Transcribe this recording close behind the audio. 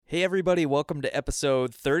Hey everybody, welcome to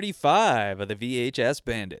episode 35 of the VHS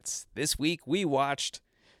Bandits. This week we watched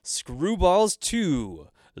Screwballs 2,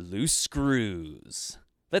 Loose Screws.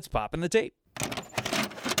 Let's pop in the tape.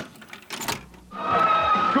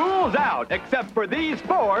 School's out, except for these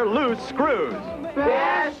 4 loose screws.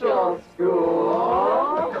 Special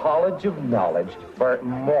school. College of Knowledge for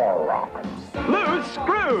morons. Loose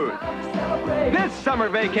screws! This summer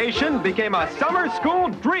vacation became a summer school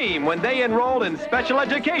dream when they enrolled in special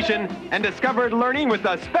education and discovered learning with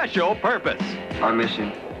a special purpose. Our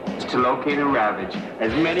mission is to locate and ravage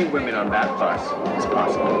as many women on that bus as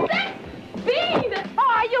possible. Speed!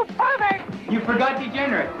 Oh, you pervert! You forgot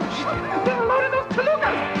degenerate. Get a load of those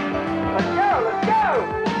palookas! Let's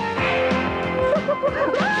go!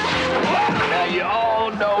 Now you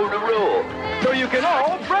all know the rule. So you can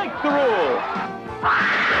all break the rule.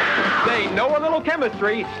 They know a little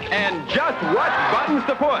chemistry and just what buttons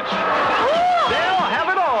to push. They'll have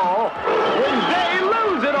it all when they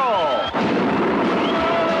lose it all.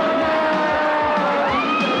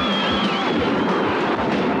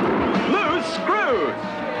 Loose screws.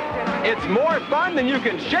 It's more fun than you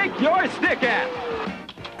can shake your stick at.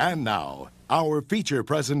 And now, our feature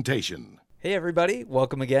presentation. Hey everybody,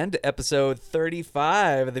 welcome again to episode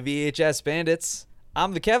 35 of the VHS Bandits.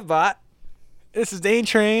 I'm the KevBot. This is Dane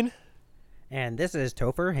Train. And this is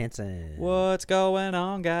Topher Hansen. What's going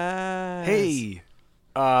on, guys? Hey,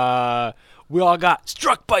 we all got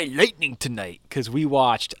struck by lightning tonight because we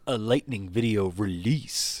watched a lightning video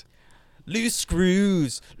release. Loose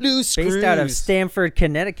Screws, Loose Screws. Based out of Stamford,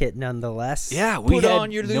 Connecticut, nonetheless. Yeah, we Put had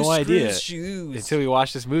on your no Loose idea Screws shoes. until we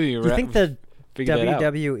watched this movie. Do you think the figured that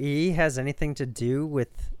out. WWE has anything to do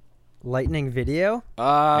with lightning video?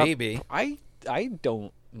 Maybe. I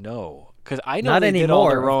don't know because I know Not they did all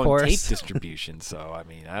anymore, their of own course. tape distribution. So I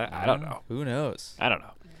mean, I don't know. Who knows? I don't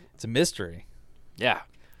know. It's a mystery. Yeah,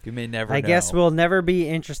 You may never I know. guess we'll never be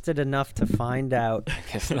interested enough to find out. I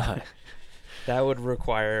guess not. That would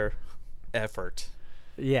require effort.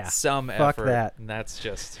 Yeah. Some Fuck effort. that. And that's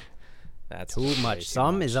Too way much. too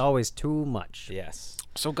Some much. is always too much. Yes.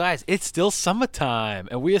 So guys, it's still summertime,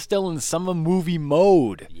 and we are still in summer movie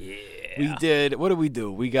mode. Yeah. We did. What did we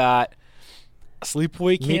do? We got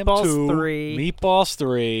Sleepaway Camp Meatballs 2, 3. Meatballs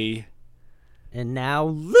 3, And now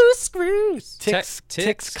Loose Screws. Ticks,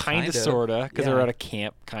 Ticks, kind of, kinda. sorta, because Yeah. they're at a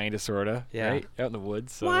camp, kind of, sorta, Yeah. right, out in the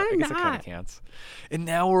woods. So Why I guess it kind not? of counts. And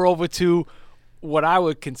now we're over to what I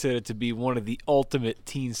would consider to be one of the ultimate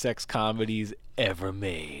teen sex comedies ever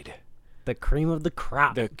made. The cream of the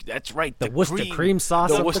crop. That's right, The Worcester cream sauce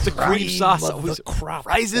the of the Worcester crop. cream sauce of the crop.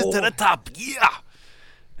 rises to the top. Yeah.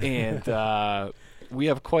 And we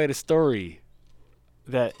have quite a story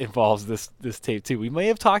that involves this tape too. We may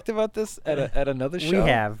have talked about this at another we show.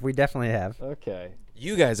 have. We definitely have. Okay.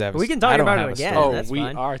 You guys have. We can I talk don't about have it a again. story. Oh, that's we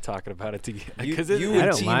fine. are talking about it together You, because you I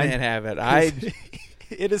and don't T-Man mind. have it. I.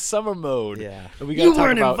 it is summer mode. Yeah. And we gotta You talk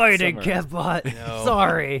weren't about invited, summer. Kevbot. No.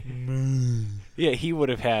 Sorry. Yeah, he would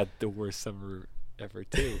have had the worst summer ever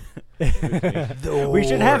too. We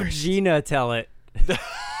should have Gina tell it.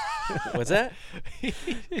 What's that?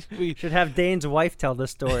 we Should have Dane's wife tell the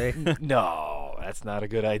story. No, that's not a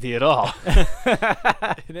good idea at all.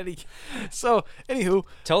 So, anywho,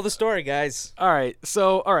 Tell the story, guys. all right.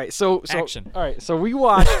 So, Action. All right. So we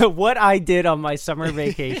watched What I did on my summer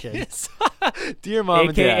vacation, Dear Mom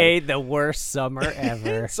aka and the worst summer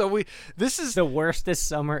ever. Dad. So this is The worstest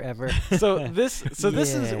summer ever. this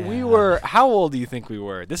is we Yeah. were. How old do you think we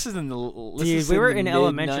were? This is in the. This Dude, is we were the in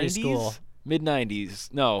elementary mid-90s? school.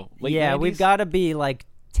 Mid-90s. No, late Yeah, 90s? we've got to be like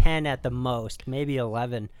 10 at the most, maybe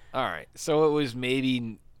 11. All right. So it was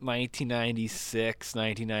maybe 1996,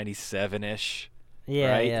 1997-ish. Yeah,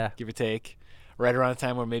 right? yeah. Give or take. Right around the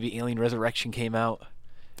time where maybe Alien Resurrection came out.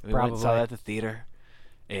 We went and saw Probably. that at the theater.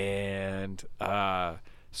 And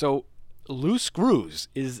so Loose Screws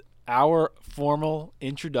is our formal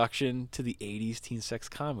introduction to the 80s teen sex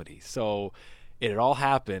comedy. So it had all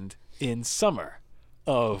happened in summer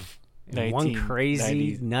of One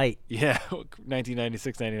crazy 1990 night. Yeah,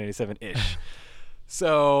 1996, 1997-ish.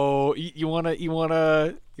 So you wanna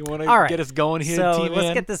All right. get us going here, So T-Man?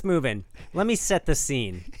 let's get this moving. Let me set the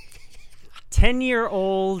scene.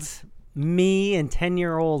 10-year-old me and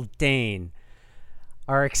 10-year-old Dane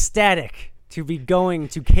are ecstatic to be going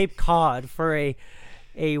to Cape Cod for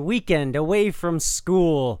a weekend away from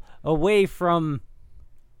school, away from...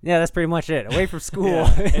 Yeah, that's pretty much it. Away from school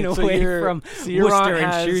and And so away your- from so your aunt Worcester and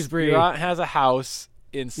has- Shrewsbury. Your aunt has a house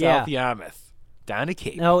in South Yarmouth, down to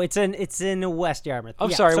Cape. No, it's in West Yarmouth. I'm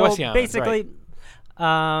Yeah, sorry, so West Yarmouth, Basically,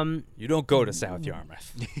 You don't go to South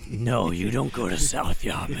Yarmouth. no, you don't go to South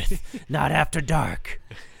Yarmouth. Not after dark.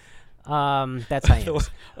 That's hyenas.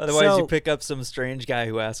 Otherwise, you pick up some strange guy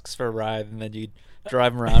who asks for a ride, and then you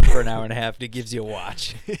drive him around for an hour and a half, and he gives you a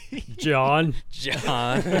watch. John.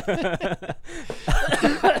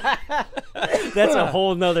 That's a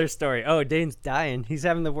whole nother story. Oh, Dane's dying. He's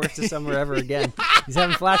having the worst of summer ever again. He's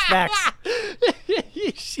having flashbacks.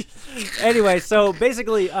 Anyway, so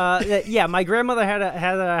basically, yeah, my grandmother had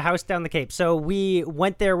a house down the Cape. So we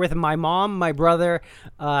went there with my mom, my brother,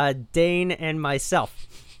 Dane, and myself.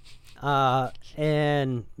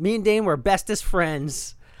 And me and Dane were bestest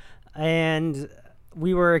friends. And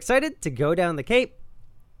we were excited to go down the Cape,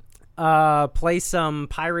 play some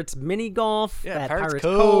Pirates mini golf at Pirates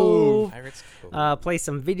Cove. Play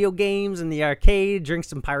some video games in the arcade, drink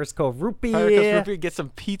some Pirates Cove root beer. Get some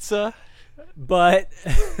pizza. But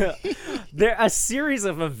a series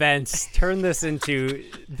of events turned this into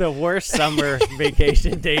the worst summer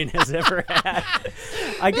vacation Dane has ever had.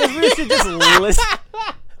 I guess we should just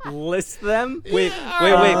list them. Wait.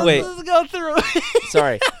 Let's go through.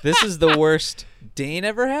 Sorry, this is the worst Dane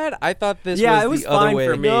ever had? I thought this it was was the other fine way.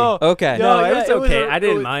 for me. Okay. No, it was okay. I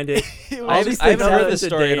didn't mind it. I haven't heard this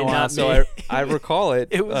story in a while, so I recall it.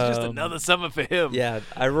 It was just another summer for him. Yeah,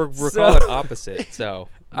 I recall it opposite. So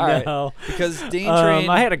all right, because Dane Train,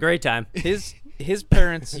 I had a great time. His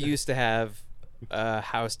parents used to have a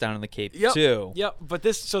house down in the Cape too. Yep, but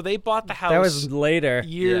they bought the house. That was later.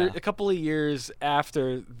 A couple of years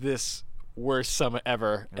after this worst summer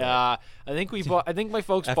ever. Right. I think my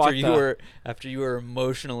folks bought after you were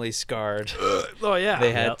emotionally scarred. Oh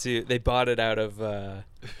yeah. They bought it out of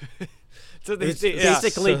so it's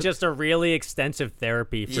basically just a really extensive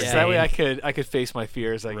therapy for that way I could face my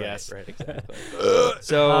fears, I guess. Right, exactly.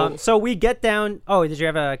 So we get down. Oh, did you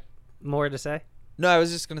have more to say? No, I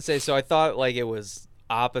was just gonna say. So I thought like it was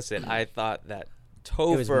opposite. I thought that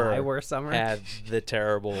Topher had the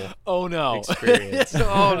terrible experience.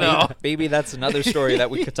 Oh no. Maybe that's another story that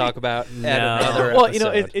we could talk about at another well,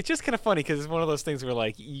 episode. it's just kind of funny because it's one of those things where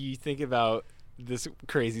like you think about this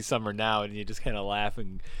crazy summer now and you just kind of laugh,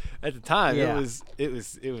 and at the time it was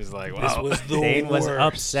like, wow, this was the Dane was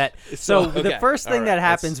upset. So the first thing that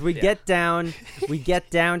happens, we get down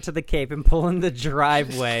to the Cape and pull in the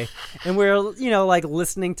driveway, and we're like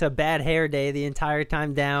listening to Bad Hair Day the entire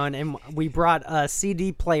time down, and we brought a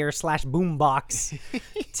CD player / boombox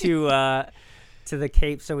to the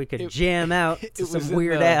Cape so we could jam out to some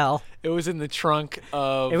Weird Al. It was in the trunk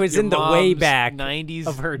of. It was in the way back 90s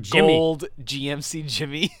of her Jimmy. Gold GMC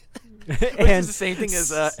Jimmy. Which is the same thing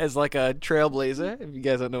as like a Trailblazer. If you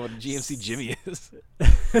guys don't know what a GMC Jimmy is.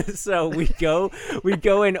 So we go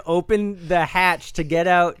and open the hatch to get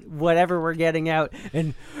out whatever we're getting out,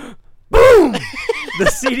 and boom! The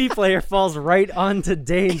CD player falls right onto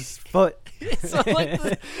Dane's foot. So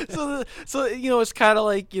it's kind of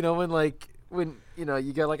like when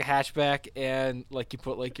you got like a hatchback and like you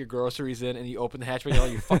put like your groceries in and you open the hatchback and all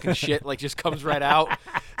your fucking shit like just comes right out.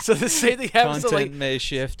 So the same thing happens. Content may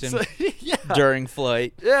shift during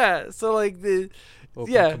flight. Yeah. So like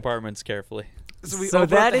open compartments carefully. So we open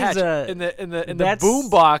that is and the boom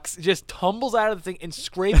box just tumbles out of the thing and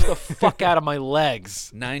scrapes the fuck out of my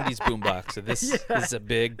legs. 90s boom box. So this is a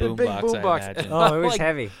big boom box. I imagine. Oh, it was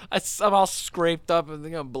heavy. I'm all scraped up and I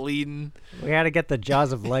think I'm bleeding. We had to get the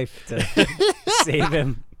jaws of life to save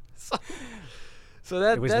him. So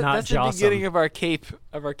that's the beginning of our Cape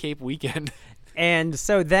weekend. And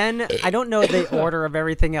so then, I don't know the order of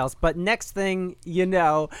everything else, but next thing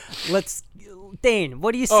Dane,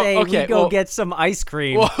 what do you say we go get some ice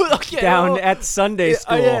cream down at Sunday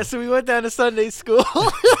school? Yeah, so we went down to Sunday school.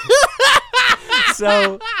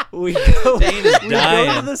 So we go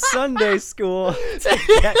to the Sunday school to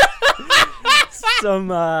get some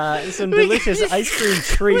delicious ice cream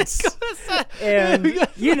treats. And,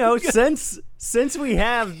 since we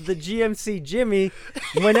have the GMC Jimmy,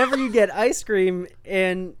 whenever you get ice cream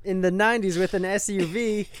in the 90s with an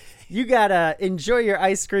SUV, you gotta enjoy your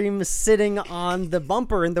ice cream sitting on the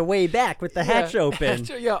bumper in the way back with the hatch open.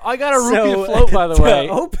 Yeah, I got a rupee float, by the way.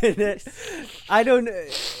 To open it, I don't.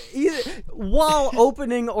 While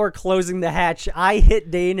opening or closing the hatch, I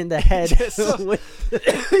hit Dane in the head. So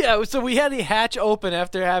we had the hatch open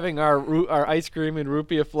after having our ice cream and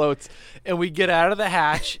rupee floats, and we get out of the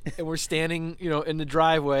hatch and we're standing, in the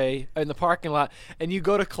driveway in the parking lot, and you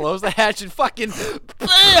go to close the hatch and fucking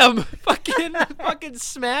bam, fucking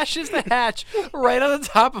smashes the hatch right on the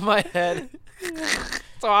top of my head.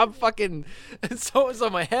 So I'm fucking, so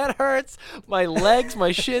my head hurts, my legs,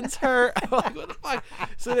 my shins hurt. I'm like, what the fuck?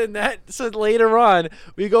 So later on,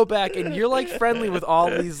 we go back and you're like friendly with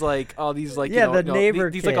all these the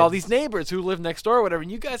neighbor these like all these neighbors who live next door or whatever,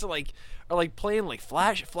 and you guys are like playing like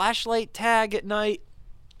flashlight tag at night.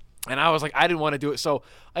 And I was like, I didn't want to do it. So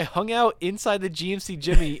I hung out inside the GMC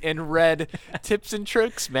Jimmy and read Tips and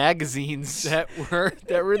Tricks magazines that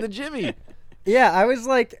were in the Jimmy. Yeah, I was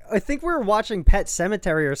like, I think we were watching Pet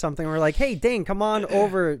Cemetery or something. We're like, hey, Dane, come on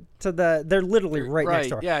over to they're literally right next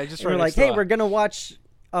door. Yeah, just and right we're like, next hey, door. we're going to watch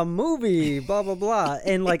a movie, blah, blah, blah.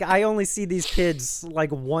 And like, I only see these kids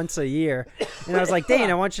like once a year. And I was like,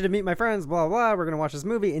 Dane, I want you to meet my friends, blah, blah. We're going to watch this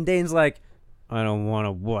movie. And Dane's like, I don't want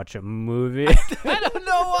to watch a movie. I don't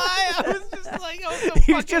know why. I was just like,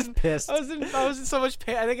 he was just pissed. I was in so much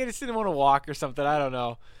pain. I think I just didn't want to walk or something. I don't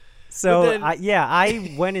know. So, then-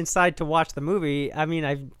 I went inside to watch the movie. I mean,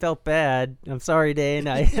 I felt bad. I'm sorry, Dane.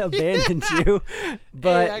 I abandoned you.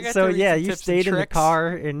 But, I got so, to read yeah, some you tips stayed and in the tricks. car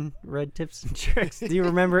and read tips and tricks. Do you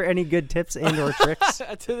remember any good tips and or tricks?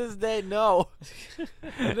 To this day, no.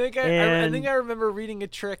 I think I remember reading a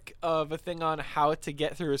trick of a thing on how to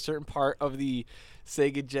get through a certain part of the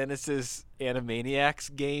Sega Genesis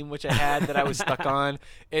Animaniacs game, which I had that I was stuck on.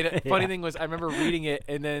 And the funny thing was, I remember reading it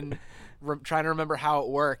and then trying to remember how it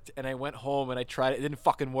worked, and I went home and I tried it. It didn't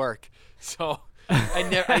fucking work. So I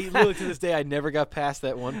literally to this day I never got past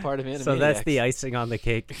that one part of Animaniacs. So that's the icing on the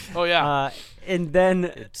cake. Oh yeah. And then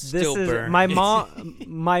this still is burns. my mom.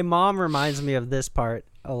 My mom reminds me of this part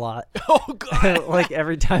a lot. Oh god. Like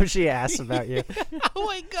every time she asks about you, Oh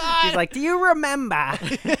my god. she's like, "Do you remember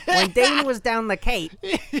when Dane was down the Cape?"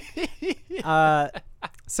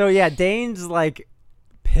 So yeah, Dane's like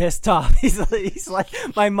pissed off. He's like,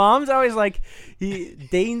 my mom's always like,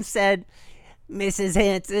 Dane said, Mrs.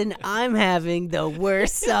 Hanson, I'm having the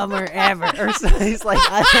worst summer ever. Or so he's like,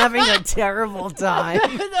 I'm having a terrible time.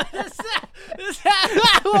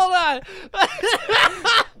 Hold on.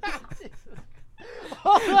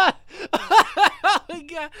 Hold on. Oh my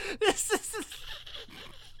god.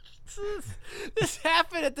 This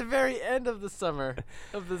happened at the very end of the summer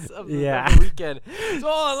of the weekend. So hold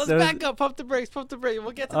on, let's back up. Pump the brakes. We'll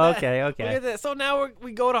get to that. Okay. We'll get to that. So now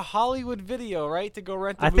we go to Hollywood Video, right, to go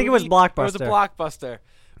rent a I movie. think it was Blockbuster. It was a Blockbuster.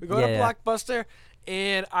 We go to Yeah. Blockbuster,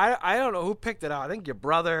 and I don't know who picked it out. I think your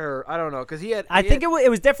brother, or I don't know, because he had. I think it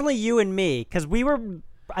was definitely you and me, because we were.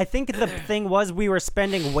 I think the thing was we were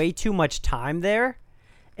spending way too much time there,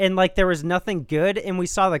 and like there was nothing good. And we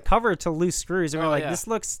saw the cover to Loose Screws, and we were like, "This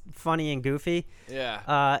looks funny and goofy."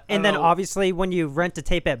 Yeah. And then obviously when you rent a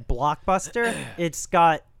tape at Blockbuster, it's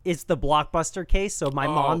the Blockbuster case. So my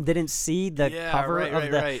mom didn't see the cover of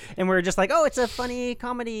the, right. and we were just like, "Oh, it's a funny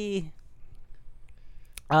comedy."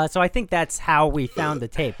 So I think that's how we found the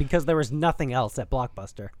tape, because there was nothing else at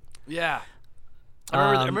Blockbuster. Yeah.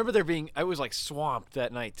 I remember there being. I was like swamped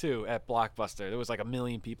that night too at Blockbuster. There was like 1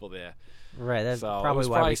 million people there. Right, that's So probably it was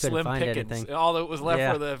why we slim couldn't find pickings. anything. All that was left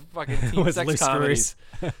Yeah. for the fucking teen Was sex Loose comedies.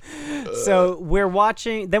 So we're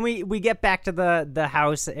watching. Then we get back to the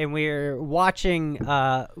house, and we're watching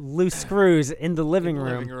Loose Screws in the living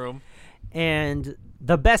room. And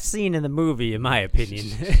the best scene in the movie, in my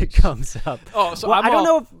opinion, comes up. Oh, so Well, I don't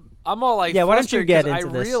know if. I'm all like, Yeah, why don't you flustered get 'cause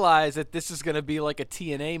into I this? realized that this is going to be like a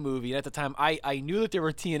TNA movie. And at the time, I knew that there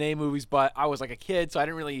were TNA movies, but I was like a kid, so I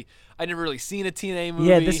never really seen a TNA movie.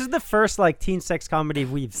 Yeah, this is the first like teen sex comedy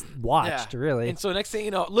we've watched, really. And so next thing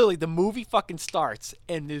you know, Lily, the movie fucking starts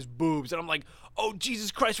and there's boobs, and I'm like, oh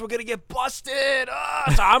Jesus Christ, we're gonna get busted!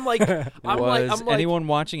 So I'm like, Was anyone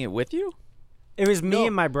watching it with you? It was me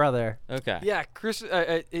and my brother. Okay. Yeah, Chris.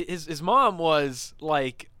 His mom was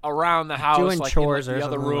like around the house, Doing like chores in or like, the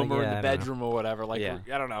other something, room like- or yeah, in I the don't know. bedroom or whatever. Like, Yeah.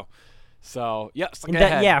 I don't know. So yeah, And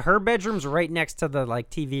yeah, her bedroom's right next to the like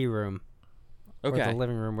TV room. Okay. Or the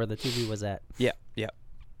living room where the TV was at. Yeah.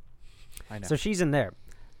 I know. So she's in there.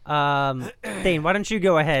 Dane, why don't you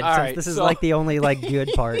go ahead, All since right, this is so- like the only like good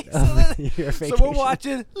part of your vacation. So we're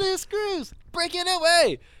watching Loose Screws breaking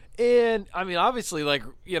away. And I mean, obviously, like,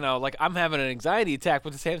 you know, like I'm having an anxiety attack, but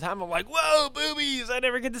at the same time, I'm like, whoa, boobies! I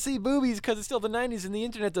never get to see boobies because it's still the 90s and the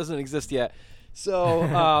internet doesn't exist yet. So,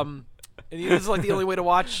 and this is like the only way to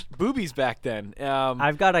watch boobies back then.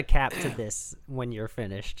 I've got a cap to this when you're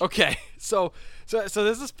finished. Okay, so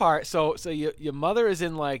there's this part. So your mother is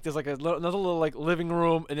in like there's like another little like living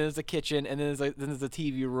room, and then there's the kitchen, and then there's the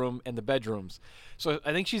TV room and the bedrooms. So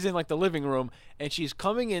I think she's in like the living room, and she's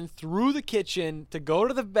coming in through the kitchen to go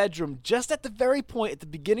to the bedroom just at the very point at the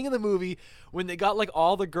beginning of the movie when they got like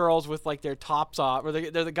all the girls with like their tops off, or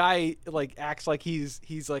the guy like acts like he's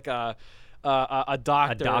like a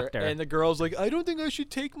doctor, and the girl's like, I don't think I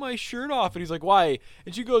should take my shirt off, and he's like, why?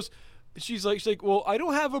 And she's like, well, I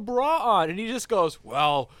don't have a bra on, and he just goes,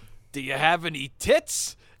 well, do you have any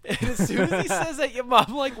tits? And as soon as he says that, your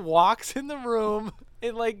mom like walks in the room,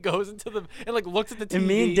 and like goes into the and like looks at the TV. And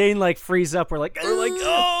me and Dane like freeze up. We're like,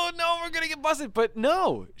 oh no, we're gonna get busted. But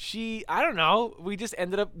no, I don't know. We just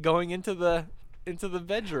ended up going into the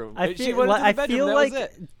bedroom. I She feel, went into the I bedroom, feel that like was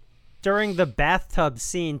it. during the bathtub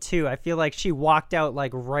scene too. I feel like she walked out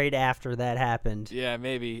like right after that happened. Yeah,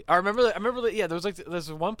 maybe. I remember that. Yeah,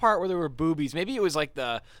 there's one part where there were boobies. Maybe it was like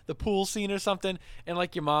the pool scene or something. And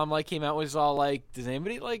like your mom like came out and was all like, "Does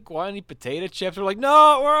anybody like want any potato chips?" We're like,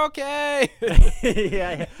 "No, we're okay."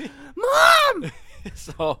 yeah. Mom,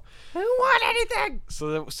 So I don't want anything.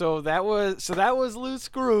 so that was Loose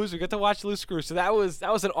Screws. We got to watch Loose Screws. So that was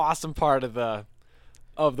an awesome part of the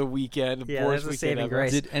weekend. Yeah, worst that's a weekend saving ever.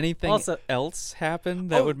 grace. Did anything Also- else happen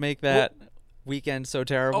that would make that weekend so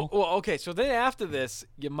terrible? Oh, well, okay. So then after this,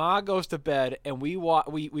 your ma goes to bed, and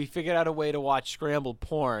we figured out a way to watch scrambled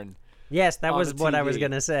porn. Yes, that on was the what I TV. was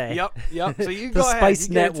gonna say. Yep. So you The go ahead. Spice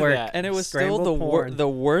you get into Network. that. And it was Scrambled still porn. the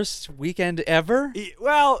worst weekend ever?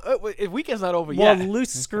 Well, weekend's not over Well, yet.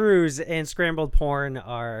 Loose Screws and Scrambled Porn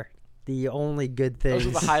are the only good things.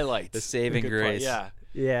 Those are the highlights. The saving good part, grace. Yeah.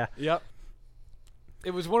 Yeah. Yep.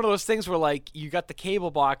 It was one of those things where, like, you got the cable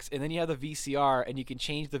box and then you have the VCR, and you can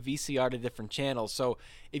change the VCR to different channels. So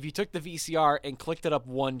if you took the VCR and clicked it up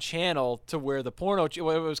one channel to where the porno, what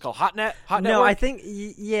it was called, HotNet? No, Network? I think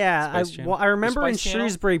yeah. Spice Channel? I remember in Spice Channel?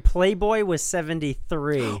 Shrewsbury, Playboy was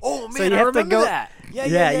 73. Oh, man, so you I have remember to go, that.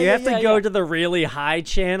 Yeah, you have to go yeah. to the really high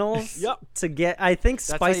channels. Yep. To get, I think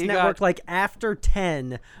how Spice you Network got- like after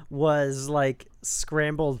 10 was like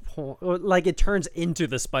scrambled porn. Or, like it turns into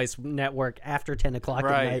the Spice Network after 10 o'clock at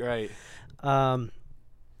night. Right.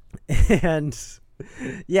 And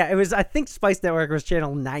yeah, it was. I think Spice Network was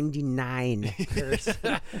channel 99,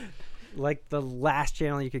 or like the last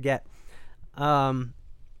channel you could get.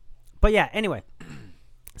 But yeah. Anyway,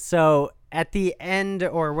 so at the end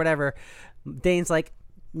or whatever, Dane's like,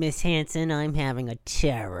 Miss Hanson, I'm having a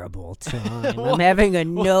terrible time. I'm having a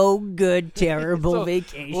no good, terrible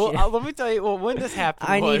vacation. Well, let me tell you. Well, when this happened,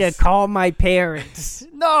 I need to call my parents.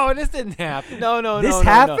 No, this didn't happen. No. This no,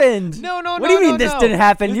 happened. No. What do you mean this didn't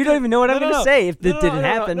happen? This You don't didn't- even know what no, I'm no, going to no. say if No, it no, didn't no,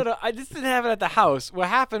 happen. No. This didn't happen at the house. What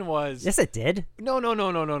happened was. Yes, it did. No.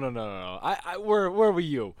 Where were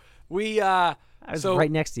you? We I was so, right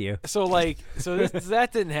next to you. So that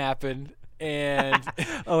didn't happen, and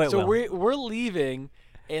Oh, it so will. we're leaving,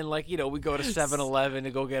 and like we go to 7-Eleven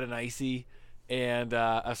to go get an icy and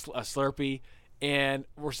a Slurpee, and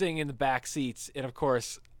we're sitting in the back seats, and of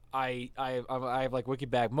course I have like wicked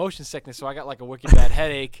bad motion sickness, so I got like a wicked bad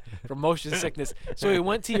headache from motion sickness. So we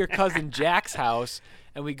went to your cousin Jack's house,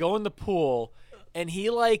 and we go in the pool. And he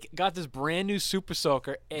like got this brand new Super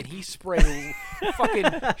Soaker, and he sprayed fucking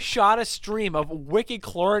shot a stream of wicked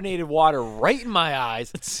chlorinated water right in my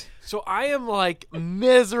eyes. So I am like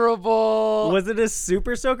miserable. Was it a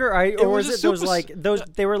super soaker, or was was a it those super like those?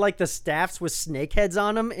 They were like the staffs with snake heads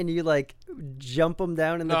on them, and you like jump them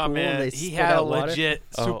down in the No, pool, man, and they he spit had a out water? legit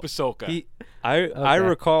Super Soaker. I Okay.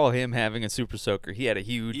 recall him having a super soaker. He had a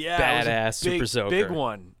huge, Yeah, it was a badass big, super soaker. big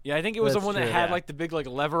one. Yeah, I think it was That's the one that true, had yeah. like the big like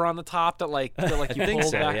lever on the top that like you think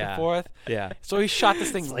pulled so, back yeah. and forth. Yeah. So he shot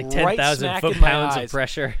this thing Like right 10,000 smack foot in my pounds eyes. of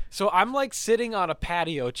pressure. So I'm like sitting on a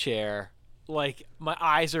patio chair, like my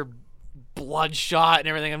eyes are bloodshot and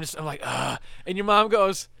everything. I'm like, ugh. And your mom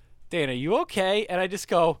goes, "Dan, are you okay?" And I just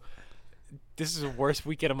go, "This is the worst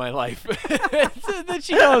weekend of my life." And then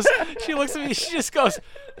she looks at me, she just goes,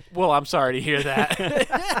 "Well, I'm sorry to hear that."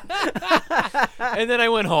 And then I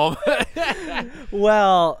went home.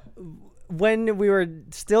 Well, when we were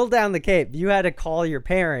still down the Cape, you had to call your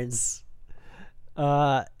parents.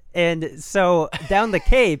 And so down the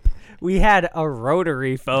Cape, we had a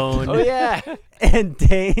rotary phone. Oh yeah. And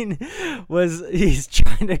Dane he's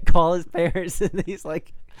trying to call his parents, and he's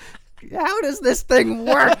like, how does this thing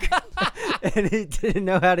work? And he didn't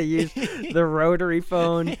know how to use the rotary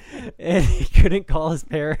phone, and he couldn't call his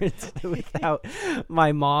parents without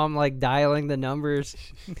my mom like dialing the numbers.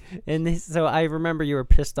 And so I remember you were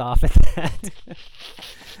pissed off at that.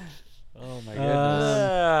 Oh my goodness.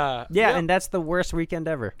 Yeah, Yep. and that's the worst weekend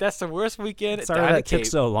ever. That's the worst weekend. Sorry down that the took Cape.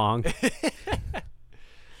 so long.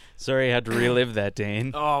 Sorry I had to relive that,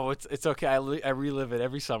 Dane. Oh, it's okay. I relive it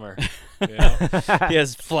every summer. He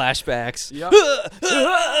has flashbacks. Yep.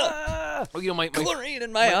 My Chlorine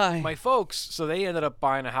in my eye. My folks, so they ended up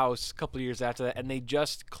buying a house a couple of years after that, and they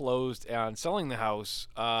just closed on selling the house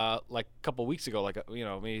like a couple of weeks ago, like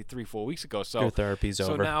maybe 3-4 weeks ago. So Your therapy's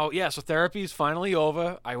so over. now, so therapy's finally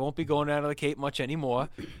over. I won't be going down to the Cape much anymore.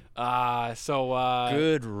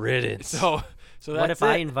 Good riddance. So that's What if it.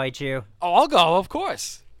 I invite you? Oh, I'll go, of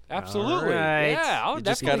course. Absolutely. All right. Yeah, I'll You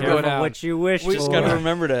just definitely gotta go remember down. What you wish We just got to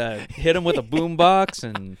remember to hit him with a boombox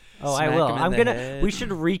and Oh, I Smack will. him in I'm the gonna. head. We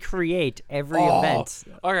should recreate every event.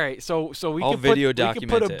 All right, so we I'll can video we can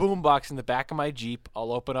put a document it. boombox in the back of my Jeep.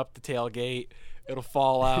 I'll open up the tailgate. It'll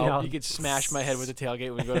fall out. Yeah. You can smash my head with the tailgate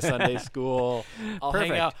when we go to Sunday school. I'll hang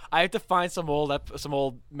Perfect. out. I have to find some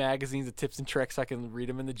old magazines of tips and tricks. I can read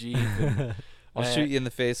them in the Jeep. And, I'll shoot you in the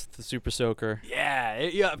face with the Super Soaker. yeah,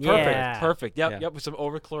 perfect, Yeah. perfect. Yep, Yeah. yep, with some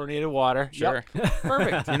over-chlorinated water. Sure. Yep.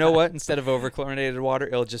 Perfect. You know what? Instead of over-chlorinated water,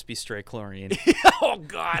 it'll just be straight chlorine. Oh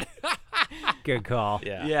God. Good call.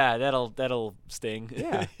 Yeah. Yeah, that'll sting.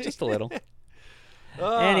 Yeah, just a little.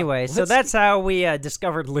 Anyway, so that's how we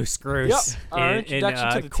discovered Loose Screws Yep, our in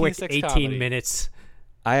introduction to the quick Teen Sex 18 comedy. minutes.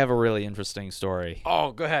 I have a really interesting story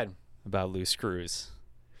Oh, go ahead. about Loose Screws.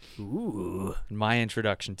 Ooh. My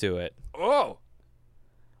introduction to it. Oh.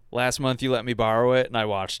 Last month, you let me borrow it, and I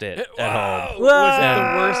watched it at home. Was it the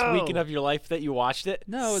Whoa. worst weekend of your life that you watched it?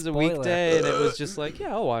 No, it was a Spoiler. weekday, and it was just like,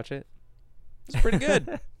 yeah, I'll watch it. It's pretty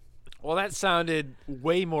good. Well, that sounded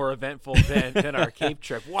way more eventful than our Cape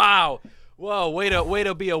trip. Wow. Whoa, way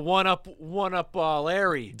to be a one up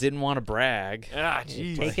Larry. Didn't want to brag. Ah,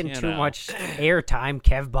 jeez. Taking you too know. much airtime,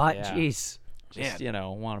 KevBot. Yeah. Jeez. Just,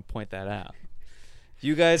 want to point that out.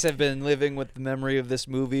 You guys have been living with the memory of this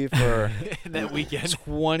movie for that weekend.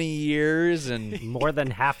 20 years, and More than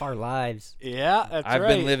half our lives. Yeah, that's I've right.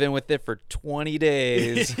 been living with it for 20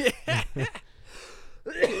 days.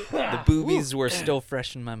 The boobies were still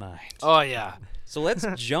fresh in my mind. Oh yeah. So let's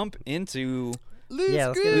jump into Yeah,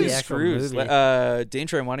 let's get to the Loose actual Screws. movie. Dane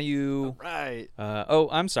Train, why don't you... Right.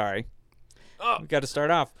 I'm sorry. Oh. We got to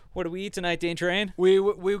start off. What do we eat tonight, Dane Train?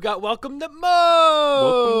 We got welcomed to Moe's.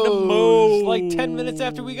 Welcome to Moe's. Like 10 minutes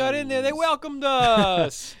after we got in there, they welcomed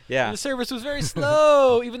us. Yeah. And the service was very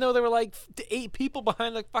slow, even though there were like 8 people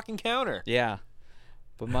behind the fucking counter. Yeah.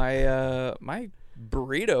 But my my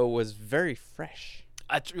burrito was very fresh.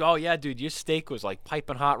 Oh yeah, dude, your steak was like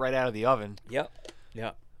piping hot right out of the oven. Yep.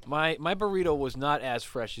 Yep. My burrito was not as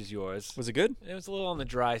fresh as yours. Was it good? It was a little on the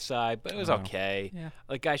dry side, but it was Oh. okay. Yeah.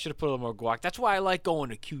 Like I should have put a little more guac. That's why I like going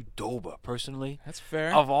to Qdoba personally. That's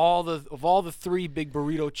fair. Of all the 3 big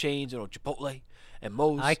burrito chains, Chipotle and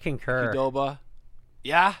Moe's. I concur. Qdoba.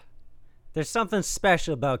 Yeah. There's something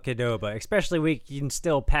special about Qdoba, especially we can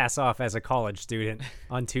still pass off as a college student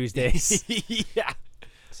on Tuesdays. Yeah.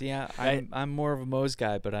 See, I'm more of a Moe's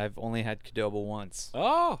guy, but I've only had Qdoba once.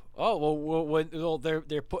 Well,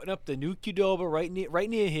 they're putting up the new Qdoba right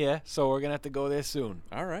near here, so we're gonna have to go there soon.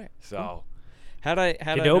 All right. So, How'd I know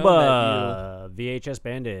that Qdoba VHS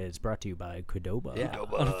Bandits brought to you by Qdoba. you...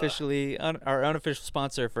 Yeah, our unofficial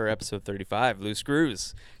sponsor for episode 35, Loose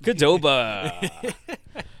Screws. Qdoba.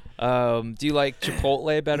 Do you like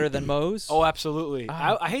Chipotle better than Moe's? oh, absolutely.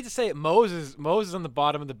 I hate to say it, Moe's is on the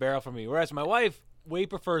bottom of the barrel for me, whereas my wife way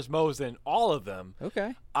prefers Moe's than all of them.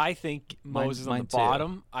 Okay. I think Moe's is on the mine too.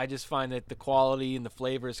 bottom. I just find that the quality and the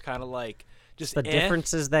flavor is kind of like just The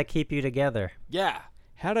differences that keep you together. Yeah.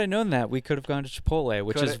 Had I known that, we could have gone to Chipotle,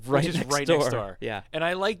 which is right next door. Yeah. And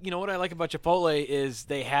what I like about Chipotle is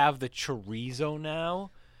they have the chorizo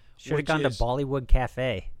now. Should have which gone is- to Bollywood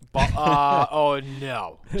Cafe. oh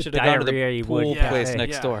no. Should have gone to the Diarrhea pool would place cafe.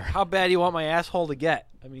 next door. How bad do you want my asshole to get?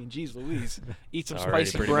 I mean, geez Louise. Eat some Already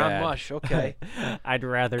spicy pretty brown bad. mush. Okay. I'd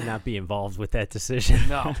rather not be involved with that decision.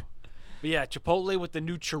 No. But yeah, Chipotle with the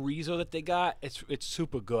new chorizo that they got, it's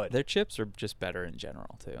super good. Their chips are just better in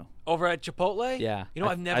general, too. Over at Chipotle? Yeah. You know,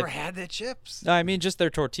 I've never I've- had their chips. No, I mean just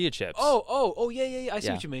their tortilla chips. Oh, yeah. I see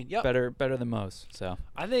Yeah. what you mean. Yep. Better than Moe's. So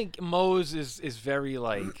I think Moe's is very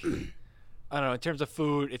like I don't know, in terms of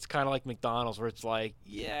food, it's kind of like McDonald's where it's like,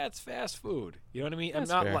 yeah, it's fast food. You know what I mean?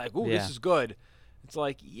 That's I'm not fair. like, ooh, Yeah. this is good. It's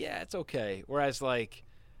like, yeah, it's okay. Whereas like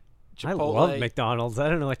Chipotle, I love McDonald's. I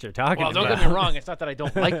don't know what you're talking well, about. don't get me wrong. It's not that I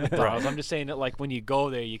don't like McDonald's. I'm just saying that like when you go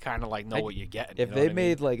there, you kind of like know what you're getting. if you know they what I mean?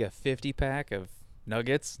 made like a 50-pack of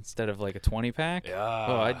nuggets instead of like a 20-pack, Yeah.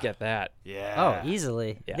 oh, I'd get that. yeah. Oh,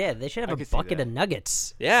 easily. Yeah. Yeah, they should I have could a see bucket that. of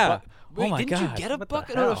nuggets. Yeah. Wait, oh my didn't god. you get a What the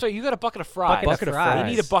bucket? No, hell? sorry, you got a bucket of fries. Bucket of fries. They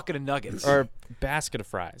need a bucket of nuggets. Or basket of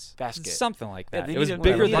fries. Basket. Something like Yeah, that. they it was need a-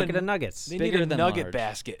 bigger they need a than bucket of nuggets. they bigger need a than nugget large.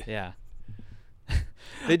 basket. Yeah.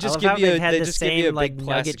 They just love give how you they've a, had they the just give you a same, like, big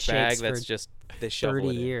nugget plastic bag shakes that's for just they shovel 30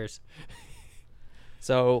 it in. years.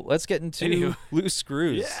 So let's get into Anywho. Loose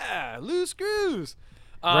Screws. Yeah, loose screws.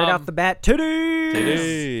 Right off the bat, titties!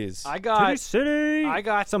 Titties. I got Titty City! I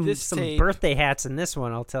got some this tape. birthday hats in this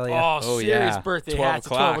one, I'll tell you. Oh, serious yeah. birthday 12 hats at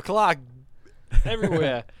 12 o'clock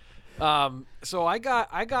everywhere. So I got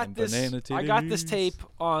And this banana this titties. tape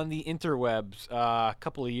on the interwebs a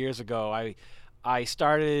couple of years ago. I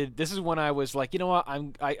started. This is when I was like, you know what?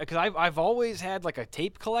 Because I've always had like a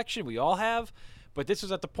tape collection. We all have, but this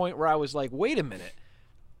was at the point where I was like, wait a minute.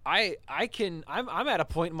 I'm at a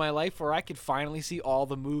point in my life where I could finally see all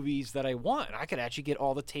the movies that I want. I could actually get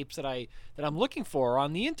all the tapes that I'm looking for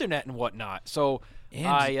on the internet and whatnot. So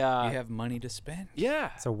And you have money to spend.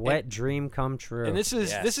 yeah, It's a wet dream come true. and this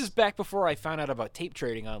is Yes. back before I found out about tape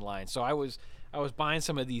trading online. So I was buying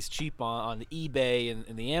some of these cheap on the eBay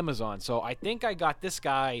and the Amazon. So I think I got this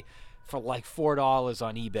guy for like $4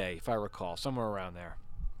 on eBay, if I recall, somewhere around there,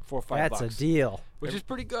 $4 or $5. That's a deal. which is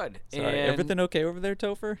pretty good. Sorry, and everything okay over there,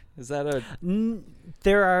 Topher? Is that a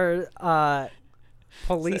There are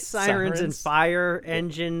police Is that sirens and sirens? fire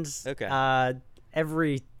engines Okay.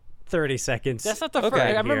 every 30 seconds. That's not the Okay. first. I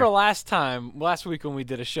Here. remember last week when we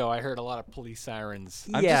did a show, I heard a lot of police sirens.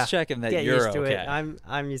 I'm just checking that get you're used to okay. it.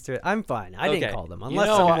 I'm used to it. I'm fine. I Okay. didn't call them You unless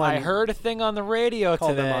know, someone I heard a thing on the radio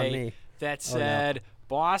called them on today me. that Oh, no. said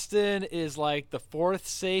Boston is like the 4th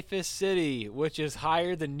safest city, which is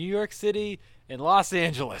higher than New York City and Los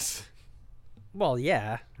Angeles. Well,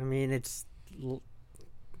 yeah. I mean, it's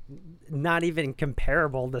not even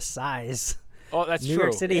comparable to size. Oh, that's New true.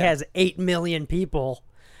 York City yeah. has 8 million people.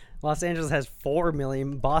 Los Angeles has 4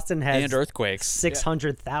 million. Boston has And earthquakes.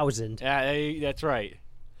 600,000. Yeah, that's right.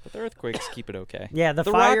 But the earthquakes keep it okay. Yeah, the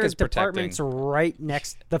The Rock fire is department's protecting right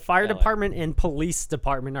next. The fire LA. department and police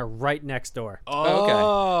department are right next door. Oh, okay.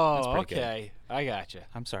 Oh, That's pretty good. okay. I gotcha.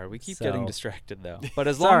 I'm sorry, we keep So- getting distracted though. But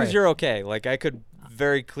as long as Sorry. you're okay, like I could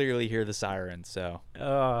very clearly hear the sirens, so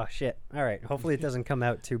Oh shit! All right. Hopefully it doesn't come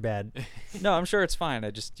out too bad. no, I'm sure it's fine. I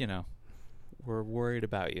just, we're worried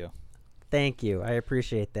about you. Thank you. I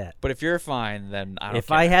appreciate that. But if you're fine, then I don't If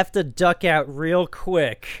care. I have to duck out real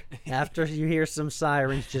quick after you hear some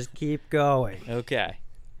sirens, just keep going. Okay.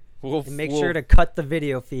 We'll And make we'll- sure to cut the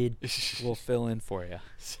video feed. we'll fill in for you.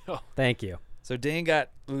 So Thank you. So Dane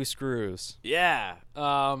got loose screws. yeah,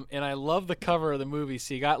 and I love the cover of the movie.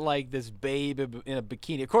 So you got like this babe in a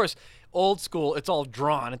bikini. Of course, old school. It's all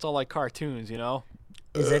drawn. It's all like cartoons, you know.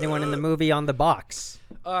 Is anyone in the movie on the box?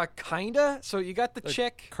 Kinda. So you got the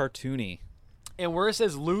chick, Cartoony. and where it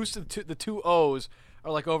says loose, the two O's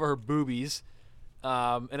are like over her boobies.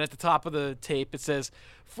 And at the top of the tape, it says,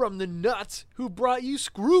 "From the nuts who brought you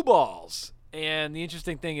screwballs." And the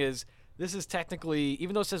interesting thing is, this is technically,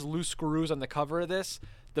 even though it says Loose Screws on the cover of this,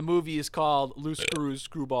 the movie is called Loose Screws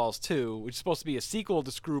Screwballs 2, which is supposed to be a sequel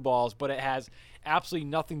to Screwballs, but it has absolutely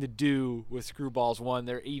nothing to do with Screwballs 1.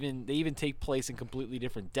 They even take place in completely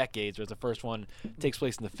different decades, whereas the first one takes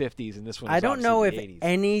place in the 50s, and this one is I don't know if obviously in the 80s.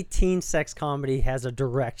 any teen sex comedy has a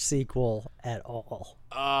direct sequel at all.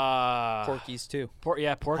 Porky's too.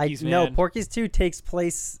 Porky's, man. No, Porky's 2 takes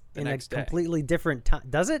place in a next day. completely different time.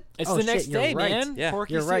 Does it? It's Oh, the shit, next you're day, right. man. Yeah.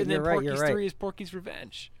 Porky's You're right, 2, and then you're right, Porky's you're right. 3 is Porky's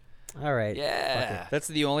Revenge. All right. Yeah. That's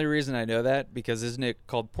the only reason I know that, because isn't it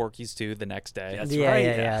called Porky's 2 the next day? That's Yeah, right.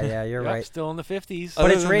 yeah, you're Yep, right. Still in the 50s. But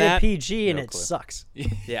Other it's than rated that, PG and no it clue. sucks.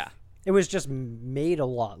 Yeah. It was just made a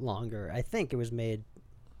lot longer. I think it was made.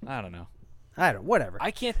 I don't know. I don't. Whatever. I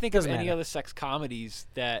can't think of Doesn't any matter. other sex comedies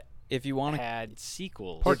that If you want to had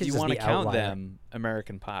sequels. Porky's if you is want to the count outlier. them,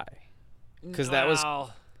 American Pie. Because that was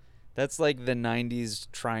Well, that's like the 90s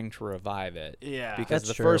trying to revive it. Yeah. Because That's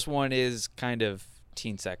the true. first one is kind of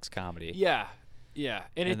teen sex comedy. Yeah. Yeah.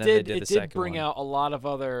 And it And then they did did it the did second bring one. out a lot of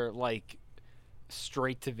other like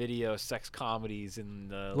straight to video sex comedies in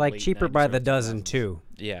the like late Cheaper 90s, by the early dozen 2000s. too.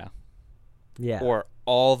 Yeah. Yeah. Or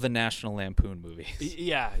all the National Lampoon movies.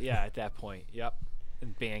 Yeah, at that point. Yep.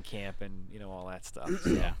 And Bandcamp and all that stuff.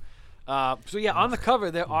 Yeah. So yeah, on the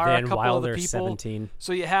cover there are Van a couple Wilder, of the people. 17.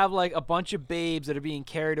 So you have like a bunch of babes that are being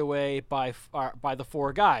carried away by the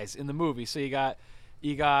four guys in the movie. So you got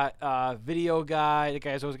video guy. The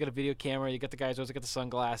guy's always got a video camera. You got the guys always got the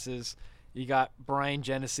sunglasses. You got Brian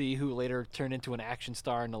Genesee, who later turned into an action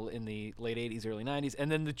star in the late 80s, early 90s. And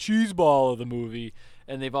then the cheeseball of the movie.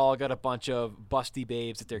 And they've all got a bunch of busty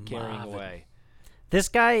babes that they're carrying away. This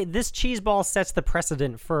cheeseball sets the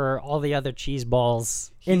precedent for all the other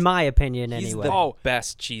cheeseballs, in my opinion, He's anyway. the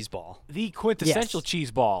best cheeseball. The quintessential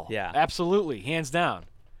Yes. cheeseball. Yeah. Absolutely. Hands down.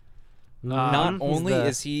 Not He's only the-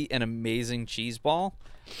 is he an amazing cheeseball,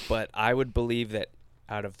 but I would believe that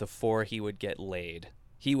out of the four, he would get laid.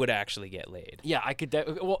 He would actually get laid. Yeah, I could.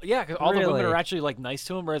 Well, yeah, because all the women Really? are actually like nice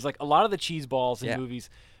to him, whereas like a lot of the cheese balls in Yeah. movies,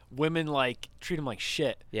 women like treat him like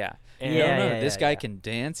shit. Yeah. And- Yeah, No, yeah, this yeah, guy yeah. can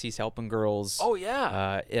dance. He's helping girls. Oh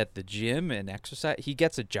yeah. At the gym and exercise. He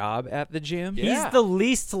gets a job at the gym. Yeah. He's the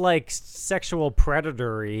least like sexual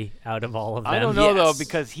predatory out of all of them. I don't know though Yes.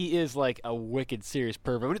 because he is like a wicked serious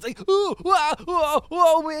pervert. But it's like, oh,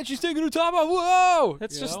 whoa, man, she's taking her top off. Whoa.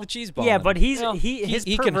 That's You just know? the cheeseball. Yeah, but his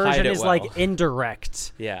he can hide perversion it is like well.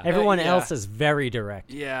 indirect. Yeah. Everyone Yeah. else is very direct.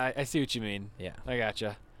 Yeah, I see what you mean. Yeah. I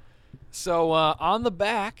gotcha. So on the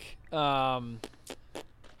back,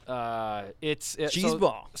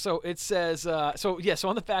 Cheeseball. So it says so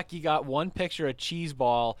on the back you got one picture of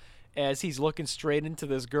Cheeseball as he's looking straight into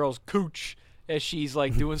this girl's cooch as she's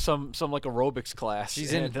like doing some like aerobics class.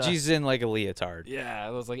 She's in like a leotard. Yeah,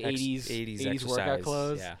 those like Ex- 80s exercise, workout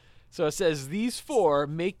clothes. yeah. So it says these four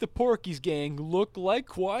make the Porky's gang look like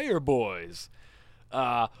choir boys.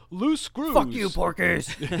 Loose Screws. Fuck you,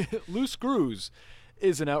 Porkers. Loose Screws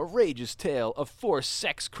is an outrageous tale of four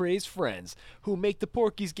sex-crazed friends who make the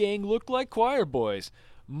Porky's gang look like choir boys.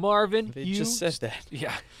 Marvin, They Hugh, just said that.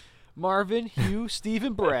 yeah. Marvin, Hugh, Steve,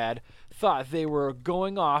 and Brad thought they were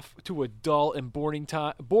going off to a dull and boring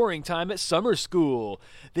time at summer school.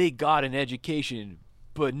 They got an education,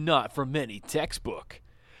 but not from any textbook.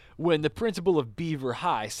 When the principal of Beaver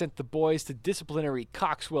High sent the boys to disciplinary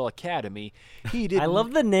Coxwell Academy, he didn't. I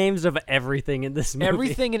love the names of everything in this movie.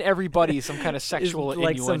 everything and everybody is some kind of sexual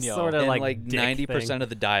like some innuendo. sort of And like like dick 90% thing. of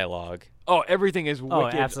the dialogue. Oh, everything is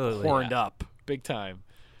wicked, absolutely, horned yeah. up, big time.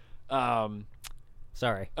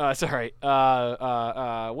 Sorry. Sorry.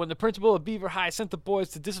 When the principal of Beaver High sent the boys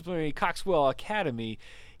to disciplinary Coxwell Academy,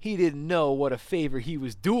 he didn't know what a favor he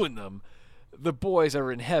was doing them. The boys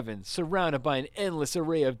are in heaven, surrounded by an endless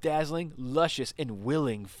array of dazzling, luscious, and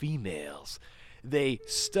willing females. They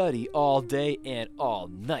study all day and all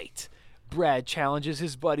night. Brad challenges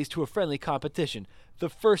his buddies to a friendly competition. The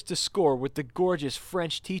first to score with the gorgeous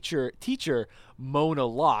French teacher Mona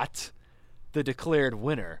Lott, the declared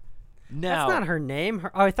winner. Now, That's not her name.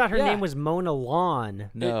 I thought her Yeah. name was Mona Lawn.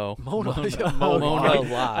 No. Mona Mona Lott.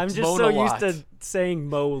 Lott. I'm just Mona so Lott. used to saying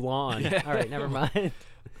Mow Lawn. All right, never mind.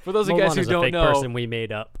 For those of Mow you guys Lawn who is a don't fake know, person we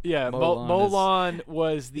made up. yeah, Molan Molan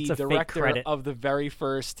was the It's a fake director credit. of the very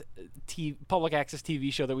first public access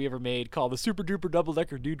TV show that we ever made called the Super Duper Double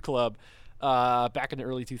Decker Dude Club back in the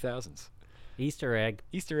early 2000s. Easter egg.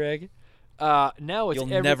 Easter egg. Now it's You'll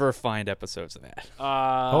never find episodes of that.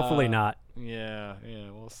 Hopefully not. Yeah,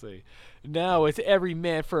 we'll see. Now it's every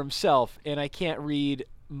man for himself, and I can't read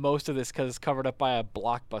most of this because it's covered up by a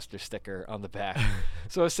Blockbuster sticker on the back.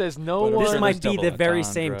 So it says no But I'm one. This sure might there's be the double very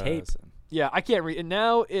same entendres tape. and- Yeah, I can't read. And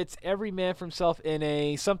now it's every man for himself in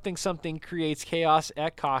a something creates chaos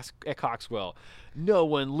at Coxwell. No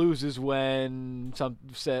one loses when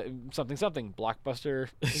something Blockbuster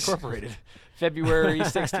Incorporated, February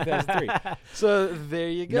 6, 2003. So there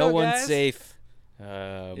you go. No one's guys. safe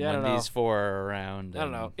I when don't know. these four are around. I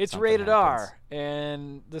don't and know. It's something rated happens. R,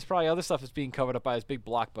 and there's probably other stuff that's being covered up by this big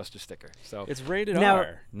Blockbuster sticker. So It's rated Now-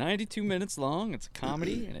 R. 92 minutes long. It's a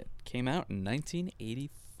comedy, and it came out in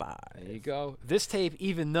 1985. there you go. This tape,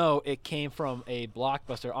 even though it came from a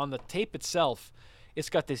Blockbuster, on the tape itself, it's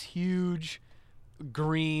got this huge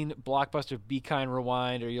green Blockbuster Be Kind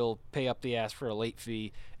Rewind, or you'll pay up the ass for a late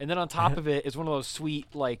fee. And then on top of it is one of those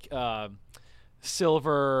sweet, like,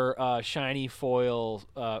 silver shiny foil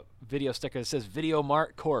video sticker that says Video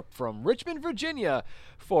Mart Corp from Richmond, Virginia,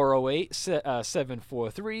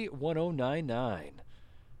 408-743-1099.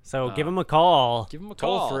 So give him a call. Give them a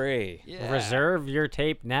Toll call. free. Yeah. Reserve your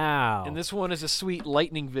tape now. And this one is a sweet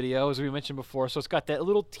lightning video, as we mentioned before. So it's got that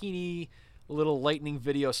little teeny little lightning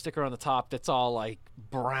video sticker on the top that's all like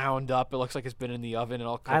browned up. It looks like it's been in the oven and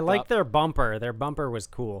all cooked I like up. their bumper. Their bumper was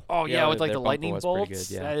cool. Oh yeah, Yeah, with like their the bumper lightning was pretty bolts.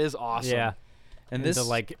 good, yeah. That is awesome. Yeah. And And this the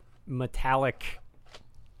like metallic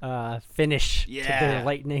finish to Yeah. their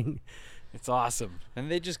lightning. It's awesome. And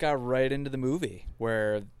they just got right into the movie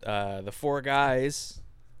where the four guys.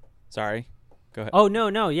 Sorry, go ahead. Oh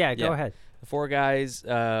no, yeah, go Yeah. ahead. The four guys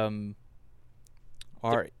are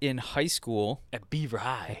in high school, At Beaver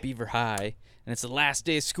High. Beaver High, and it's the last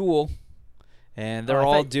day of school, and they're I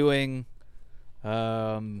all thought- doing.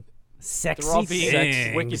 Sexy They're all being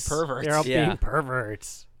things. wicked perverts. They're all Yeah. being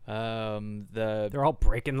perverts. The They're all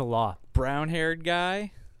breaking the law. brown-haired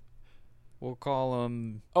guy. We'll call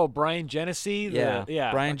him. Oh, Brian Genesee. Yeah,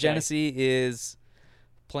 Brian okay. Genesee is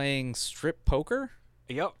playing strip poker.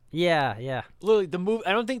 Yep. Yeah. Literally, the movie.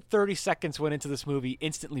 I don't think 30 seconds went into this movie.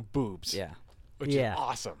 Instantly boobs. Yeah, Which Yeah. is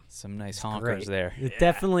awesome. some nice Great. honkers there. It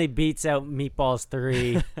definitely beats out Meatballs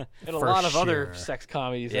 3. And a For lot of other sure. sex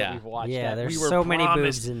comedies Yeah. that we've watched. Yeah, that there's we were so many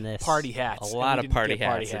promised boobs in this. Party hats. A and lot we of didn't party get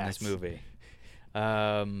party hats in this hats. movie.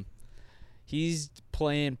 He's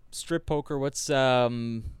playing strip poker. What's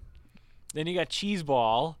Then you got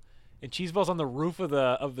Cheeseball, and Cheeseball's on the roof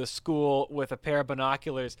of the school with a pair of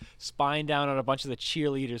binoculars, spying down on a bunch of the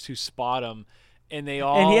cheerleaders who spot him, and they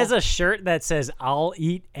all. And he has a shirt that says "I'll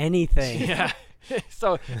eat anything." yeah.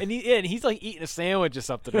 So and he's like eating a sandwich or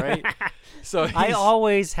something, right? So I he's-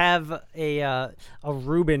 always have a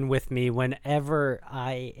Reuben with me whenever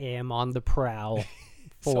I am on the prowl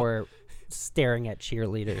for staring at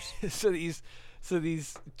cheerleaders. so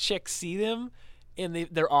these chicks see them, and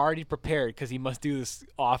they're already prepared because he must do this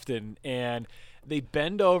often. And they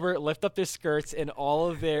bend over, lift up their skirts, and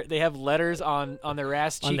they have letters on their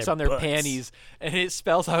ass cheeks, on their butts. panties, and it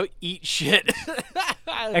spells out "eat shit."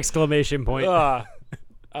 Exclamation point. I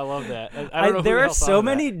love that. I don't know there who are else so thought of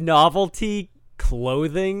many that. novelty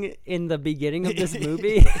clothing in the beginning of this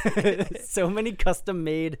movie. So many custom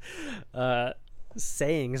made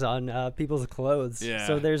sayings on people's clothes. Yeah.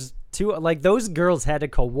 So there's two, like, those girls had to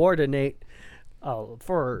coordinate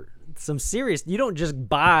for some serious. You don't just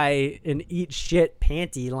buy an eat shit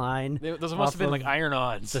panty line. Those must off have been of like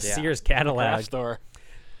iron-ons. the Sears craft catalog. store.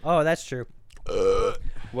 Oh, that's true.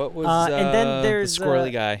 What was and then there's, the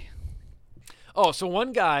squirrely guy? Oh, so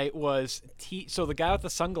one guy was so the guy with the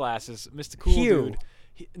sunglasses, Mr. Cool Hugh.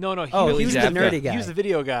 Dude. No, Hugh. Oh, he was the nerdy guy. He was the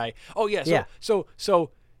video guy. Oh yeah. Yeah.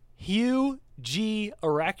 So Hugh G.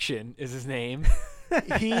 Erection is his name.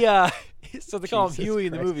 He so they call him Jesus Huey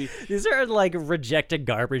in the Christ. movie. These are like rejected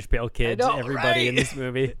garbage pail kids. know, Everybody in right? this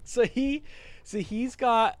movie. So he's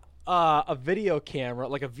got a video camera,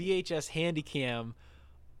 like a VHS Handycam,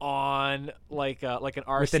 on like an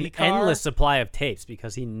RC With an car. endless supply of tapes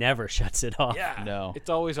because he never shuts it off. Yeah, No. it's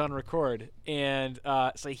always on record, and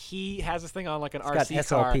so he has this thing on like an got RC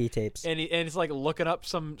car, SLP tapes. and he's like looking up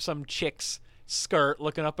some chick's skirt,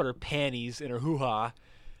 looking up at her panties and her hoo ha.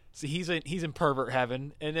 So he's in pervert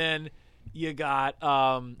heaven, and then you got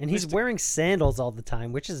And he's wearing sandals all the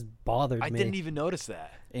time, which has bothered me. I didn't even notice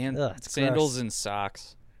that. And Ugh, it's sandals gross. and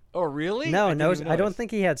socks. Oh really? No, I no, didn't even I don't notice.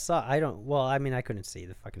 think he had Well, I mean, I couldn't see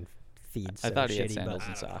the fucking feed. I So thought he had shitty, sandals but-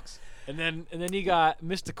 and socks. And then you got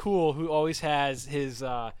Mr. Cool, who always has his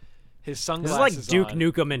sunglasses. This is like Duke on.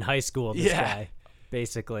 Nukem in high school. This Yeah. guy,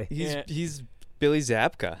 basically. He's Billy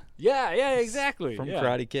Zabka Yeah, exactly. from yeah.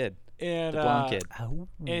 Karate Kid, And the blonde kid. Oh.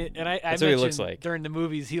 And I That's what he mentioned looks like. during the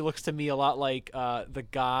movies, he looks to me a lot like the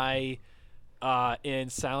guy in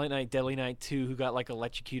Silent Night, Deadly Night 2 who got like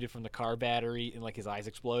electrocuted from the car battery and like his eyes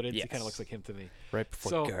exploded. He Yes. kind of looks like him to me. Right before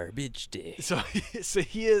So- garbage day. So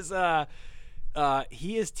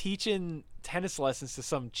he is teaching tennis lessons to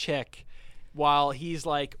some chick while he's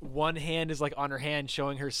like one hand is like on her hand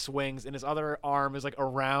showing her swings and his other arm is like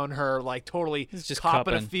around her, like totally He's just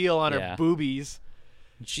copping a cupping. feel on Yeah. her boobies.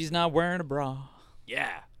 She's not wearing a bra.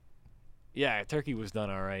 Yeah, Turkey was done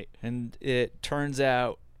all right. And it turns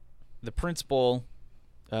out the principal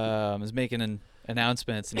is making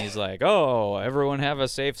announcements, and he's like, "Oh, everyone have a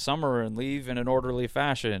safe summer and leave in an orderly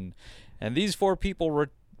fashion." And these 4 people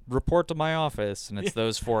report to my office, and it's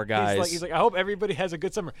those 4 guys. He's like, I hope everybody has a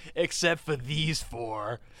good summer, except for these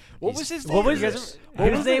 4. What was his name? What was You it? guys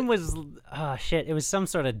remember- His name was shit. It was some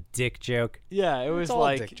sort of dick joke. Yeah, it was all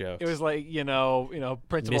like dick jokes. it was like Principal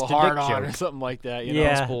Mr. Dick Hard On Joke. or something like that. You Yeah. know?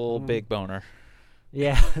 Principal Big Boner.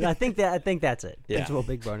 Yeah, I think that's it. Yeah. Principal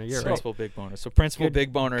Big Boner. You're right. Principal Big Boner. So Principal Good-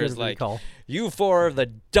 Big Boner good is like, recall. "You 4 are the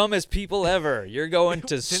dumbest people ever. You're going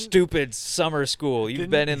to stupid summer school. You've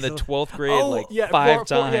been in the 12th grade like 5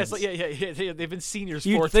 times." Yeah, it's like, yeah. They've been seniors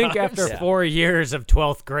 4 You'd think times. after 4 years of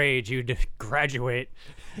 12th grade you'd graduate.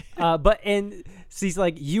 And he's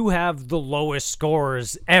like, you have the lowest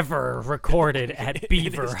scores ever recorded at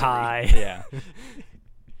Beaver High. Yeah.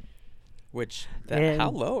 Which And- how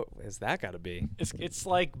low is that got to be? It's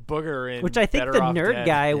like Booger and Which I think Better the Off nerd Dead.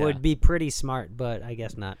 guy Yeah. would be pretty smart, but I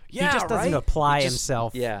guess not. Yeah, he just doesn't right? apply He just-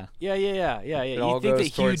 himself. Yeah. Yeah. all You'd think goes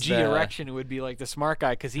that towards Hugh G. the- Erection would be like the smart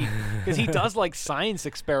guy because he does like science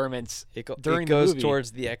experiments It during goes the movie.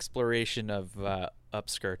 towards the exploration of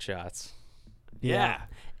upskirt shots. Yeah.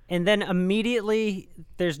 And then immediately,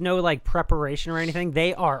 there's no like preparation or anything.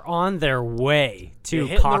 They are on their way They're to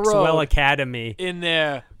hitting the Coxwell road. Academy. In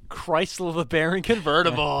their Chrysler LeBaron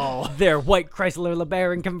convertible. Their white Chrysler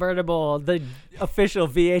LeBaron convertible, the official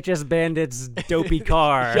VHS Bandits dopey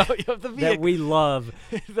car Yo, the that vehicle- we love.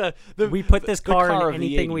 the- We put this the car of in the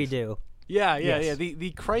anything we 80s. do. Yeah. Yes.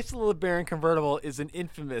 The Chrysler LeBaron convertible is an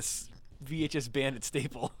infamous VHS Bandit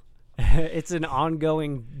staple. It's an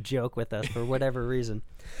ongoing joke with us for whatever reason.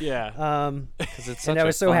 Yeah. Because it's And such I a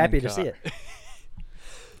was so fun happy to car. see it.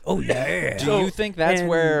 Oh yeah. Do you think that's and-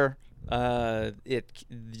 where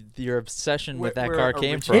your obsession with that Where car it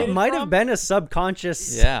came originated? It from? might have from? been a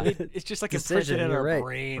subconscious. Yeah. It's just like Decision, imprinted in you're our right.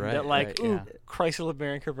 brain Right, that like, right, ooh, yeah. Chrysler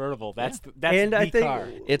LeBaron convertible. That's the And I think- car.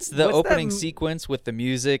 It's the What's that opening m- sequence with the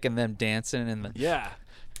music and them dancing and the Yeah.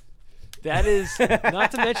 That is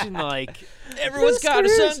not to mention like Everyone's got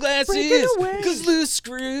Loose a screws, break sunglasses it away. because loose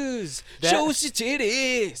screws shows your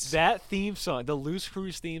titties. that theme song, the Loose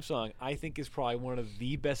Cruise theme song, I think is probably one of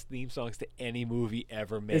the best theme songs to any movie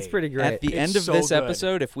ever made. It's pretty great. At the It's end of so this good.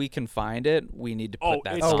 episode, if we can find it, we need to put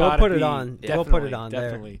that it's Oh, song. we'll gotta put it be- on. We'll put definitely, it on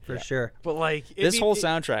definitely. there for sure. But like This whole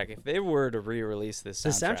soundtrack, if they were to re-release this The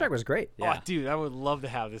soundtrack, soundtrack was great. Yeah. Oh, dude, I would love to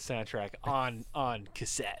have this soundtrack on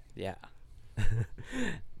cassette. yeah.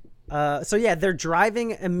 So yeah, they're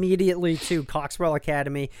driving immediately to Coxwell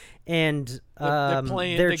Academy, and They're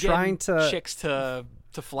playing. they're getting trying to. chicks to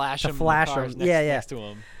flash them. flash 'em. Yeah, next to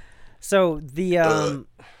them. So the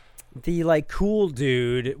like cool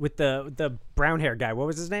dude with the brown hair guy. What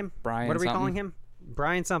was his name? Brian What are we something? calling him?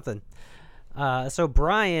 Brian something. So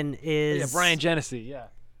Brian is Yeah, Brian Genesee. Yeah.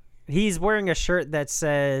 He's wearing a shirt that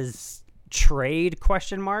says trade ?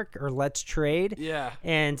 Or let's trade. Yeah.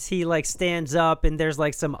 And he like stands up, and there's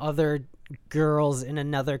like some other girls in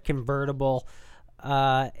another convertible,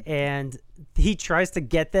 and he tries to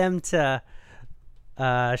get them to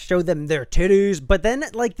show them their titties, but then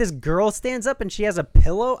like this girl stands up and she has a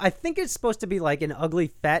pillow. I think it's supposed to be like an ugly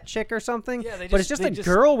fat chick or something, Yeah, but it's just a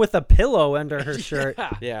girl with a pillow under her shirt.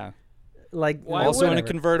 Yeah. Yeah. Like Also in a whatever.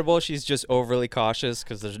 convertible, she's just overly cautious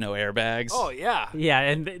because there's no airbags. Oh yeah. Yeah,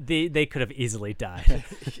 and they could have easily died.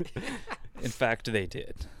 In fact, they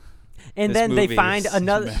did. And This then they movie find is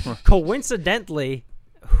another. memorable. Coincidentally,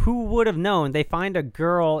 who would have known? They find a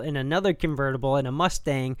girl in another convertible in a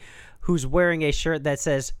Mustang, who's wearing a shirt that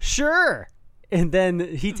says "Sure," and then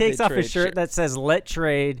he takes They off his trade shirt shirts. that says let's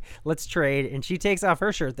trade," and she takes off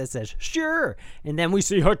her shirt that says "Sure," and then we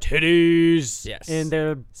see her titties. Yes. and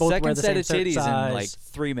they're both wear Second the set same of titties size. in like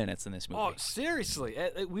 3 minutes in this movie. Oh, seriously.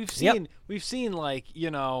 We've Yep. seen like,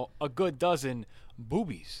 a good dozen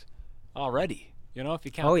boobies already. If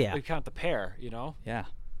you count Oh, yeah. if you count the pair, Yeah.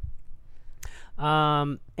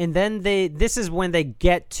 And then this is when they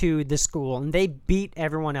get to the school and they beat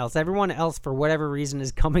everyone else. Everyone else, for whatever reason,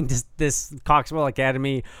 is coming to this Coxwell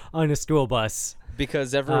Academy on a school bus.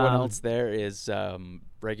 Because everyone else there is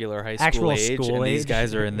regular high school Actual age, school and these age.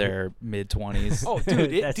 guys are in their mid-20s. Oh,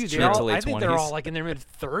 dude, That's dude, true. they're Mid to all, late I think they're 20s. all like in their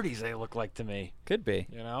mid-30s. They look like to me. Could be.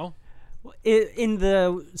 In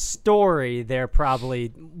the story, they're probably,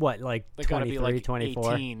 what, like They gotta 23, be like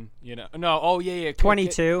 24? 18, No, oh yeah.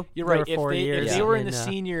 22. You're right. There were 4 If years. they were in the and,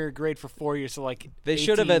 senior grade for 4 years, so like They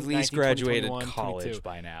should have 18, at least 19, 20, graduated 21, college 22.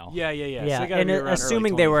 by now. Yeah. Yeah, So they gotta and be around early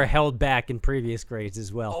assuming they 20s. were held back in previous grades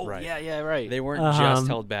as well. Oh, Right. yeah, right. They weren't just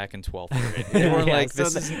held back in 12th grade. They weren't Yeah, like, so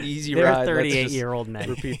this is an easy they're ride. 38-year-old men.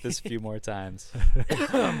 Repeat this a few more times.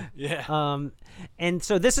 Yeah. And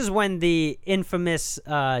so this is when the infamous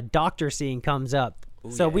doctor scene comes up.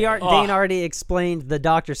 So yeah. Dane already explained the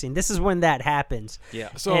doctor scene. This is when that happens. Yeah.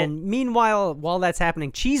 So- and meanwhile, while that's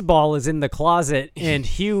happening, Cheeseball is in the closet, and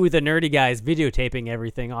Hugh, the nerdy guy, is videotaping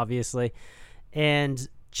everything, obviously. And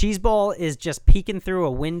Cheeseball is just peeking through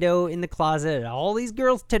a window in the closet at all these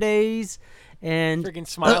girls' titties. And Freaking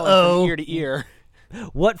smiling from ear to ear.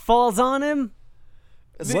 what falls on him?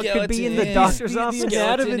 What could be in the Skeleton. doctor's The office?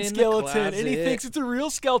 anatomy in the skeleton, and he closet. thinks it's a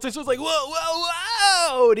real skeleton. So it's like,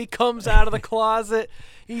 whoa! And he comes out of the closet.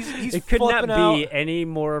 He's It could not flipping be out. any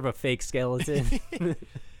more of a fake skeleton.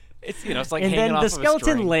 It's it's like And hanging then off the of a skeleton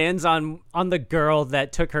string. lands on the girl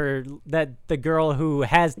that took her, the girl who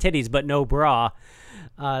has titties but no bra.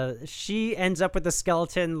 She ends up with the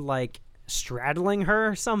skeleton like straddling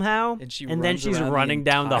her somehow, And she then runs she's around the running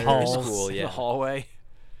down the entire halls. school, in yeah. the hallway.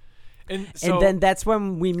 And so, And then that's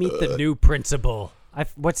when we meet the new principal.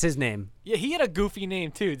 What's his name? yeah, he had a goofy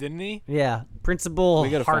name too, didn't he? Yeah, Principal We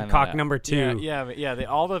gotta find that Hardcock out. number 2. Yeah.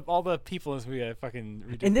 All the people in this movie had fucking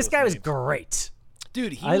ridiculous And this guy was names. great.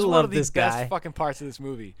 Dude, he I was one love of the this best guy. fucking parts of this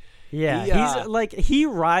movie. Yeah, he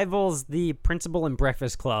rivals the principal in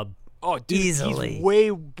Breakfast Club. Oh, dude, Easily.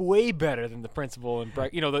 he's way better than the principal and I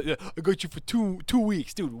got you for two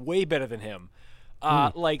weeks, dude. Way better than him.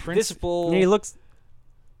 Like this. Principal, He looks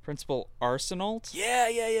Principal Arsenal.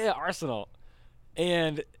 Yeah, Arsenal,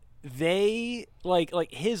 and they like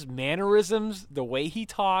his mannerisms, the way he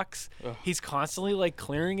talks. He's constantly like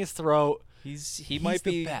clearing his throat. He might the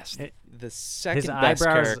be best. the second best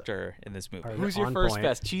eyebrows character in this movie. Who's your on first point.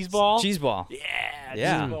 best? Cheeseball. Cheeseball.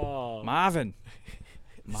 Yeah, Cheeseball.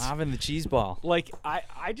 Marvin the Cheeseball. Like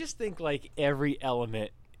I just think like every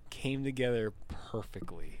element came together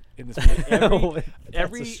perfectly in this movie.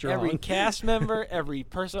 Every cast member, every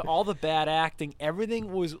person, all the bad acting,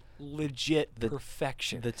 everything was legit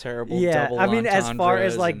perfection. The terrible Yeah, double I mean, as far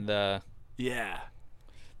as, entendres like- and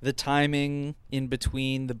the timing in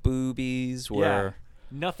between the boobies were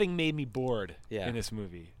nothing made me bored Yeah. in this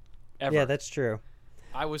movie. Ever. Yeah, that's true.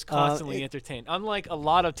 I was constantly entertained. Unlike a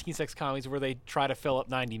lot of teen sex comedies where they try to fill up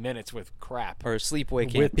 90 minutes with crap. Or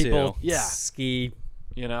Sleepaway Camp with people too. Yeah. skiing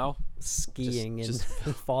Just-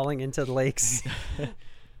 and falling into the lakes.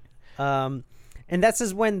 And that's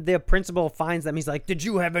just when the principal finds them. He's like, "Did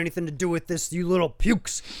you have anything to do with this, you little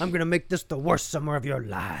pukes? I'm gonna make this the worst summer of your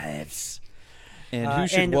lives." And who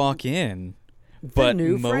should and walk in? The But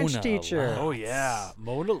new Mona French teacher. Lotz. Oh, yeah.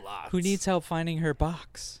 Mona Lotz. Who needs help finding her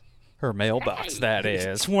box? Her mailbox, that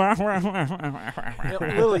is.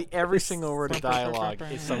 Literally every single word of dialogue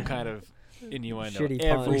is some kind of innuendo. Shitty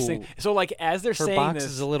Every pun. single. So, like, as they're Her saying box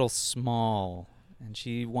this, is a little small, and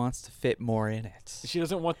she wants to fit more in it. she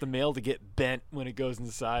doesn't want the mail to get bent when it goes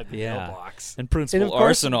inside the Yeah. mailbox. And Principal And of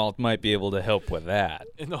course- Arsenault might be able to help with that.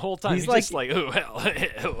 And the whole time He's he's, like- just like, "Oh hell,"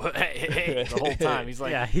 hey. The whole time he's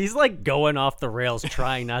like, Yeah, he's like going off the rails,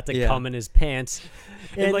 trying not to Yeah. come in his pants.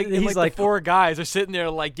 and like, he's the four guys are sitting there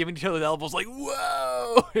like giving each other the elbows, like,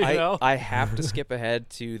 "Whoa," you know? I have to skip ahead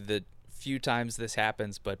to the few times this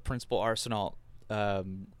happens, but Principal Arsenault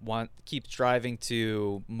keeps driving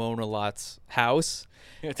to Mona Lotz's house.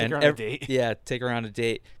 Yeah, take her on a date. Yeah, take her on a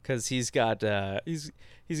date because he's got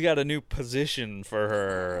he's got a new position for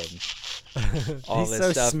her. And all he's this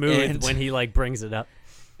so stuff. smooth And- when he like brings it up.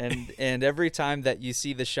 and every time that you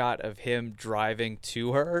see the shot of him driving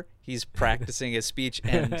to her, he's practicing his speech,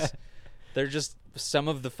 and they're just some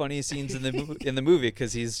of the funniest scenes in the movie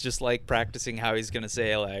because he's just like practicing how he's gonna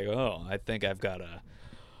say like, "Oh, I think I've got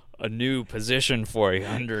a new position for you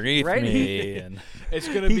underneath Right? me," and It's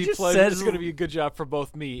gonna He be just pleasant. says- It's gonna be a good job for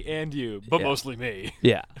both me and you, but Yeah. mostly me.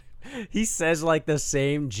 yeah, He says like the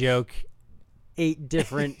same joke 8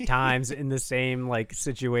 different times in the same like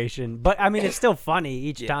situation, but I mean it's still funny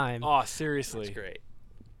each time. Oh, seriously. it's great.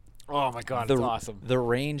 Oh my god, The it's awesome. the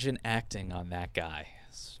range in acting on that guy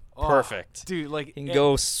is Oh, perfect. dude. Like, He can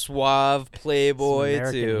go suave playboy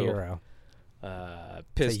American to hero.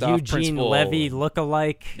 pissed The off Eugene principal. Levy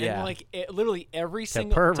lookalike. and yeah. like literally every To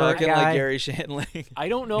single pervert Talking guy. like Gary Shandling. I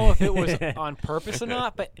don't know if it was on purpose or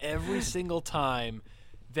not, but every single time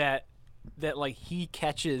that like he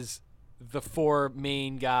catches the 4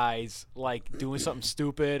 main guys like doing something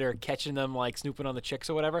stupid or catching them like snooping on the chicks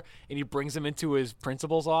or whatever, and he brings them into his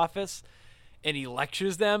principal's office and he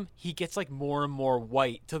lectures them, he gets like more and more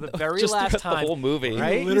white to the very Just last throughout time. the whole movie.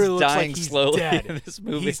 Right? He's Literally looks dying like he's slowly dead. in this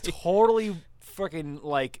movie. He's totally freaking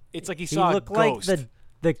like it's like he He saw a looked like ghost.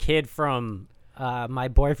 the kid from My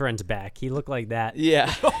Boyfriend's Back. He looked like that.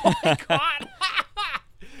 Yeah. God.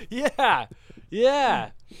 yeah.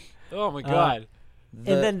 Oh my god.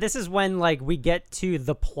 And then this is when like we get to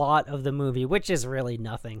the plot of the movie, which is really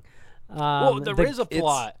nothing. Well, there is a It's-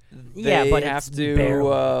 plot. Yeah, they but have it's to.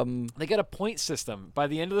 barely. They got a point system by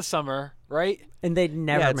the end of the summer, right? And they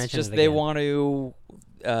never Yeah, it's mention just it they again. want to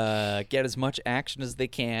get as much action as they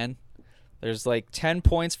can. There's like 10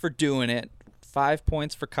 points for doing it, 5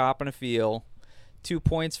 points for copping a feel, 2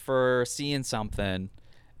 points for seeing something,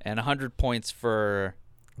 and 100 points for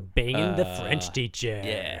banging the French teacher.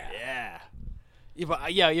 yeah. Yeah,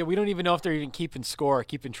 but yeah. We don't even know if they're even keeping score,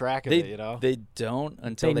 keeping track of it. You know, They don't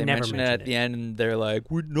until They they never mention it mention at it. the end, and they're like,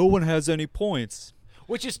 no one has any points.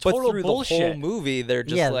 which is But total through bullshit. the whole movie, they're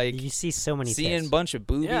just yeah, like you see so many seeing tits. a bunch of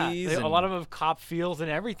boobies. Yeah, a and, lot of them have cop feels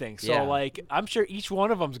and everything. So Yeah. like, I'm sure each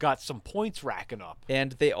one of them's got some points racking up.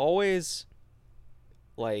 and they always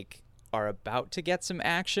like are about to get some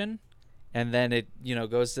action, and then it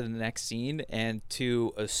goes to the next scene, and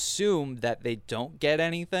to assume that they don't get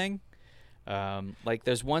anything. Like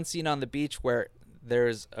there's one scene on the beach where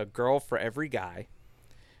there's a girl for every guy,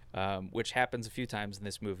 which happens a few times in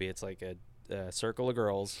this movie. It's like a circle of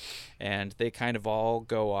girls, and they kind of all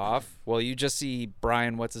go off. Well, you just see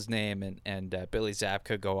Brian, what's his name, and Billy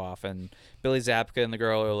Zabka go off, and Billy Zabka and the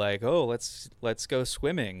girl are like, "Oh, let's go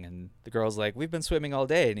swimming," and the girl's like, "We've been swimming all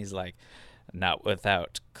day," and he's like, "Not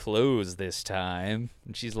without clothes this time,"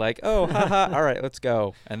 and she's like, "Oh, haha, all right, let's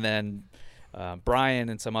go," and then Brian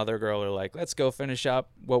and some other girl are like, "Let's go finish up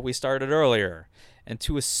what we started earlier," and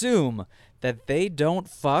to assume that they don't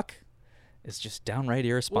fuck is just downright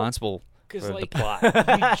irresponsible. Because For the like plot.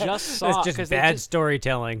 we just saw It's just 'cause bad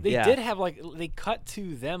storytelling. They Yeah. did have like they cut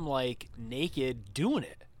to them like naked doing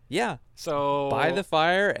it. Yeah, So by the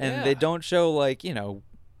fire, and they yeah. don't show like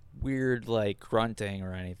weird like grunting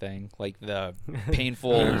or anything, like the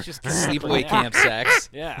painful It's just sleepaway yeah. camp sex.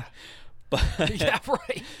 Yeah. But Yeah.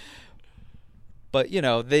 Right. but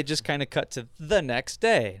they just kind of cut to the next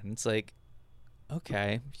day, and it's like,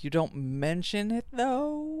 okay, you don't mention it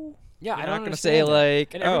though. Yeah, You're I don't not gonna say understand that.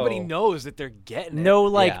 like, and everybody oh. knows that they're getting it. No,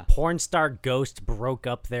 like Yeah. porn star ghost broke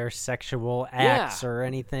up their sexual acts or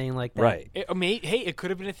anything like that. Right. It could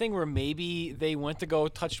have been a thing where maybe they went to go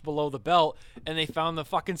touch below the belt and they found the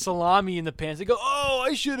fucking salami in the pants. They go, "Oh,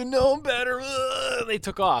 I should have known better." Ugh. They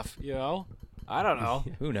took off. You know, I don't know.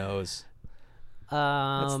 Who knows?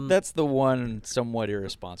 Um, That's the one somewhat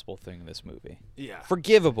irresponsible thing in this movie. Yeah.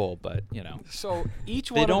 Forgivable, but So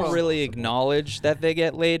each one they of don't them, really acknowledge that they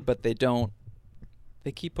get laid, but they don't.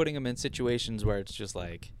 They keep putting them in situations where it's just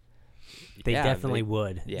like they yeah, definitely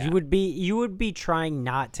would. yeah. You would be trying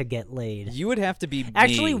not to get laid. you would have to be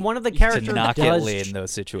Actually, me one of the characters to not does get laid in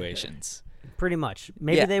those situations. Pretty much.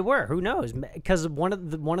 Maybe Yeah. they were. Who knows? Because one of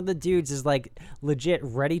the dudes is like legit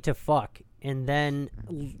ready to fuck, and then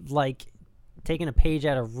like taking a page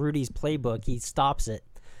out of Rudy's playbook, he stops it.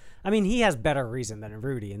 I mean, he has better reason than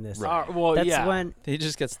Rudy in this. well, That's yeah. when He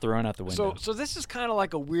just gets thrown out the window. So this is kind of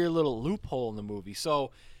like a weird little loophole in the movie.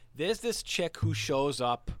 So there's this chick who shows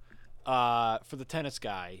up for the tennis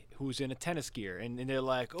guy who's in a tennis gear, and they're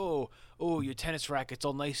like, oh, your tennis racket's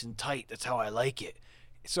all nice and tight. That's how I like it.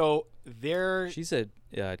 So they're She's a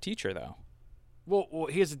teacher, though. well,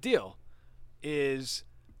 here's the deal: is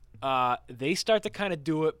they start to kind of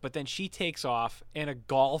do it, but then she takes off, and a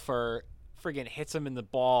golfer friggin' hits him in the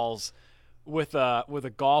balls with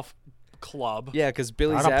a golf club. Yeah, because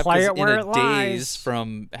Billy Gotta play Zabka's it in where a it daze lies.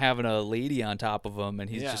 from having a lady on top of him, and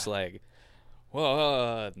he's Yeah. just like,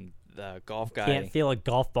 whoa, and the golf guy. can't feel a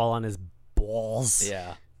golf ball on his balls.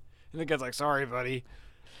 Yeah. And the guy's like, "Sorry, buddy."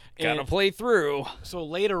 Gotta And play through. so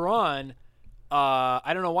later on,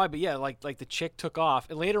 I don't know why, but yeah, like the chick took off,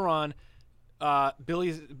 and later on,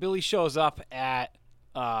 Billy shows up at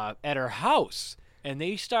her house, and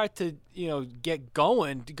they start to get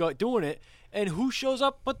going, doing it, and who shows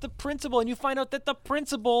up but the principal, and you find out that the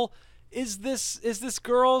principal is this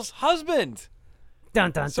girl's husband.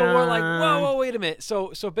 Dun dun So dun. we're like, whoa, wait a minute.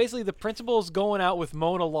 So basically, the principal's going out with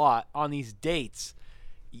Mona Lott on these dates,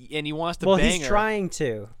 and he wants to Well, bang he's her. trying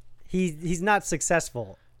to. He's not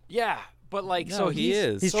successful. Yeah, but like, No, so he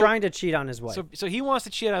is. He's so- trying to cheat on his wife. So he wants to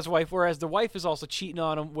cheat on his wife, whereas the wife is also cheating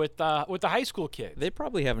on him with the high school kid. They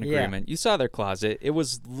probably have an Yeah. agreement. You saw their closet. It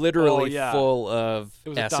was literally yeah. full of It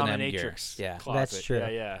was a S&M gear. dominatrix. Yeah. Closet. That's true.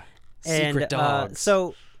 Yeah. And Secret dogs.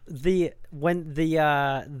 so when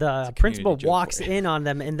the principal joke walks for you. in on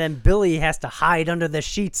them, and then Billy has to hide under the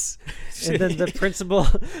sheets, and then the principal.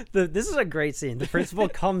 This is a great scene. The principal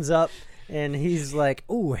comes up. And he's like,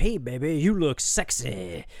 "Oh, hey, baby, you look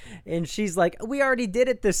sexy." And she's like, "We already did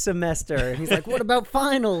it this semester." And he's like, "What about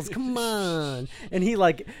finals? Come on." And he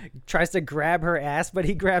like tries to grab her ass, but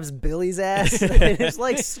he grabs Billy's ass and he's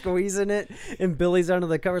like squeezing it. And Billy's under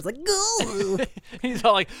the covers like, "Go." He's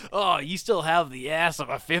all like, "Oh, you still have the ass of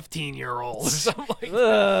a 15-year-old." Something like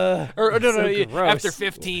that. Or no, so gross. after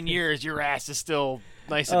 15 years, your ass is still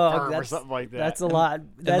nice and firm, or something like that. That's a lot.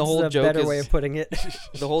 That's the whole a joke better way is- of putting it.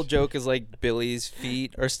 The whole joke is like Billy's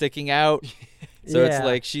feet are sticking out. So it's Yeah.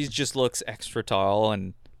 like she just looks extra tall,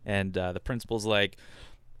 and the principal's like,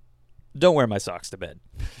 "Don't wear my socks to bed."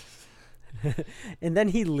 And then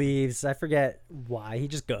he leaves. I forget why. He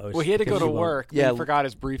just goes. Well, he had to go because to he won't. work. Yeah, Yeah, he forgot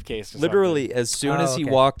his briefcase. Or Literally, as soon Oh, as he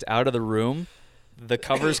okay. walked out of the room, the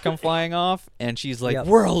covers come flying off, and she's like, Yep.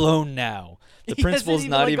 "We're alone now." The He hasn't principal's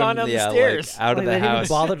even, not like, even gone down the like stairs. out of They the didn't even house.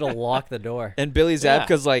 bother to lock the door. And Billy Yeah.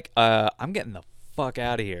 Zabka's like, "I'm getting the fuck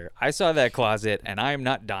out of here. I saw that closet, and I am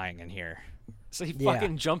not dying in here." So he Yeah.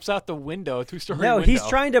 fucking jumps out the window, two-story No, window. he's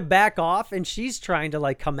trying to back off, and she's trying to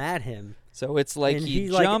like come at him. So it's like And he he,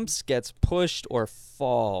 like- jumps, gets pushed, or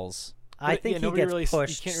falls. I But, think yeah, he nobody gets really- you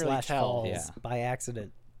pushed can't really slash tell. falls Yeah. by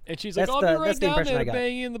accident. And she's like, That's "I'll the- be right that's the down impression there I got.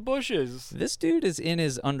 banging in the bushes." This dude is in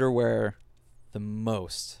his underwear the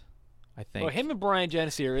most, I think. Well, him and Brian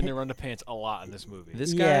Genesee are in their underpants a lot in this movie.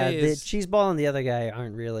 This Yeah, guy the is. cheeseball and the other guy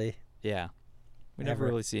aren't really. Yeah, we never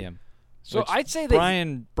Ever. really see him. So Which I'd say that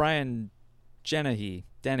Brian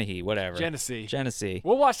Dennehy, whatever. Genesee.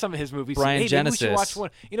 We'll watch some of his movies. Brian Hey, maybe we should Genesis. watch one.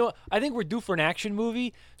 You know what? I think we're due for an action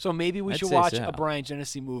movie, so maybe we I'd should say watch so. a Brian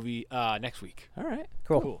Genesee movie next week. All right.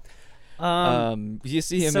 Cool. You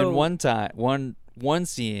see him so- in one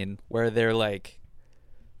scene where they're like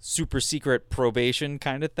super secret probation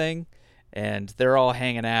kind of thing, and they're all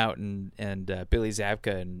hanging out, and Billy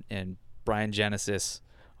Zabka and Brian Genesis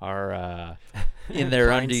are in their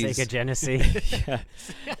Brian undies. Sega Genesee.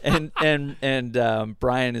 and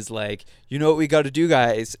Brian is like, "You know what we got to do,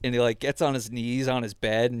 guys?" And he like gets on his knees on his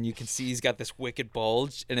bed, and you can see he's got this wicked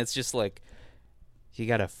bulge, and it's just like, you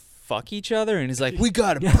gotta fuck each other, and he's like, "We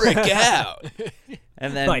gotta break out,"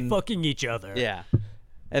 and then By fucking each other. yeah,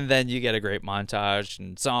 And then you get a great montage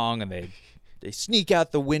and song, and they sneak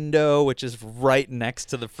out the window, which is right next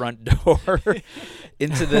to the front door,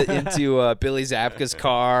 into Billy Zabka's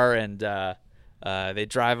car, and they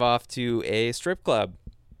drive off to a strip club.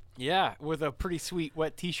 Yeah, with a pretty sweet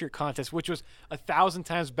wet T-shirt contest, which was 1,000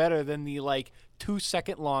 times better than the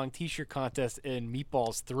 2-second long T-shirt contest in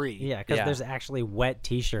Meatballs 3. Yeah, because Yeah. there's actually wet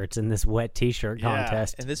T-shirts in this wet T-shirt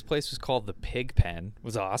contest, And this place was called the Pig Pen. It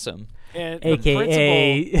was awesome. And the principal,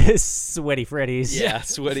 AKA Sweaty Freddy's. Yeah,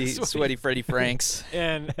 sweaty Freddie Franks.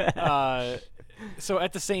 and so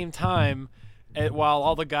at the same time, while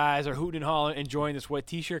all the guys are hooting and hollering, enjoying this wet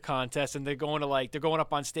T-shirt contest, and they're going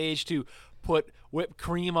up on stage to put whipped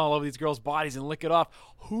cream all over these girls' bodies and lick it off.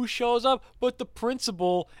 Who shows up but the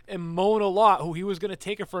principal and Mona Lott, who he was going to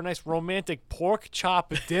take her for a nice romantic pork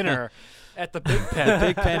chop dinner at the Big Pen.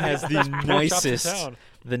 Big Pen has the Pork chops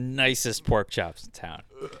in nicest, town. pork chops in town.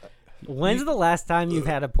 When's the last time you've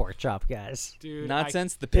had a pork chop, guys? Dude, Not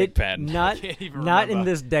since the Pig Pen. Not can't even not in remember.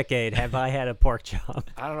 this decade have I had a pork chop.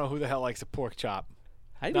 I don't know who the hell likes a pork chop.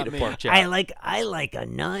 I not need a me. pork chop. I like a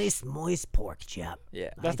nice moist pork chop. Yeah,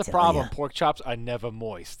 That's the tell problem. ya. Pork chops are never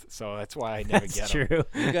moist, so that's why I never That's get them. true.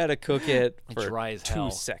 you gotta cook it for Dry as 2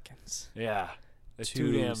 hell. seconds. Yeah. They're 2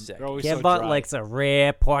 too damn. seconds. They're always Yeah, so but dry. likes a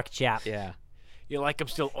rare pork chop. Yeah. You like them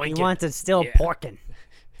still He oinking. wants it still Yeah. porking.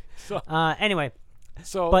 So- Anyway,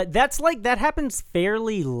 so, but that happens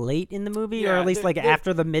fairly late in the movie, or Yeah, at least there-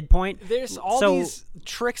 after the midpoint. there's all so, these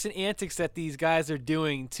tricks and antics that these guys are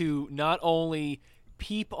doing to not only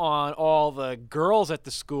peep on all the girls at the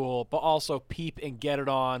school, but also peep and get it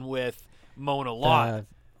on with Mona Lott.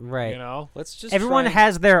 right. You know? Let's just Everyone try and-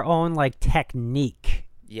 has their own technique.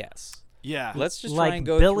 Yes. Yeah. Let's just Like try and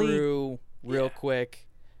go Billy- through real quick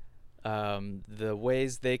the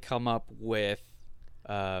ways they come up with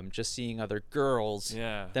just seeing other girls.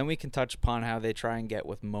 Yeah. Then we can touch upon how they try and get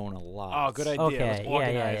with Mona Lott. Oh, good idea. Okay, Let's yeah,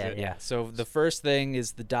 organize yeah, it. Yeah. So the first thing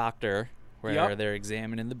is the doctor, where Yep. they're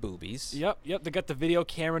examining the boobies. Yep. They got the video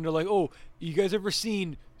camera, and they're like, "Oh, you guys ever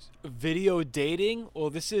seen video dating? Well,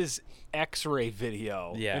 this is X-ray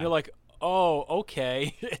video." Yeah. And they're like, "Oh,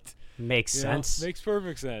 okay." Makes You know, sense. makes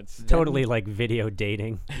perfect sense. Totally like video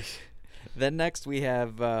dating. Then next we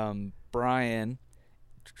have Brian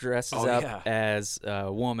dresses Oh, up yeah. as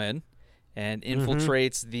a woman and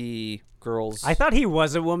infiltrates the girls. I thought he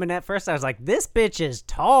was a woman at first. I was like, this bitch is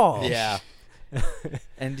tall. Yeah.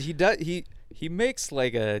 And he makes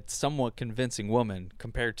a somewhat convincing woman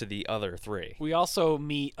compared to the other three. We also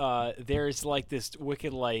meet. There's this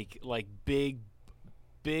wicked big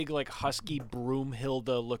husky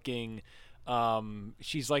Broomhilda looking.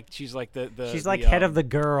 She's like Head of the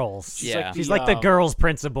girls. Yeah. She's like the girls'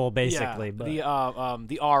 principal, basically. Yeah, but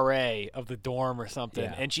the RA of the dorm or something,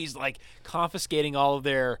 Yeah. and she's confiscating all of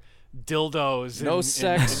their dildos. No and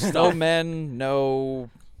sex, and no stuff. men, no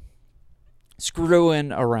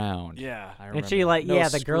screwing around. Yeah. I and she remember. No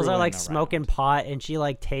the girls are screwing around. smoking pot, and she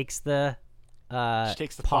takes the She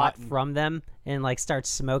takes the pot pot and- from them and starts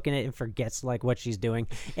smoking it and forgets what she's doing.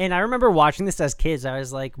 And I remember watching this as kids. I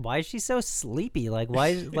was like, why is she so sleepy? Why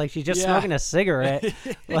is she's just Yeah. smoking a cigarette?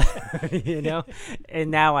 You know?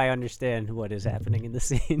 And now I understand what is happening in the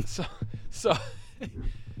scene. So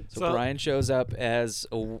So Brian shows up as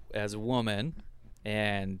a woman,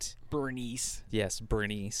 and Bernice,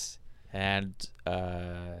 Bernice, and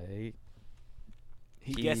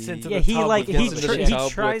he gets into Yeah, the he tub with gets he into the the tr- shit. he tub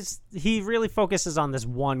with- tries. He really focuses on this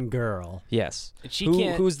one girl. yes, And she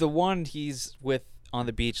can't- who's the one he's with on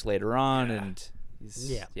the beach later on, Yeah. and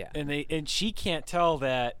he's, Yeah. and she can't tell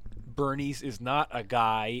that Bernice is not a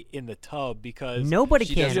guy in the tub because Nobody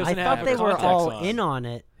she can. doesn't I have thought they her were contacts all on. in on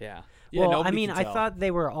it. yeah. Yeah, Well, I nobody mean, can I tell. thought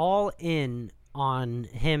they were all in on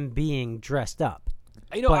him being dressed up.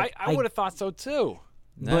 You know, but I would have thought so too.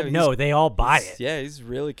 But he's- no, they all buy he's- it. Yeah, he's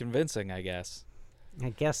really convincing, I guess. I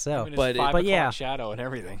guess so. I mean, But it's it- 5 but o'clock yeah. shadow and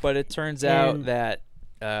everything. But it turns out And- that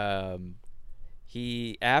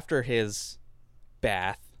he, after his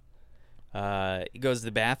bath, he goes to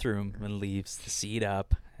the bathroom and leaves the seat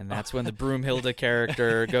up. And that's when the Broomhilda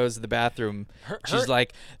character goes to the bathroom. She's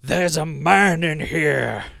like, "There's a man in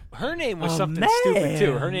here." Her name was A something stupid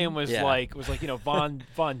too. Her man. name was Yeah.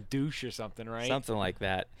 Von Douche or something, right? Something like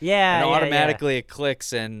that. Yeah, And yeah, automatically it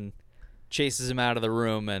clicks and chases him out of the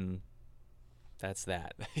room, and that's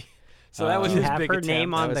that. So that was Do you his have big her attempt.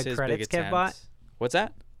 name That on was the his credits, big Kevbot? attempt. What's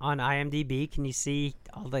that? On IMDb, can you see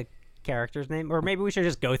all the characters' name? Or maybe we should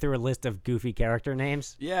just go through a list of goofy character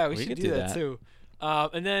names. Yeah, we We should could do do that, that. too.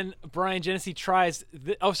 And then Brian Genesee tries.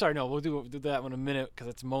 We'll do that one in a minute because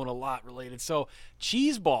it's Mona Lott related. So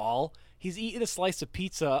Cheeseball, he's eating a slice of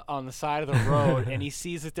pizza on the side of the road, and he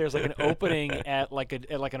sees that there's like an opening at like an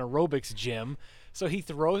aerobics gym. So he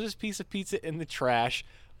throws his piece of pizza in the trash,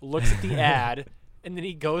 looks at the ad, and then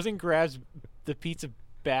he goes and grabs the pizza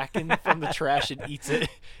back in from the trash and eats it.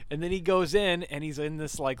 And then he goes in, and he's in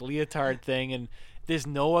this like leotard thing, and there's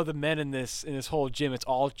no other men in this whole gym. It's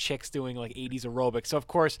all chicks doing like 80s aerobics. So of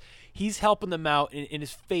course he's helping them out, and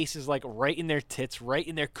his face is like right in their tits, right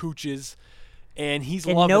in their cooches. And he's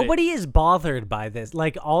And loving nobody it. is bothered by this.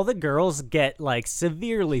 Like, all the girls get, like,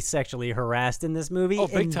 severely sexually harassed in this movie, Oh,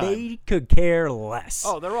 big and time. they could care less.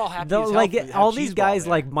 Oh, they're all happy Though, as hell like, to have all these Cheeseball guys,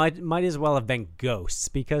 there. like, might as well have been ghosts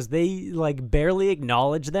because they, like, barely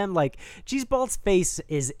acknowledge them. Like, Cheeseball's face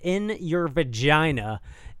is in your vagina,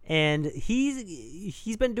 and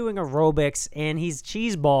he's been doing aerobics, and he's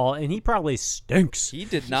Cheeseball, and he probably stinks. He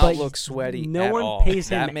did not But look sweaty no at one all. pays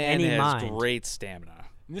him That man any has mind. great stamina.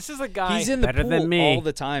 This is a guy. He's in the Better pool than me. all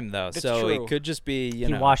the time, though, That's so true. it could just be, you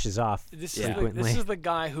He know. washes off This frequently. is the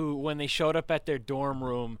guy who, when they showed up at their dorm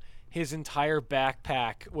room, his entire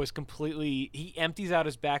backpack was completely. He empties out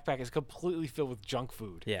his backpack. It's completely filled with junk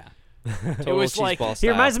food. Yeah. It was like Cheeseball He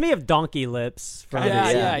style. reminds me of Donkey Lips from yeah,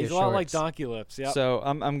 his, yeah, his he's a lot like shorts. Donkey Lips. Yeah. So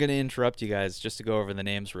I'm going to interrupt you guys just to go over the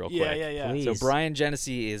names real quick. yeah. Please. So Brian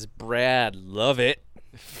Genesee is Brad Lovett.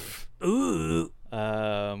 Ooh.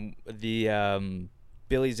 The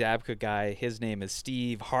Billy Zabka guy, his name is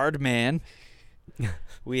Steve Hardman.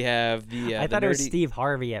 We have the I the thought it was nerdy- Steve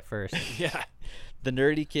Harvey at first. Yeah. The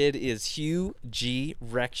nerdy kid is Hugh G.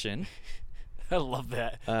 Rection. I love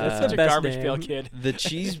that. That's That's the such a best garbage name. pail kid. The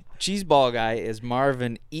cheeseball guy is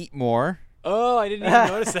Marvin Eatmore. Oh, I didn't even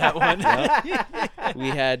notice that one. We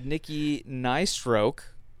had Nikki Nystroke.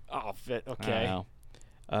 Oh, fit. I Okay. don't know.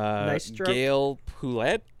 Nystroke? Gail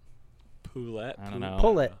Poulet. Poulet. I don't know.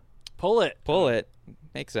 Pull it. Pull it. Pull it.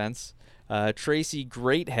 Makes sense. Tracy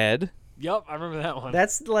Greathead. Yep, I remember that one.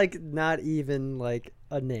 That's like not even like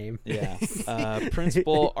a name. Yeah.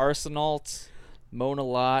 Principal Arsenault. Mona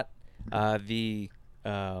Lott. The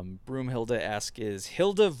Broomhilda-esque is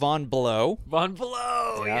Hilda Von Blow. Von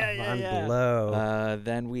Below. Yeah, Von yeah. Below.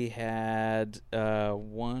 Then we had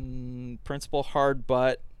one Principal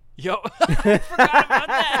Hardbutt. Yo, I forgot about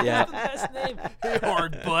that. Yeah. That's the best name. Hey,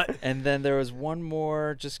 hard butt. And then there was one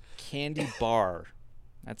more, just Candy Bar.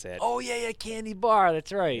 That's it. Oh yeah, Candy Bar.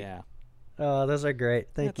 That's right. Yeah. Oh, those are great.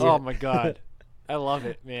 Thank you. Oh my God, I love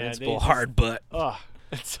it, man. Principal They just- Hardbutt. Oh,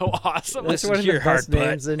 it's so awesome. That's Listen one of here, the best Hardbutt.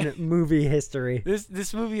 names in movie history.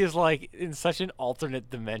 This movie is like in such an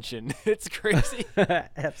alternate dimension. It's crazy.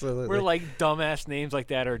 Absolutely. Where like dumbass names like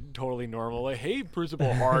that are totally normal. Like, hey,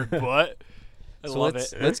 Principal Hard Butt. I So love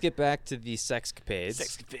let's it. let's get back to the sexcapades.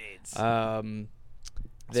 Sexcapades.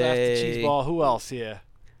 They So after Cheeseball, who else here?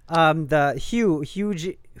 the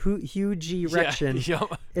huge erection Yeah.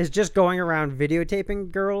 is just going around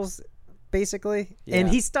videotaping girls, basically. And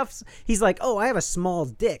Yeah. he's like, oh, I have a small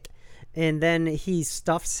dick. And then he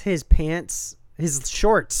stuffs his pants, his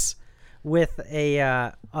shorts, with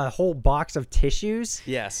a whole box of tissues.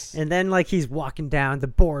 Yes. And then, like, he's walking down the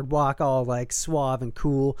boardwalk all, like, suave and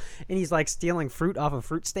cool. And he's, like, stealing fruit off of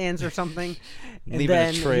fruit stands or something. And Leaving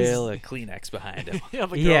then a trail of Kleenex behind him. Yeah,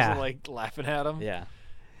 the girls Yeah. are like laughing at him. Yeah.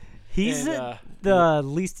 He's And, the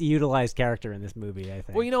least utilized character in this movie, I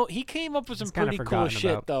think. Well, you know, he came up with some It's kinda pretty cool forgotten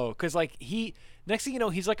shit about. though, because like next thing you know,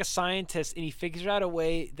 he's like a scientist and he figures out a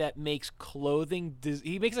way that makes clothing.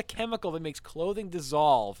 He makes a chemical that makes clothing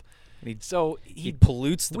dissolve. So He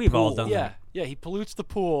pollutes the We've pool. all done yeah, that. yeah, he pollutes the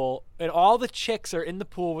pool, and all the chicks are in the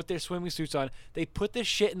pool with their swimming suits on. They put this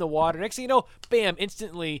shit in the water. Next thing you know, bam!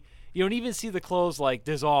 Instantly, you don't even see the clothes like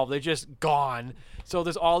dissolve; they're just gone. So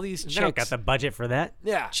there's all these chicks. They don't got the budget for that.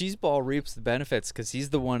 yeah, Cheeseball reaps the benefits because he's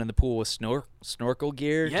the one in the pool with snorkel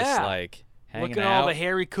gear, just Yeah. like hanging looking at out. all the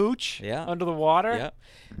hairy cooch Yeah. under the water. Yeah.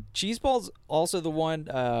 Cheeseball's also the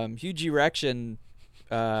one. Huge Erection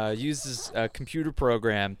uses a computer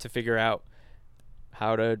program to figure out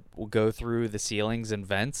how to go through the ceilings and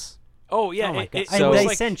vents. Oh yeah, Oh my it- god! it- And so- it's they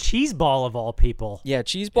like- send Cheeseball of all people. Yeah,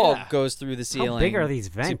 Cheeseball Yeah. goes through the ceiling. big are these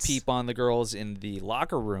vents? To peep on the girls in the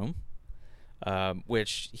locker room,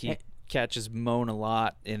 which Eh. he catches Mona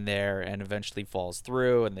Lott in there and eventually falls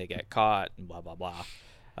through, and they get caught and blah blah blah.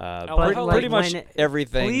 like how, Pretty like, much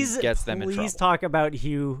everything please, gets them in trouble. Please talk about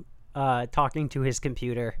Hugh talking to his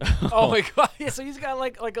computer. Oh my god! Yeah, so he's got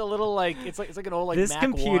like a little like it's like an old like This Mac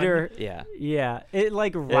computer, 1. Yeah. yeah, it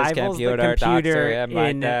like rivals the computer talks to computer him like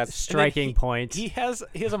in that. And then striking points. He has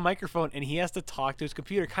a microphone and he has to talk to his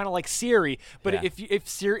computer, kind of like Siri. But Yeah.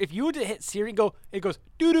 if you were to hit Siri and go, it goes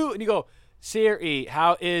doo doo, and you go, Siri,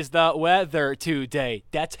 how is the weather today?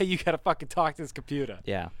 That's how you gotta fucking talk to this computer.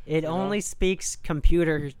 Yeah. It only speaks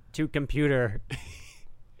computer to computer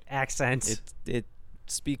accents. It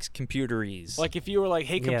speaks computerese. Like if you were like,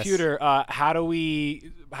 hey Yes. computer, how do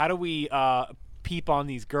we peep on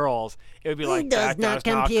these girls? It would be like does that not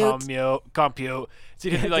does compute." not compute. So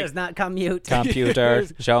you'd be It like, does not commute. Computer,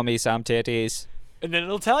 show me some titties. and then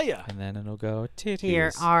it'll tell you. And then it'll go titties.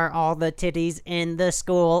 Here are all the titties in the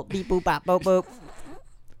school. Beep boop bop boop boop.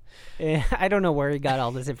 I don't know where he got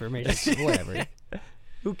all this information. Whatever.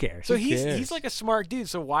 Who cares? So cares? he's like a smart dude.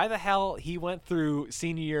 So why the hell he went through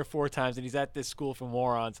senior year 4 times and he's at this school for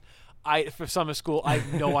morons? For summer school, I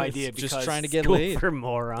have no idea because Just trying to get School laid. for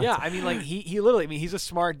morons. Yeah, I mean, like he literally, I mean, he's a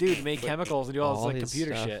smart dude to make chemicals and do all this like his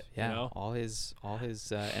computer stuff, shit. Yeah, You know? all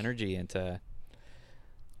his energy into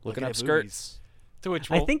looking at up boobies. skirts. To which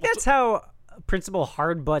I think that's how Principal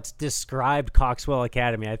Hardbutts described Coxwell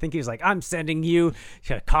Academy. I think he was like, I'm sending you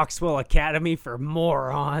to Coxwell Academy for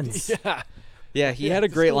morons. yeah. Yeah, he had a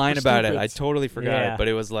the great school for line about it. I stupids. totally forgot Yeah. it, but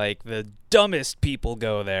it was like the dumbest people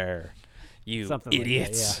go there. You Something like that,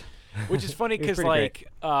 idiots. Which is funny It was because pretty like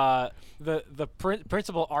the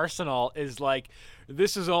principal Arsenal is like,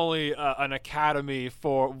 this is only an academy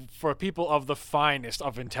for people of the finest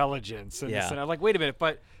of intelligence. And, Yeah. this, and I'm like, wait a minute,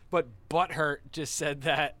 but Butthurt just said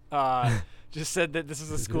that this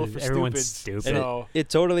is a school for Everyone's stupids. stupid. So It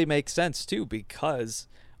totally makes sense too, because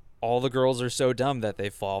all the girls are so dumb that they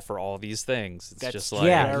fall for all these things. It's that's just like,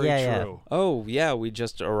 Yeah, very yeah. true. oh yeah, we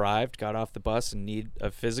just arrived, got off the bus, and need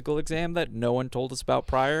a physical exam that no one told us about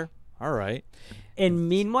prior. All right. And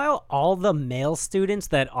meanwhile, all the male students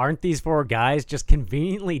that aren't these 4 guys just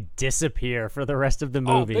conveniently disappear for the rest of the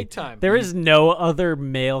Oh, movie. big time. There is no other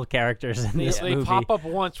male characters in this They movie. pop up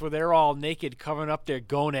once where they're all naked, covering up their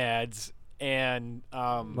gonads, and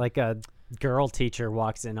Like a girl teacher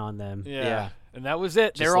walks in on them. yeah, and that was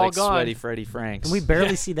it. Just They're like all gone. Sweaty Freddy Franks. And we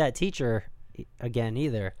barely see that teacher again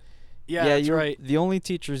either. Yeah, that's you're right. The only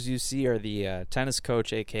teachers you see are the tennis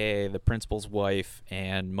coach, aka the principal's wife,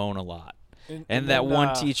 and Mona Lott. And that then,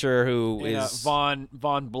 one teacher who and, is Von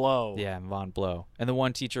Blow. Yeah, Von Blow. And the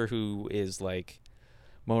one teacher who is like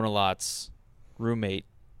Mona Lott's roommate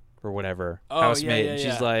or whatever, Oh, housemate. yeah, And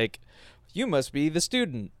yeah. she's like, you must be the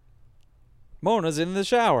student. Mona's in the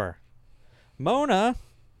shower. Mona.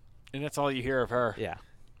 And that's all you hear of her. Yeah.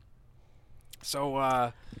 So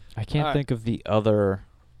I can't Alright. think of the other.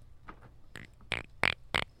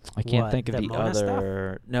 I can't What, think of the the Mona stuff?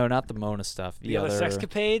 other. No, not the Mona stuff. the other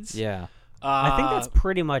sexcapades. Yeah. I think that's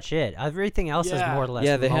pretty much it. Everything else is yeah. more or less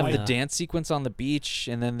Yeah, they have the Mona. dance sequence on the beach,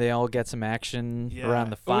 and then they all get some action Yeah. around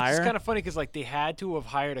the Which fire. is kind of funny because like they had to have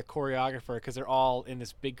hired a choreographer because they're all in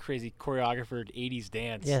this big crazy choreographed 80s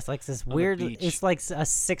dance. Yeah, it's like this the weird. beach. It's like a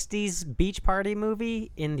 '60s beach party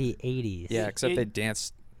movie in the '80s. Yeah, except it- they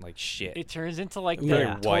dance like shit. It turns into like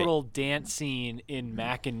Yeah. the total dance scene in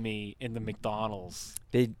Mac and Me in the McDonald's.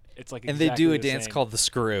 They It's like and they do exactly a the dance same. called the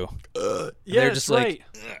Screw. Yeah, they're that's just like,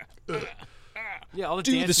 right. Yeah, all the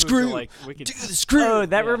do dance the moves screw, are like wicked. do the screw. Oh,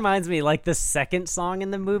 that Yeah. reminds me, like the second song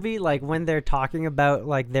in the movie, like when they're talking about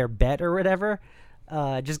like their bet or whatever.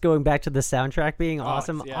 Just going back to the soundtrack being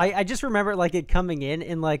awesome. yeah. I just remember like it coming in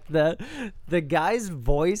and like the guy's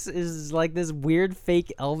voice is like this weird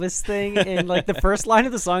fake Elvis thing, and like the first line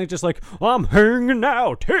of the song is just like, I'm hanging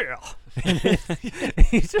out here. And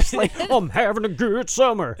he's just like, I'm having a good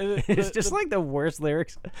summer. It's just like the worst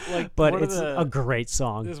lyrics, Like, but one of it's the- a great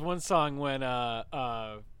song. There's one song when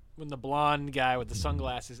the blonde guy with the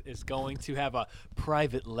sunglasses is going to have a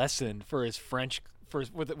private lesson for his French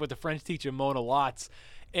with the French teacher Mona Lotz.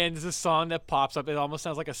 And there's a song that pops up. It almost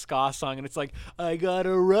sounds like a ska song, and it's like, I got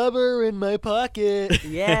a rubber in my pocket.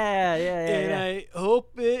 Yeah, and yeah. I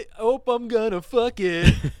hope I'm gonna fuck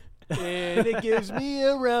it. And it gives me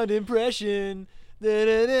a round impression.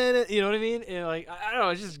 Da-da-da-da. You know what I mean? And like, I don't know,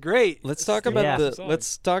 it's just great. Let's It's talk a about Yeah. the song.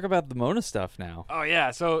 let's talk about the Mona stuff now. Oh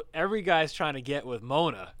yeah, so every guy's trying to get with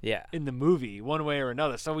Mona. Yeah. In the movie, one way or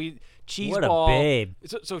another. So Cheeseball. What a babe.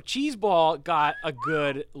 So Cheeseball got a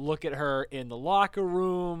good look at her in the locker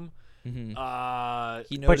room. He But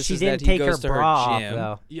notices she didn't that he take her goes to bra off, gym.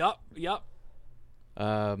 though. Yup.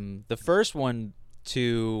 The first one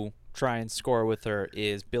to try and score with her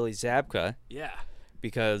is Billy Zabka, Yeah.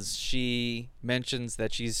 because she mentions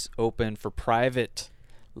that she's open for private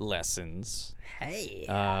lessons. Hey.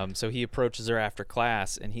 So he approaches her after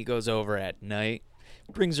class, and he goes over at night,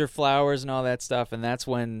 brings her flowers and all that stuff, and that's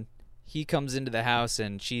when he comes into the house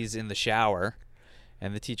and she's in the shower,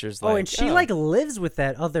 and the teacher's like, Oh, and she like lives with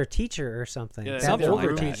that other teacher or something. Yeah, that something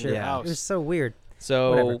older like that, teacher. yeah. It was so weird. So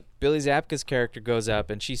Whatever. Billy Zabka's character goes up,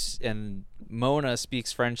 and Mona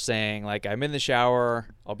speaks French, saying like, "I'm in the shower.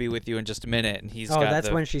 I'll be with you in just a minute." And he's that's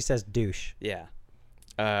when she says douche. Yeah.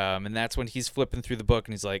 And that's when he's flipping through the book,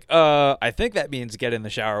 and he's like, I think that means get in the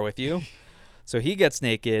shower with you. So he gets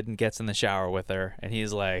naked and gets in the shower with her, and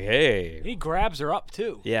he's like, hey. He grabs her up,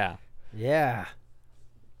 too. Yeah. Yeah.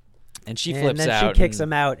 And she flips out. And then she kicks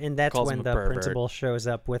him out, and that's calls when him a the pervert. principal shows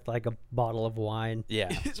up with like a bottle of wine.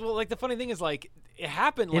 Yeah. Well, like the funny thing is, like it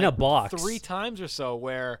happened In like a box. 3 times or so,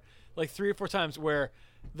 where like 3 or 4 times where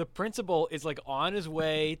the principal is like on his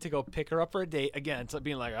way to go pick her up for a date again, so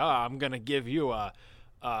being like, "Oh, I'm gonna give you a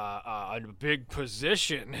big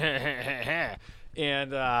position," and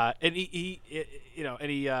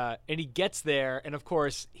he gets there, and of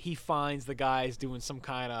course he finds the guys doing some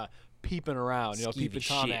kind of peeping around, Skeevy peeping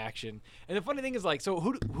Tom shit. action. And the funny thing is, like, so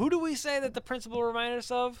who do we say that the principal reminded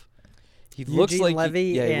us of? He Eugene looks like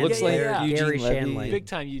Levy he and looks like Eugene Gary Levy. Shanley. Big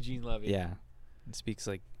time Eugene Levy. Yeah. He speaks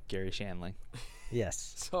like Gary Shanley.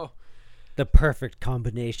 Yes. So The perfect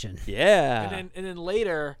combination. Yeah. and then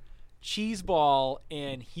later, Cheeseball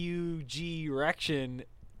and Hugh G. Erection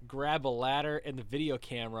grab a ladder and the video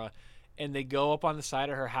camera, and they go up on the side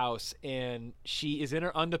of her house, and she is in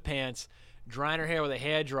her underpants, drying her hair with a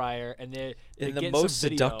hairdryer, and they're in the getting most some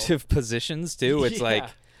video. seductive positions too. It's Yeah. like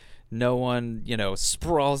no one,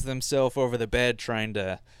 sprawls themselves over the bed trying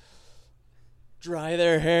to dry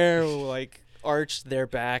their hair, like arch their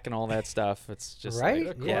back and all that stuff. It's just Right?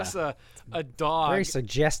 like, Of yeah. course, a dog. Very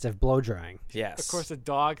suggestive blow drying. Yes. Of course, the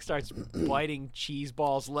dog starts biting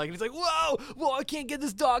Cheeseball's leg, and he's like, "Whoa, I can't get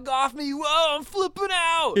this dog off me! Whoa, I'm flipping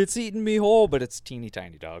out!" It's eating me whole, but it's teeny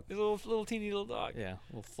tiny dog. It's a little teeny little dog. Yeah,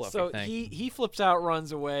 little fluffy So thing. he flips out,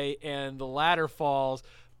 runs away, and the ladder falls.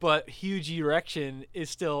 But Hugh G. Erection is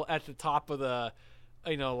still at the top of the,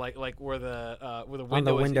 like where the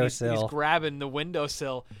window is. windowsill. He's grabbing the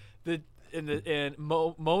windowsill.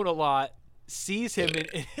 Mona Lot sees him,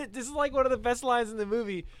 and this is like one of the best lines in the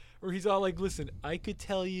movie, where he's all like, "Listen, I could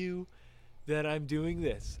tell you that I'm doing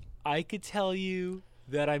this. I could tell you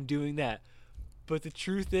that I'm doing that. But the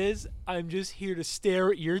truth is, I'm just here to stare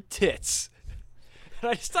at your tits." And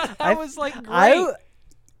I just thought that was like great.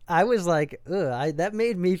 I was like, ugh, that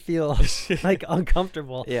made me feel like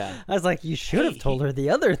uncomfortable. Yeah. I was like, you should have told her the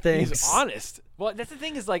other things. He's honest. Well, that's the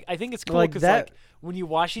thing is, like, I think it's cool Like because, that- like, when you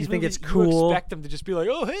watch these you think movies, it's you cool. expect them to just be like,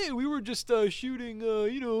 "Oh, hey, we were just shooting,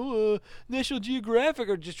 National Geographic,"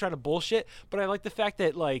 or just trying to bullshit. But I like the fact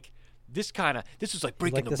that, like, this was like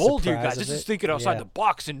breaking like the the mold here, surprise guys. This of is it. thinking outside Yeah. the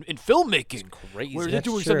box in filmmaking. crazy. Where they're That's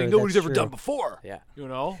doing true, something nobody's that's ever done true. before. Yeah. You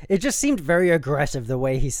know? It just seemed very aggressive the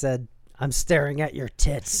way he said, "I'm staring at your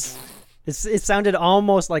tits." It sounded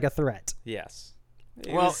almost like a threat. Yes.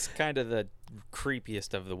 It Well- was kind of the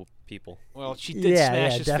creepiest of the people. Well, she did Yeah,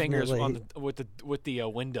 smash yeah, his fingers definitely. with the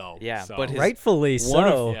window. Yeah, so. but his, Rightfully one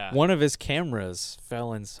so. of Yeah. one of his cameras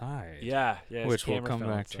fell inside. yeah, his which we'll camera come fell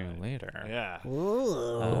back to inside. later. Yeah.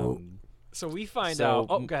 Um, So we find so, out.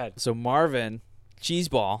 Oh, go ahead. So Marvin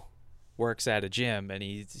Cheeseball works at a gym, and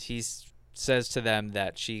he says to them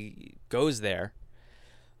that she goes there.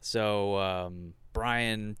 So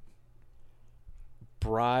Brian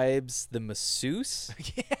bribes the masseuse.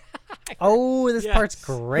 Oh, this Yeah. part's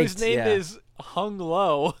great. Whose name Yeah. is Hung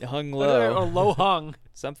Low. Hung Or low, Low Hung.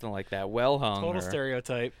 something like that. Well hung. Total or-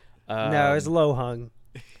 stereotype. No, it's low hung.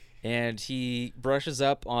 And he brushes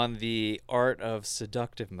up on the art of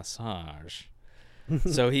seductive massage,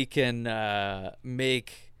 so he can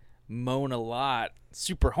make Mona Lot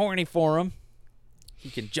super horny for him. He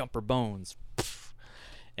can jump her bones,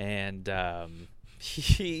 and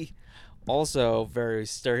he also very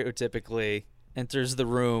stereotypically enters the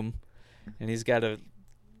room, and he's got a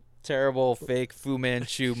terrible fake Fu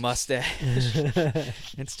Manchu mustache,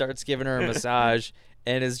 and starts giving her a massage,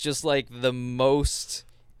 and is just like the most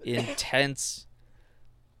intense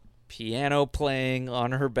piano playing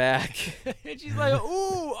on her back. And she's like, "Ooh,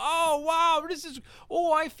 oh,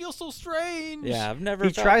 wow, I feel so strange." Yeah, I've never.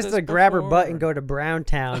 He felt tries this to grab her butt before. and go to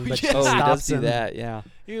Browntown, but she yeah. Oh, he stops does do him. that. Yeah.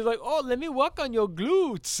 He was like, "Oh, let me work on your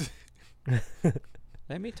glutes."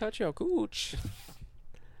 Let me touch your cooch.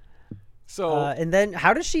 So And then,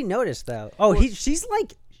 how does she notice though? Oh, she's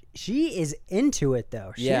like, she is into it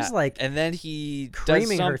though. Yeah. She's like, and then he does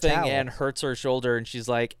creaming her something towel. and hurts her shoulder, and she's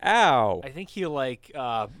like, "Ow!" I think he like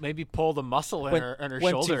maybe pulled a muscle in her went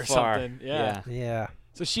shoulder too or far. something. Yeah. yeah.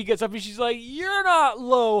 So she gets up and she's like, "You're not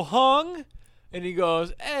Low Hung," and he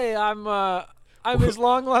goes, "Hey, I'm his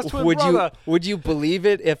long lost twin brother." Would you believe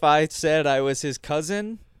it if I said I was his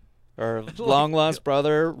cousin or long lost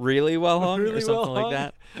brother, really well hung, Really or something well like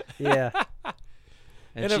that? Yeah.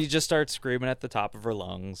 And, And she if- just starts screaming at the top of her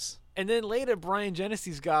lungs. And then later, Brian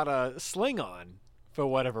Genesee's got a sling on for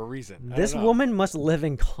whatever reason. I This don't know. woman must live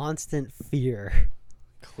in constant fear.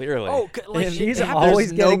 Clearly. Oh, like And She's there's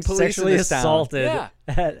always no getting police in sexually this town. assaulted Yeah.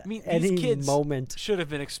 at I mean, any these kids moment. should have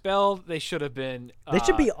been expelled. They should have been. They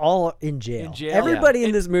should be all in jail. in jail. Everybody Yeah.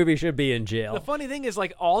 in this movie should be in jail. The funny thing is,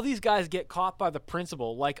 like, all these guys get caught by the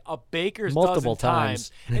principal like a baker's Multiple dozen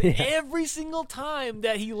times. times. And Yeah. every single time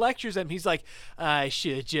that he lectures them, he's like, I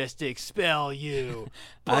should just expel you.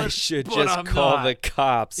 I But- should but just I'm call not." the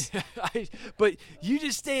cops. But you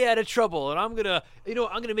just stay out of trouble, and I'm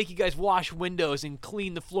gonna make you guys wash windows and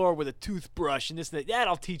clean the floor with a toothbrush and this and that.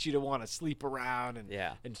 That'll teach you to want to sleep around and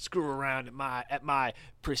Yeah. and screw around at my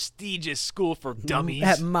prestigious school for dummies.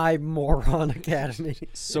 At my moron academy.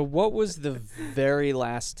 So what was the very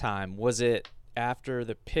last time? Was it after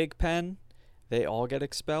the pig pen? They all get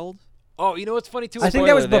expelled? Oh, you know what's funny too? I think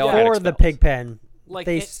that was Spoiler, they all got before the expelled. pig pen. Like,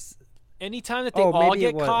 they it- s- Anytime that they Oh, all maybe get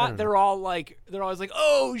it was- I caught, don't know. they're always like,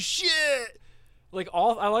 "Oh shit!" Like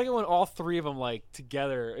I like it when all three of them like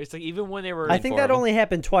together. It's like even when they were. I think four that of 'em. only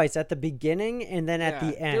happened twice, at the beginning and then at Yeah.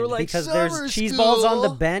 the They end, were like, because "Summer there's cheese balls on the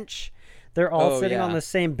school." bench. They're all Oh, sitting on yeah. the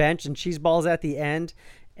same bench, and cheese balls at the end.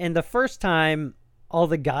 And the first time, all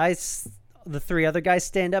the guys, the three other guys,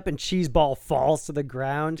 stand up, and cheese ball falls to the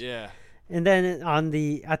ground. Yeah. And then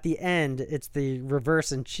at the end, it's the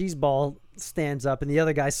reverse, and cheese ball stands up, and the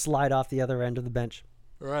other guys slide off the other end of the bench.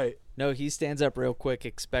 Right. No, he stands up real quick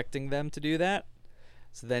expecting them to do that.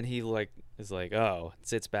 So then he is like, oh,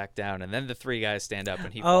 sits back down, and then the three guys stand up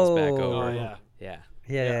and he falls back Oh. over. Oh yeah.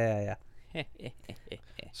 Yeah. Yeah.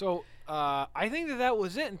 So I think that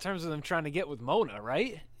was it in terms of them trying to get with Mona,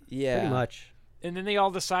 right? Yeah. Pretty much. And then they all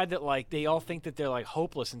decide that like they all think that they're like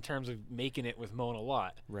hopeless in terms of making it with Mona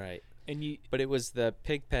Lot. Right. And you But it was the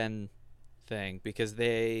pig pen thing because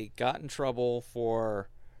they got in trouble for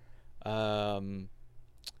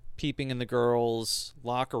peeping in the girls'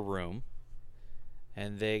 locker room,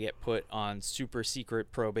 and they get put on super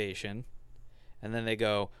secret probation, and then they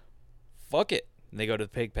go, fuck it, and they go to the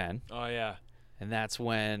pig pen, Oh yeah. and that's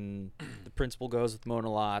when the principal goes with Mona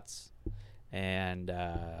Lotz, and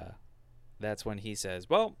that's when he says,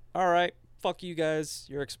 well, all right, fuck you guys,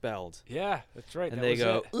 you're expelled. Yeah, that's right. And that they was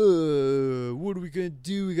go, it. what are we gonna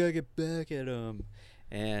do? We gotta get back at him.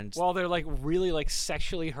 And While they're like really like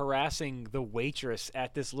sexually harassing the waitress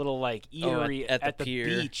at this little like eatery at the the pier.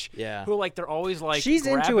 beach. Yeah. Who like they're always like She's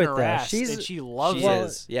into grabbing it, her though. ass, She's- and she loves she it. Well,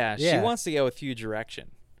 is, yeah, she yeah. wants to go with huge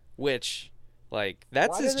erection, which, like,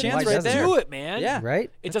 that's Why his doesn't he chance just right there. do it, man? Yeah, Right?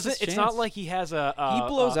 It That's doesn't. his It's not chance. like he has a. He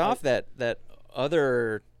blows off that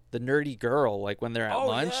other the nerdy girl like when they're at Oh,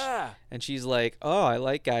 lunch, yeah. and she's like, "Oh, I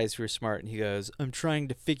like guys who are smart," and he goes, "I'm trying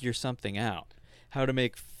to figure something out, how to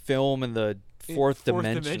make film in the fourth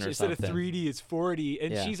dimension or instead something." of 3D, it's 4D,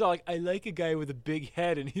 and Yeah. she's all like, "I like a guy with a big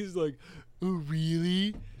head," and he's like, "Oh,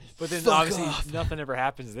 really?" But then Fuck obviously off. nothing ever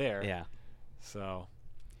happens there. Yeah, So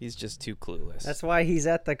he's just too clueless. That's why he's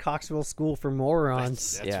at the Coxwell School for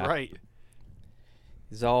Morons. that's Yeah. right.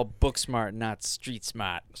 He's all book smart, not street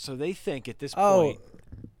smart. So they think at this Oh. point,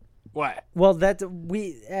 what? Well,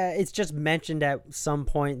 it's just mentioned at some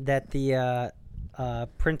point that the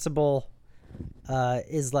principal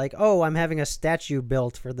is like, "Oh, I'm having a statue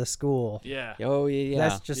built for the school." Yeah. Oh yeah.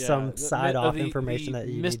 That's just some The- side off the- information the that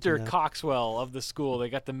you need to Mr. know. Coxwell of the school. They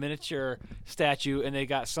got the miniature statue, and they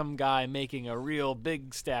got some guy making a real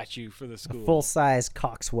big statue for the school. Full size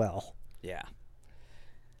Coxwell. Yeah.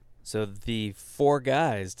 So the four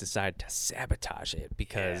guys decide to sabotage it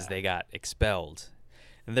because Yeah. they got expelled.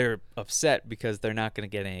 And they're upset because they're not going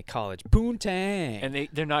to get any college poontang. And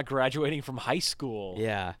they're not graduating from high school.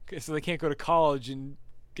 yeah, So they can't go to college and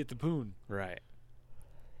get the poon. right.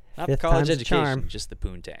 Not the Fifth college time's the education, charm. just the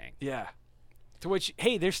poontang. Yeah. To which,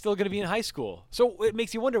 hey, they're still going to be in high school. So it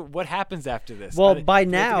makes you wonder what happens after this. Well, Are they- by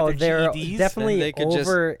do they have to now get their they're GEDs? Then definitely they could just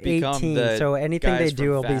over become 18, the so anything they guys do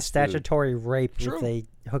from will be fast food. statutory rape True. if they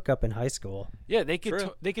hook up in high school. Yeah, they could.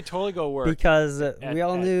 True. They could totally go work. Because at- we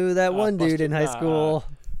all at, knew that one dude Buster- in high school.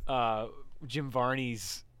 Jim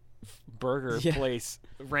Varney's burger Yeah. place,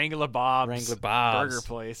 Wrangler Bob's, Wrangler Bob's. burger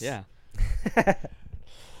place. Yeah.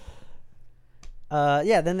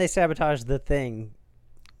 Yeah, then they sabotage the thing.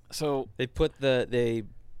 So They put they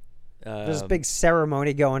There's a big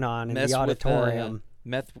ceremony going on in the auditorium.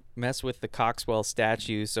 Mess with the Coxwell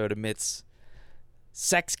statue so it emits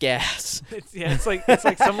sex gas. it's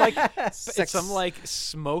like some like Sex- it's some like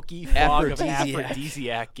smoky fog of Aphrodisiac.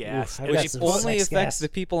 aphrodisiac gas, Ooh, I which got Which some only sex affects gas. the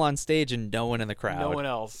people on stage and no one in the crowd. no one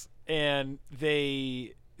else. And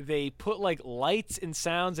they put like lights and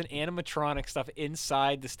sounds and animatronic stuff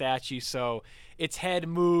inside the statue, so its head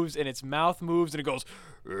moves and its mouth moves and it goes,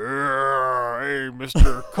 "Arr, "Hey,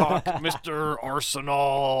 Mr. Cock, Mr.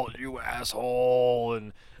 Arsenal, you asshole,"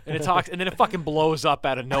 and it talks, and then it fucking blows up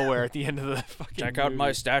out of nowhere at the end of the fucking. Check out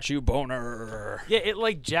my statue boner. Yeah, it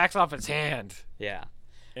like jacks off its hand. Yeah.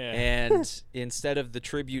 Yeah. And instead of the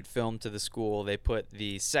tribute film to the school, they put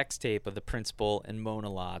the sex tape of the principal and Mona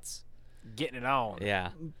Lotz. Getting it on.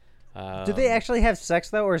 Yeah. Do they actually have sex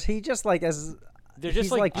though, or is he just like as They're just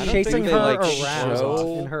he's like like I don't chasing think her they, like, around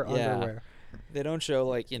show- in her yeah. underwear? They don't show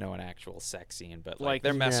like an actual sex scene, but like Like,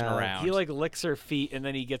 they're messing yeah. around. He like licks her feet and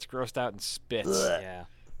then he gets grossed out and spits. yeah.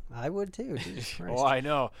 I would too. Jesus Christ. Oh, I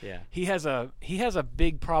know. Yeah. He has a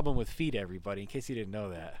big problem with feet. Everybody, in case you didn't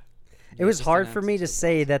know that. It was just hard an for me to absence of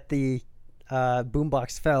say that the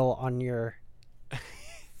boombox fell on your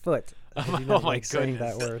foot. I do Oh not my like saying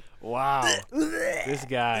goodness. that word. Wow. This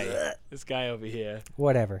guy over here.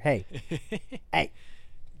 Whatever. Hey, hey.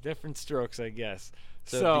 Different strokes, I guess.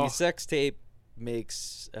 So, So, the sex tape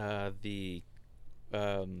makes the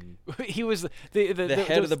he was the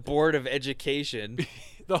head of the board of education.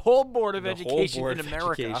 the whole board of the whole education board in of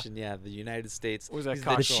America. Education, yeah, the United States. Was that He's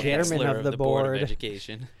cock the show? chancellor Chairman of the board board. of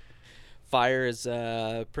education. Fires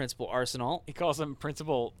Principal Arsenal. He calls him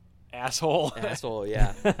principal asshole. Asshole,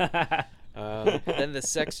 yeah. Then the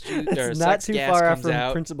sex juice or It's not sex too gas far off comes from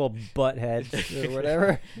out. Principal Butthead or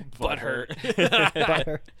whatever.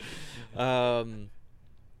 Butthurt. Butthurt.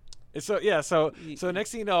 So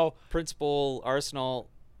next thing you know, Principal Arsenal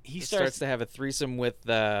he starts to have a threesome with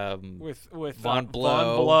with Von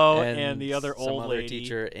Blow, Von Blow and the other some old other lady.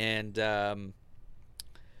 teacher, and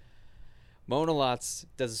Mona Lotz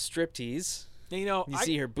does a striptease. You know, You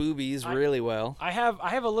see her boobies really well. I have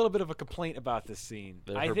a little bit of a complaint about this scene.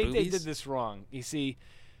 I Her think they boobies? did this wrong. You see,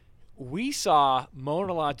 we saw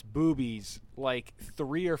Mona Lotz's boobies like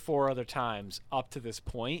 3 or 4 other times up to this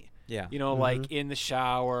point. Yeah. You know, like in the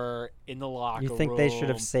shower, in the locker room. You think they should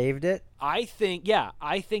have saved it? I think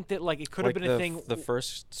that like it could have Like been a thing. the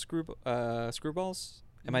first Screwballs?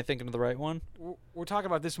 Am I thinking of the right one? We're talking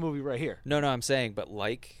about this movie right here. No, I'm saying, but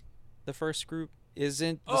like the first Screw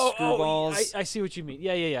isn't the Screwballs. I see what you mean.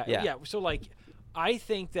 Yeah. So like, I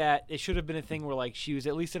think that it should have been a thing where like she was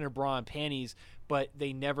at least in her bra and panties, but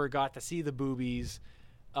they never got to see the boobies,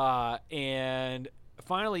 and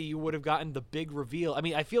finally you would have gotten the big reveal. I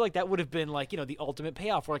mean, I feel like that would have been like, you know, the ultimate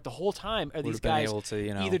payoff for like the whole time are these Would've been guys able to,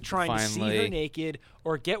 you know, either trying to see her finally- naked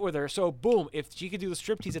or get with her. So boom, if she could do the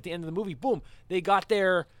striptease at the end of the movie, boom, they got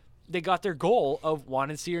their goal of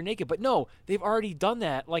wanting to see her naked. But no, they've already done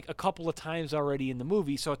that like a couple of times already in the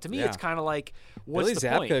movie. So to me, Yeah. it's kind of like, what's Billy the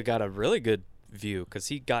Zabka point? got a really good view because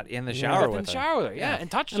he got in the Got shower in with the her. shower, yeah, and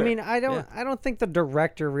touched her. I mean, I don't think the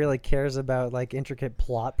director really cares about like intricate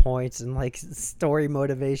plot points and like story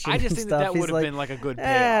motivation. I just and think stuff. that He's would have like, been like a good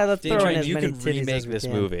Yeah, payoff. let's throw in Adrian, as you many can titties remake as we this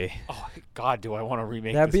can. movie. Oh God, do I want to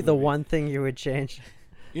remake? That'd this be the movie. one thing you would change.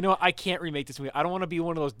 You know, I can't remake this movie. I don't want to be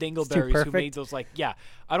one of those too dingleberries who perfect. made those like, yeah.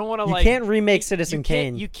 I don't want to You like. can't remake you- Citizen you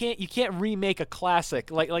can't- Kane. You can't remake a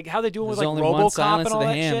classic like how they doing with There's like only one RoboCop Silence and of all the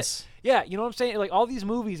that Hams. shit. Yeah, you know what I'm saying? Like all these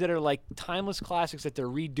movies that are like timeless classics that they're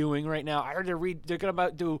redoing right now. I heard they're gonna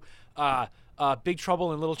about do Big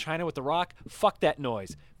Trouble in Little China with The Rock. Fuck that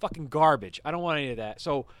noise. Fucking garbage. I don't want any of that.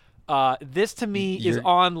 So this to me is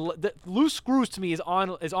on Loose Screws to me is on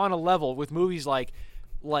a level with movies like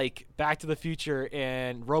Back to the Future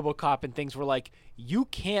and RoboCop and things where like you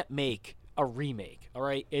can't make a remake. All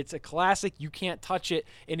right, it's a classic. You can't touch it,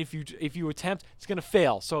 and if you attempt, it's gonna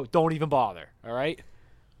fail. So don't even bother. All right.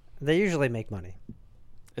 They usually make money.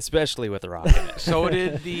 Especially with the Rock in it. So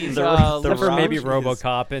did these. Except for Rock- maybe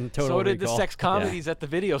RoboCop and Total So did the Recall. sex comedies at the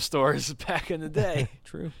video stores back in the day.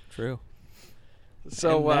 True.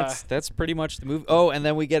 So And that's pretty much the movie. Oh, and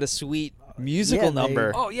then we get a sweet musical yeah, they-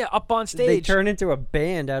 number. oh yeah, up on stage. They turn into a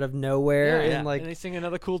band out of nowhere yeah, and like and they sing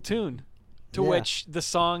another cool tune, to Yeah. which the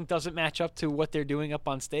song doesn't match up to what they're doing up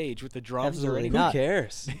on stage with the drums or Absolutely anything. Who not.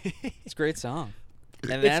 cares? It's a great song.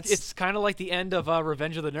 And that's It's kind of like the end of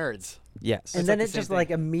Revenge of the Nerds. yes. and It's then like it the same just thing. like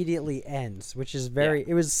immediately ends, which is very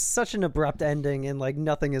it was such an abrupt ending and like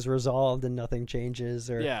nothing is resolved and nothing changes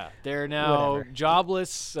or Yeah, they're now Whatever.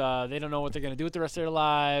 jobless. They don't know what they're gonna do with the rest of their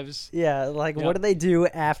lives. Yeah, like Yeah. what do they do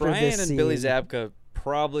after Brian this and scene? Billy Zabka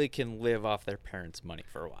probably can live off their parents' money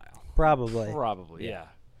for a while, Probably. Probably, yeah.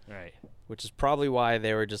 Right. which is probably why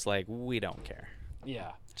they were just like, we don't care.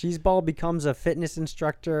 Yeah. Cheeseball becomes a fitness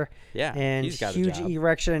instructor. Yeah, and he's got a Huge job.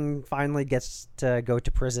 Erection finally gets to go to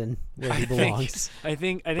prison where he belongs. I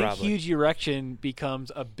think Probably. Huge Erection becomes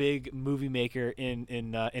a big movie maker in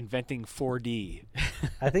inventing 4D.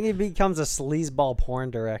 I think he becomes a sleazeball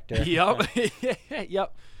porn director. Yep.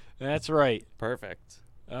 Yep. That's right. Perfect.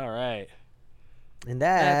 All right. And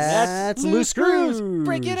that's Loose Screws.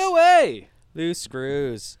 Break it away. Loose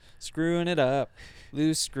screws. Screwing it up.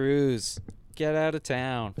 Loose screws. Get out of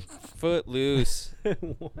town. Foot loose.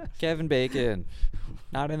 Kevin Bacon.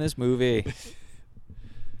 Not in this movie.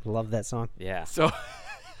 Love that song. Yeah. So,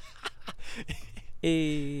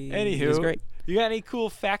 He's anywho, great. you got any cool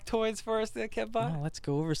factoids for us there, Kevbot? Oh, let's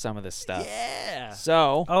go over some of this stuff. Yeah.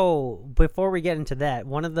 So, Oh, before we get into that,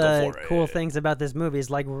 one of the for cool it. things about this movie is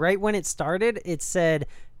like right when it started, it said,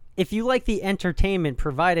 if you like the entertainment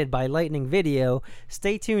provided by Lightning Video,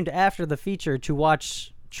 stay tuned after the feature to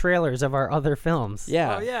watch trailers of our other films.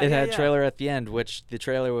 yeah, Oh, yeah, it yeah, had yeah. trailer at the end, which the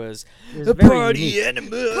trailer was It was very unique. animal.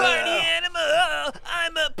 Party animal!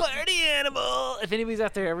 I'm a party animal! If anybody's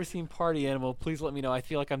out there ever seen Party Animal, please let me know. I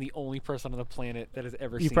feel like I'm the only person on the planet that has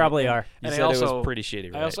ever You seen probably it. are. You And said I also, it was pretty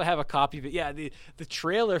shitty, right? I also have a copy of it. Yeah, the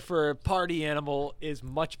trailer for Party Animal is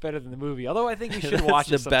much better than the movie. Although I think you should watch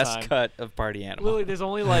That's it the sometime. best cut of Party Animal. Literally, there's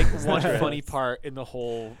only like one funny part in the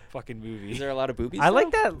whole fucking movie. Is there a lot of boobies? I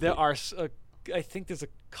like though? that. There are, I think there's a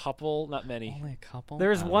couple, not many. Only a couple.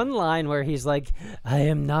 There's Oh. one line where he's like, I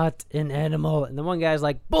am not an animal. And the one guy's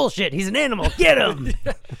like, bullshit, he's an animal. Get him.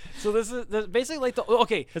 So this is basically like the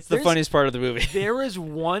okay. It's the there's- funniest part of the movie. There is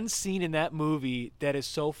one scene in that movie that is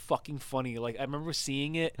so fucking funny. Like I remember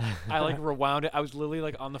seeing it, I like rewound it. I was literally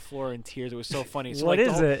like on the floor in tears. It was so funny. So What like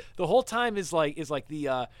is the whole, it? The whole time is like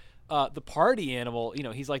the party animal. You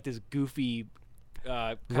know, he's like this goofy.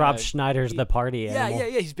 Rob kinda- Schneider's the party animal.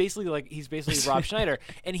 Yeah. He's basically Rob Schneider,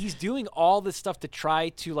 and he's doing all this stuff to try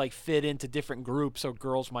to like fit into different groups so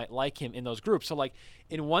girls might like him in those groups. So like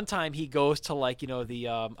in one time he goes to like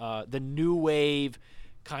the new wave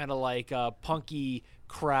kind of like punky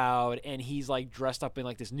crowd, and he's like dressed up in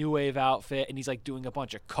like this new wave outfit, and he's like doing a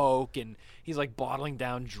bunch of coke, and he's like bottling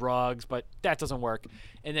down drugs, but that doesn't work.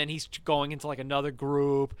 And then he's going into like another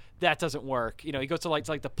group, that doesn't work. You know, he goes to like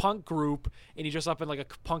the punk group, and he dresses up in like a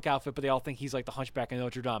punk outfit, but they all think he's like the Hunchback of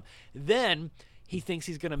Notre Dame. Then he thinks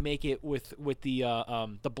he's gonna make it with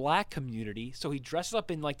the black community, so he dresses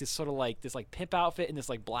up in like this sort of like this like pimp outfit and this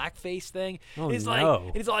like blackface thing. Oh, and he's no. like,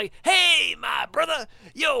 and he's like, hey, my brother,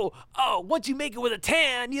 yo, once you make it with a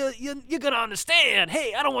tan, you're gonna understand.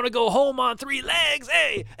 Hey, I don't want to go home on 3 legs.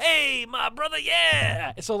 Hey, my brother,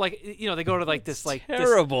 yeah. So like, you know, they go to like this like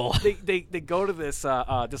terrible. They go to this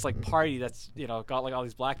this like party that's got like all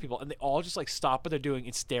these black people, and they all just like stop what they're doing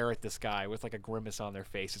and stare at this guy with like a grimace on their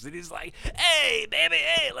faces, and he's like, hey, baby,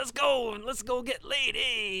 hey, let's go get laid,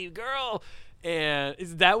 hey, girl. And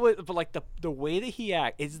is that what? But like the way that he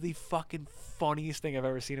acts is the fucking funniest thing I've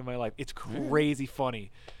ever seen in my life. It's crazy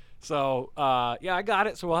funny. So yeah, I got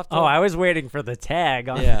it. So we'll have to. Oh, I was waiting for the tag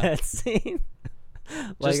on Yeah. that scene.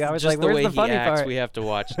 Like just, I was just like, the where's way the funny he acts, part? we have to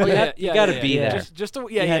watch. Oh, yeah, you gotta yeah, be yeah. there. Just to,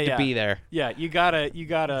 you had to be there. Yeah, you gotta. It's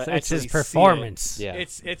his actually see it. performance. Yeah.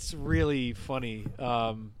 It's really funny.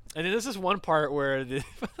 And then there's this one part where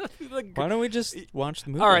Why don't we just watch the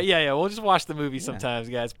movie? all right, yeah, we'll just watch the movie sometimes,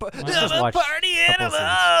 guys. But Let's just watch party a couple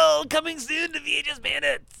animal coming soon to VHS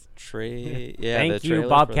Bandits. Yeah, Thank the you, trailer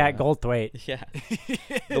Bobcat for that. Goldthwait. Yeah,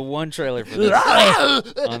 the one trailer for this.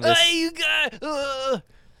 on this. Hey, you guys.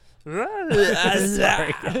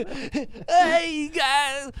 Sorry. Hey, you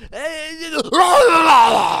guys.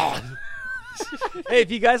 Hey,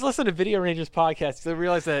 if you guys listen to Video Rangers podcast, you'll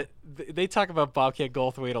realize that they talk about Bobcat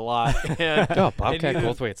Goldthwait a lot. And, Oh, Bobcat and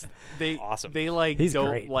Goldthwait's they awesome. They like He's don't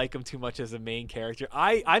great. like him too much as a main character.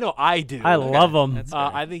 I know I do. I love him. That's fair.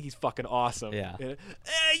 I think he's fucking awesome. Yeah.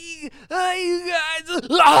 Hey, you guys.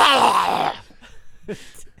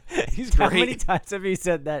 He's How many great. times have you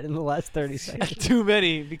said that in the last 30 seconds? Too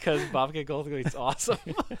many because Bobcat Goldthwait's awesome.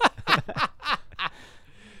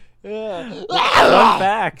 Fun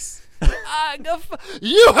facts.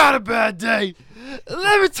 You had a bad day.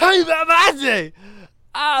 Let me tell you about my day.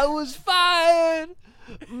 I was fired.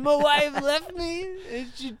 My wife left me,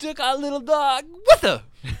 and she took our little dog with her.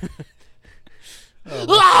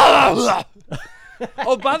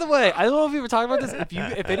 Oh, by the way, I don't know if you were talking about this.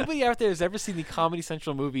 If anybody out there has ever seen the Comedy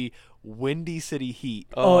Central movie Windy City Heat,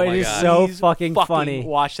 Oh, it my is God. so please fucking funny.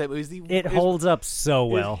 Watch that movie. It holds up so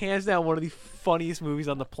well. It's hands down one of the funniest movies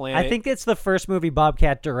on the planet. I think it's the first movie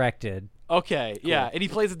Bobcat directed. Okay, yeah, and he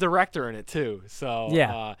plays a director in it too. So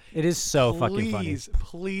Yeah, it is so fucking funny.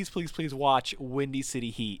 Please watch Windy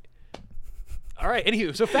City Heat. All right,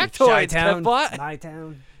 anywho, so factoids, Chi-town, Kevbot. my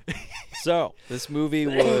town. So this movie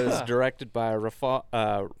was directed by Rafal.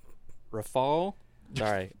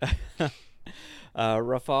 Sorry,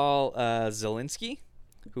 Rafal Zelinsky,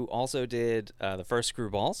 who also did the first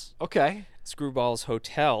Screwballs, Okay. Screwballs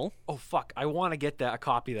Hotel. Oh fuck, I want to get a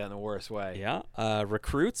copy of that in the worst way. Yeah,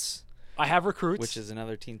 Recruits, I have Recruits, which is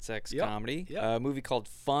another teen sex Yep, comedy. yep. A movie called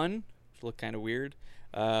Fun, which looked kind of weird.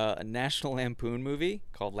 a National Lampoon movie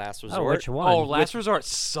called Last Resort. Oh, which one? Oh, Last Resort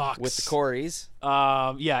sucks. With the Coreys.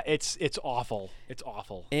 Yeah, it's awful. It's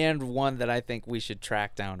awful. And one that I think we should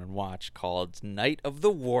track down and watch called Night of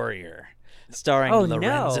the Warrior, starring Oh,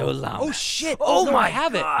 Lorenzo no. Lamas. Oh shit! Oh, no, I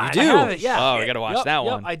have it. You I do? have it, yeah. Oh, we gotta watch Yep, that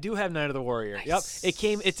yep, one. I do have Night of the Warrior. Nice. Yep. It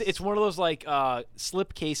came. It's one of those like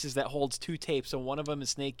slip cases that holds 2 tapes. So one of them is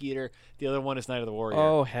Snake Eater. The other one is Night of the Warrior.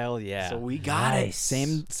 Oh, hell yeah. So we got it.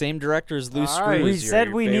 Same director as Loose All right. Screws. We your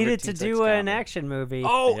said we favorite needed to Teen Sex do an comedy. action movie.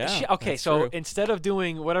 Oh, Yeah, shit. Okay, that's so true. instead of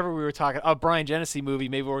doing whatever we were talking, a Brian Genesee movie,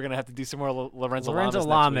 maybe we're gonna have to do some more Lorenzo Lamas. next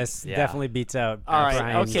Lamas week. Yeah. definitely beats out. All right.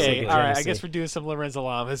 Brian Okay. All right. I Genesee. guess we're doing some Lorenzo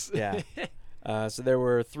Lamas. Yeah. So there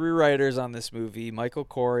were 3 writers on this movie. Michael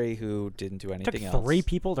Corey, who didn't do It anything took else. 3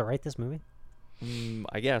 people to write this movie.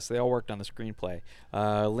 I guess they all worked on the screenplay.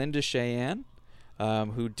 Linda Cheyenne,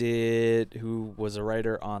 who was a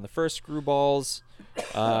writer on the first Screwballs,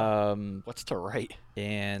 What's to write?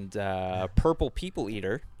 and Purple People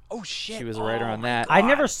Eater. Oh shit! She was a writer on that. I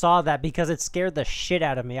never saw that because it scared the shit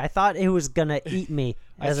out of me. I thought it was gonna eat me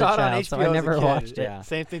as I saw a child, it on HBO so I never as a kid. watched it. Yeah.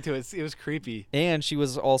 Same thing too. It was creepy. And she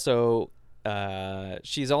was also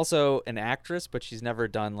she's also an actress, but she's never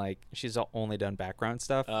done she's only done background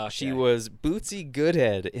stuff. She Okay. was Bootsy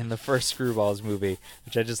Goodhead in the first Screwballs movie,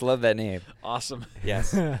 which I just love that name. Awesome.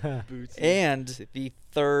 Yes. Bootsy. And the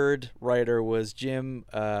third writer was Jim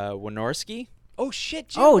Wynorski. Oh shit!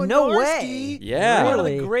 Jim Oh, no Wynorski. way. Yeah. One of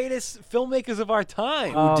Really? the greatest filmmakers of our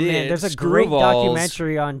time. Oh man, did there's a great Screwballs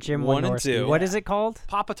documentary on Jim 1 and Wynorski. 2. What is it called?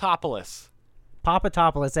 Papatopoulos.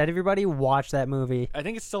 Papatopoulos. Everybody watch that movie. I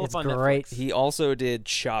think it's still It's up on great. Netflix. He also did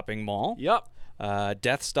Shopping Mall, Yep.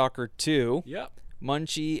 Deathstalker 2, Yep.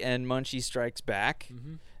 Munchie and Munchie Strikes Back,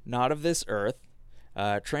 Mm-hmm. Not of This Earth,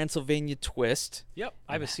 Transylvania Twist, Yep.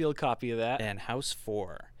 I have a sealed copy of that. and House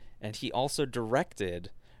 4. And he also directed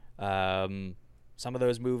some of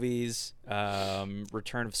those movies,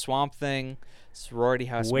 Return of Swamp Thing, Sorority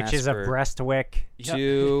House Witches of Massacre Breastwick.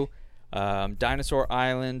 2, Dinosaur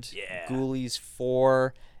Island, Yeah. Ghoulies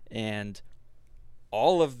 4, and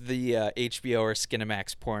all of the HBO or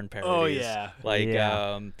Skinamax porn parodies. Oh, yeah. Like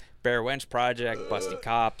Yeah. Bear Wench Project, Busty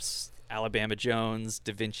Cops, Alabama Jones,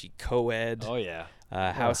 Da Vinci Coed, Oh yeah.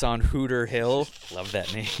 House on Hooter Hill. Love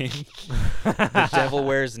that name. The Devil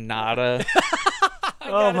Wears Nada,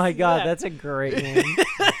 gotta Oh my see god, that. that's a great name.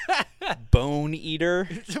 Bone Eater,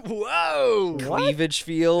 Whoa! Cleavage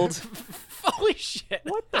Field, Holy shit!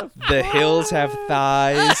 What the? The Hills Have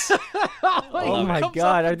Thighs. Oh my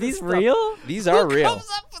god, are these real? These are real. comes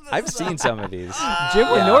up with this I've stuff? seen some of these. Jim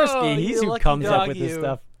Oh, Wynorski, he's you who lucky comes up dog, with this you.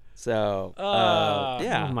 stuff. So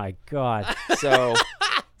Yeah. Oh my god. So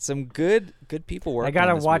some good people working. I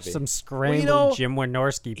gotta on this watch movie. some scrambled know, Jim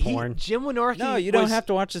Wynorski porn. Jim Wynorski. No, you don't was- have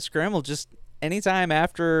to watch the Scramble. Just anytime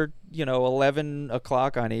after 11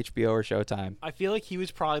 o'clock on HBO or Showtime. I feel like he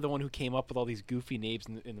was probably the one who came up with all these goofy names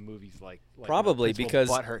in the movies, like Probably,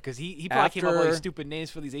 because because he probably came up with all after- these stupid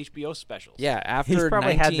names for these HBO specials. Yeah, after He's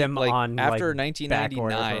probably had 19 them on, after like, back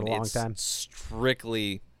order for a 1999, long it's time.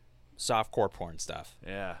 strictly softcore porn stuff.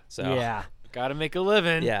 Yeah. So Yeah. Gotta make a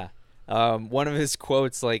living. yeah. One of his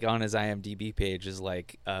quotes, on his IMDb page, is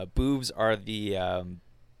 "Boobs are the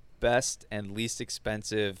best and least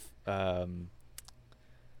expensive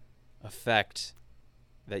effect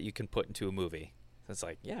that you can put into a movie." So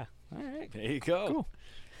it's yeah, all right. There you go.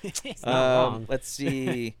 Cool. not wrong. Let's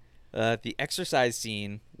see. The exercise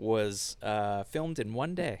scene was filmed in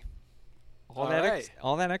 1 day. All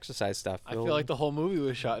that exercise stuff. I feel like the whole movie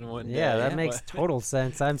was shot in one day. Yeah, that makes but- total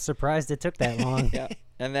sense. I'm surprised it took that long. Yeah.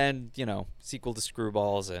 And then, sequel to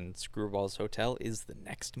Screwballs, and Screwballs Hotel is the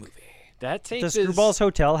next movie. That tape Does is Screwballs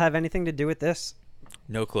Hotel have anything to do with this?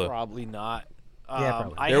 No clue. probably not. Yeah,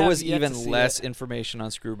 probably. I There have was yet to even see less it. information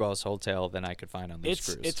on Screwballs Hotel than I could find on those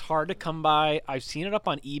screws. It's hard to come by. I've seen it up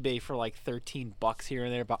on eBay for like $13 here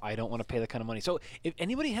and there, but I don't want to pay that kind of money. So if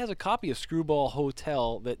anybody has a copy of Screwball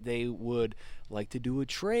Hotel that they would like to do a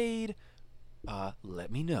trade,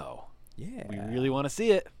 let me know. Yeah. We really want to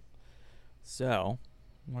see it. So,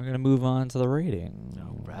 we're going to move on to the ratings.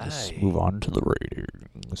 All Let's right. move on to the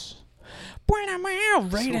ratings.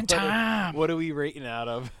 Rating time. What are we rating out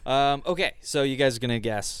of? Okay, so you guys are going to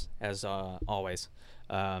guess, as always,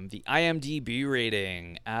 the IMDb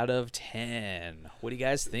rating out of 10. What do you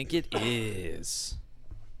guys think it is?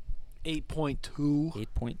 8.2.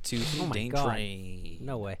 8.2 from Oh my Dane God. Train.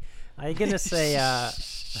 No way. I'm gonna say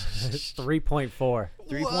 3.4.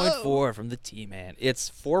 3.4 from the T-Man. It's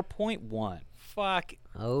 4.1. Fuck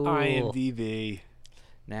Oh, IMDb.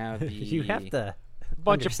 Now the you have to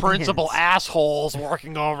bunch of understands. principal assholes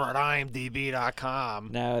working over at IMDb.com.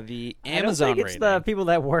 Now the I don't Amazon think it's rating. the people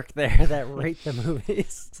that work there that rate the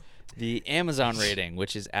movies. The Amazon rating,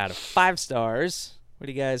 which is out of 5 stars. What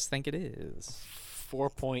do you guys think it is?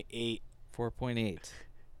 4.8. 4.8.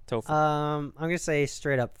 Topher. I'm gonna say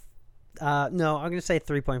straight up. No, I'm gonna say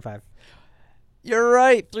 3.5. You're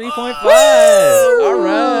right. 3.5. All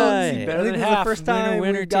right. better I think than this is half. the first Winner, time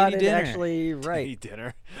winner, we got TV it dinner. actually Eat right.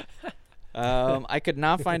 dinner. I could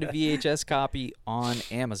not find a VHS copy on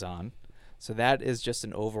Amazon. So that is just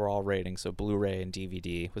an overall rating. So Blu-ray and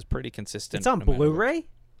DVD was pretty consistent. It's on no matter what- Blu-ray.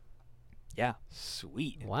 Yeah.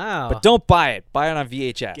 Sweet. Wow. But don't buy it. Buy it on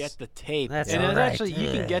VHS. Get the tape. That's and it's right. actually, you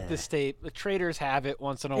can get this tape. The traders have it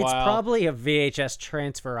once in a It's while. probably a VHS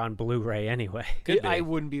transfer on Blu-ray anyway. Could be. I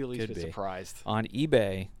wouldn't be the least Could bit be. surprised. On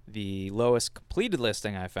eBay, the lowest completed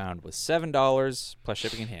listing I found was $7 plus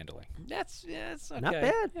shipping and handling. That's okay. Not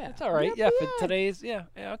bad. Yeah, it's all right. Not Yeah, for bad. today's, yeah,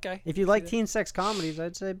 okay. If you like teen sex comedies,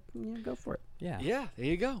 I'd say go for it. Yeah. Yeah, there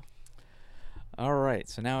you go. All right.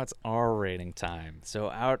 So now it's R rating time. So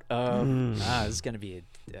out of this is gonna be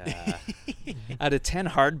out of 10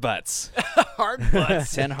 hard butts. Hard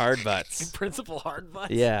butts. 10 hard butts. Principal hard butts.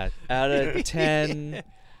 Yeah. Out of 10.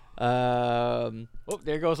 Oh,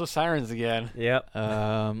 there goes the sirens again. Yep.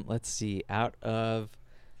 Let's see. Out of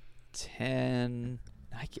 10,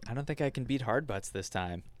 I don't think I can beat hard butts this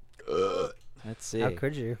time. Let's see. How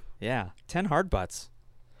could you? Yeah, 10 hard butts.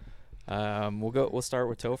 We'll start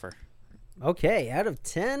with Topher. Okay, out of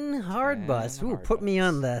 10 hard 10 butts. Ooh, hard put me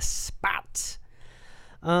on the spot.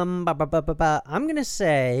 I'm gonna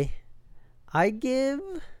say I give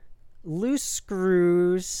Loose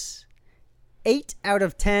Screws 8 out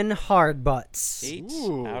of 10 hard butts. 8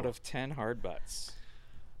 Ooh. out of 10 hard butts.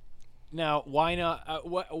 Now, why not?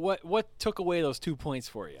 What took away those 2 points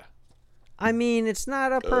for you? I mean, it's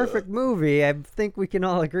not a perfect movie. I think we can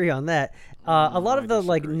all agree on that. A lot of the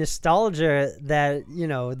like nostalgia that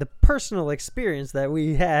the personal experience that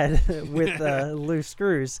we had with Loose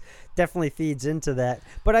Screws definitely feeds into that.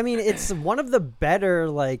 But I mean, it's one of the better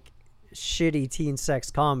like shitty teen sex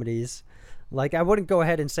comedies. Like, I wouldn't go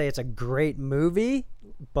ahead and say it's a great movie,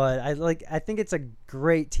 but I think it's a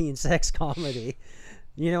great teen sex comedy.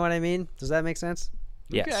 You know what I mean? Does that make sense?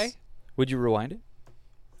 Yes. Okay. Would you rewind it?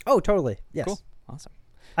 Oh, totally. Yes. Cool. Awesome.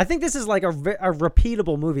 I think this is like a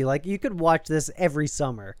repeatable movie. Like, you could watch this every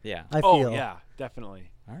summer. Yeah. I feel. Oh, yeah, definitely.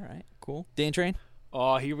 All right. Cool. Dane Train.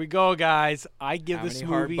 Oh, here we go, guys. I give How this many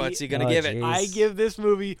hard movie. butts you gonna Oh, give it? geez. I give this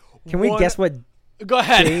movie. Can we guess what Go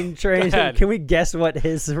ahead. Dane Train? Go ahead. Can we guess what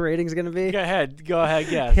his rating's gonna be? Go ahead. Go ahead.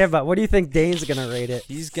 Guess. Yeah, but what do you think Dane's gonna rate it?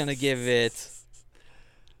 He's gonna give it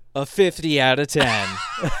a 50 out of 10.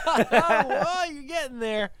 Oh, you're getting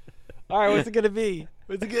there. All right, what's it gonna be?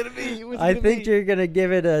 What's it gonna be? What's it I gonna think be? you're gonna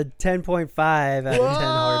give it a 10.5 out of 10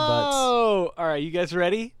 hard butts. Oh, all right, you guys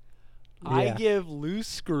ready? I Yeah. give Loose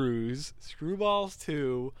Screws, Screwballs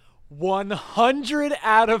 2, 100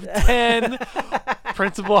 out of 10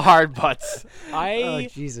 principal hard butts. I Oh,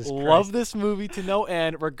 Jesus love Christ. this movie to no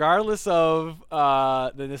end, regardless of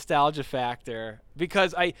the nostalgia factor.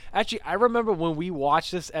 Because I remember when we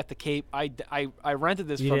watched this at the Cape, I rented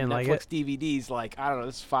this You from didn't like Netflix it? DVDs. Like, I don't know,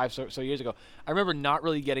 this is 5 so years ago. I remember not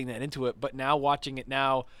really getting that into it, but now watching it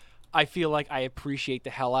now, I feel like I appreciate the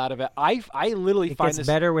hell out of it. I literally It find gets this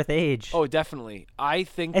better with age. Oh, definitely. I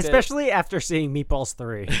think that, Especially after seeing Meatballs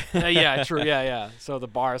 3. yeah, true. Yeah. So the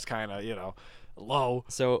bar is kind of, low.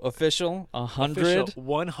 So official 100. Official,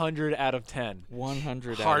 100 out of 10.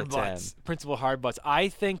 100 Hard out of 10. butts. Principal hard butts. I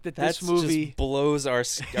think that That this movie. just blows our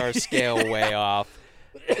scale way off.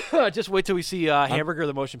 Just wait till we see Hamburger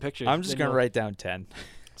the Motion Picture. I'm just Then gonna you'll- write down 10.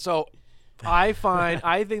 So I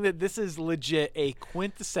think that this is legit a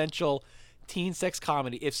quintessential teen sex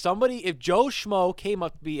comedy. If Joe Schmo came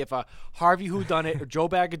up to me, if a Harvey Whodunit or Joe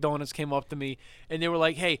Bag of Donuts came up to me and they were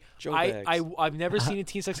like, "Hey, Joe I've Bags. never seen a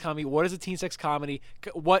teen sex comedy. What is a teen sex comedy?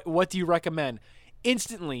 What do you recommend?"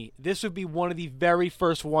 Instantly, this would be one of the very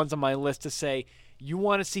first ones on my list to say, you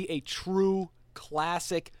want to see a true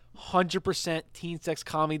classic 100% teen sex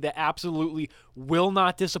comedy that absolutely will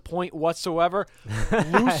not disappoint whatsoever. Loose I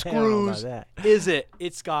don't know about Screws that. is it.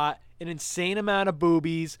 It's got an insane amount of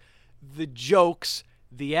boobies, the jokes,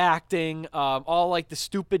 the acting, all like the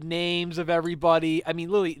stupid names of everybody. I mean,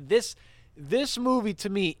 literally, this movie to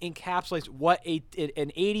me encapsulates what an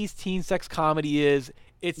 80s teen sex comedy is.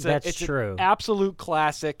 It's true. An absolute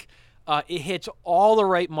classic. It hits all the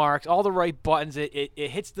right marks, all the right buttons.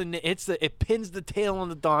 It pins the tail on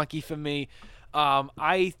the donkey for me.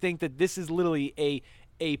 I think that this is literally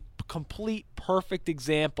a complete perfect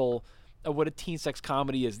example of what a teen sex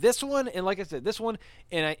comedy is. This one, and like I said, this one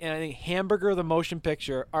and I think Hamburger the Motion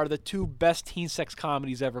Picture are the two best teen sex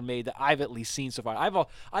comedies ever made that I've at least seen so far. I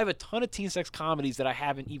have a ton of teen sex comedies that I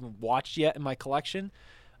haven't even watched yet in my collection,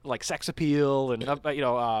 like Sex Appeal and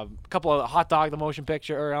a couple of Hot Dog the Motion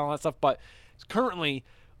Picture and all that stuff. But currently,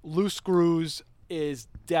 Loose Screws is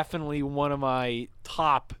definitely one of my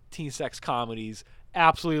top teen sex comedies.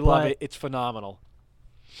 Absolutely love it. It's phenomenal.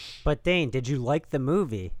 But Dane, did you like the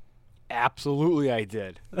movie? Absolutely, I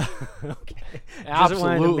did. Okay. Absolutely. Just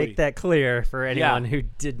wanted to make that clear for anyone who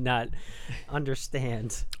did not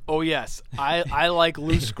understand. Oh, yes. I like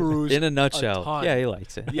Loose Screws In a nutshell. ton. Yeah, he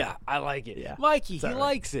likes it. Yeah, I like it. Yeah. Mikey, he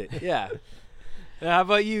likes it. Yeah. How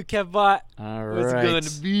about you, Kevbot? All What's right. it going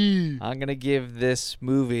to be? I'm going to give this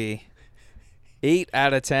movie 8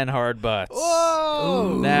 out of 10 hard butts.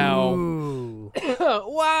 Whoa! Now, Ooh.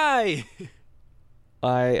 Why?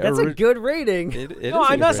 That's a good rating. It No, is a I'm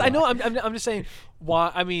good not. I rating. know. I'm just saying.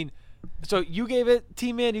 Why? I mean, so you gave it,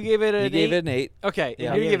 T-Man. You gave it an You gave 8? it an 8. Okay, Yeah,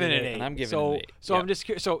 and I you're gave giving it it an an 8, 8. and I'm giving so, it an 8. So Yeah. I'm just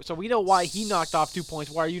curious. So we know why he knocked off 2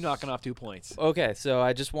 points. Why are you knocking off 2 points? Okay, so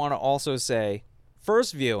I just want to also say,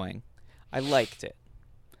 first viewing, I liked it.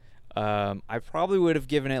 I probably would have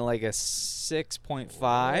given it like a 6.5.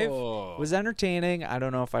 Whoa. It was entertaining. I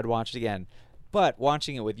don't know if I'd watch it again. But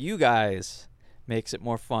watching it with you guys makes it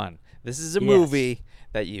more fun. This is a Yes. movie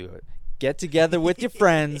that you get together with your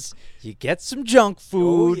friends, you get some junk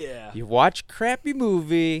food, yeah. you watch a crappy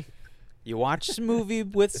movie, you watch some movie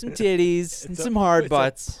with some titties and some hard It's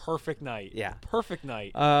butts. a perfect night. Yeah. Perfect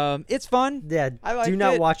night. It's fun. Yeah, I liked do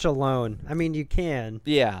not it. watch alone. I mean, you can.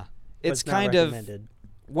 Yeah. But It's not kind of recommended.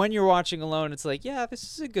 when you're watching alone, it's like, yeah, this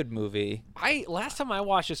is a good movie. Last time I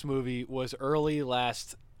watched this movie was early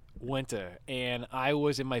last winter, and I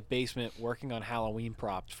was in my basement working on Halloween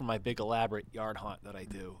props for my big elaborate yard hunt that I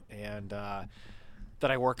do, and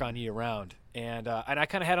that I work on year round. And I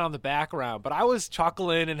kind of had it on the background, but I was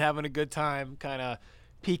chuckling and having a good time, kind of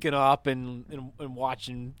peeking up and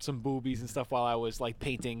watching some boobies and stuff while I was like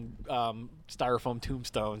painting styrofoam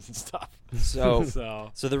tombstones and stuff.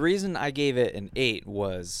 So, so the reason I gave it an 8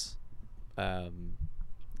 was,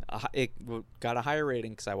 it got a higher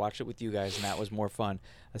rating because I watched it with you guys, and that was more fun.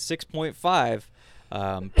 A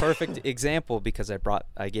 6.5, perfect example because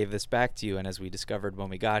I gave this back to you, and as we discovered when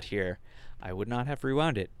we got here, I would not have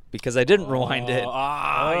rewound it because I didn't rewind it.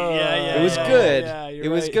 Yeah. It was good. Yeah, you're it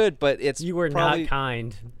was right. good, but it's You were probably, not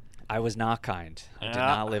kind. I was not kind. I did Yeah.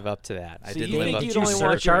 not live up to that. I So didn't you live think up you'd to only it.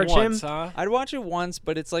 watch it surcharge him? once, huh? I'd watch it once,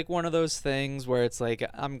 but it's like one of those things where it's like,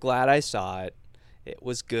 I'm glad I saw it. It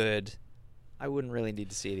was good. I wouldn't really need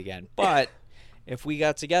to see it again. But if we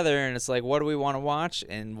got together and it's like, what do we want to watch?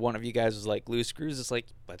 And one of you guys was like, Loose Screws. It's like,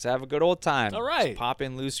 let's have a good old time. All right. Just pop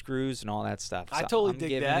in Loose Screws and all that stuff. I So totally I'm dig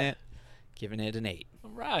giving that. Giving it an 8. All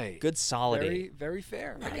right. Good solid Very, 8. very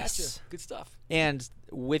fair. I gotcha. Good stuff. And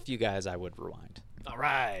with you guys, I would rewind. All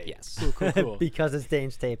right. Yes. Cool. Because it's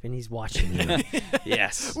Dane's tape and he's watching you.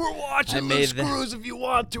 Yes. We're watching I the made that- screws if you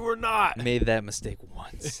want to or not. Made that mistake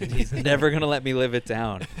once. And he's never going to let me live it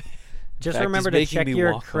down. Just fact, remember he's to making check me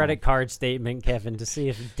your walk credit home. card statement, Kevin, to see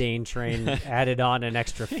if Dane Train added on an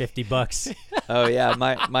extra $50. Oh, yeah.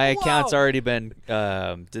 My account's Whoa. already been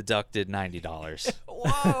deducted $90.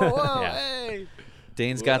 Whoa, Yeah. hey.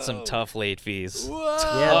 Dane's got some tough late fees. Whoa.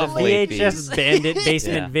 Yeah, the Tough late VHS fees. Bandit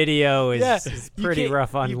basement Yeah. video is, Yeah, is you pretty can't-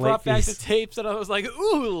 rough on you late brought back the fees. tapes, and I was like,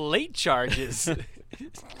 ooh, late charges.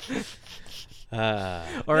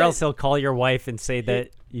 Or else he'll call your wife and say that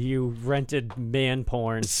you rented man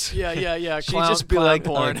porn. yeah. She'd Clown, just be clown like,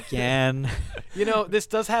 porn. again. You know, this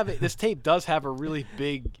tape does have a really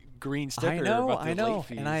big green sticker. I know, about the late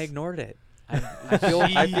fees. and I ignored it. I feel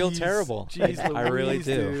Jeez. terrible. Jeez I really Louise,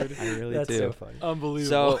 do. dude. I really That's do. so funny.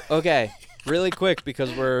 Unbelievable. So, okay, really quick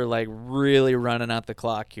because we're like really running out the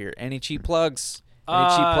clock here. Any cheap plugs? Any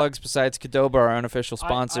cheap plugs besides Qdoba, our unofficial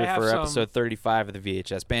sponsor I have for some. episode 35 of the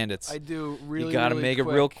VHS Bandits? I do really. You gotta really make it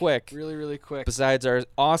quick. real quick. Really, really quick. Besides our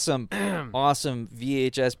awesome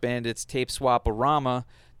VHS Bandits tape swap-a-rama,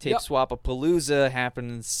 tape Yep. swap-a-palooza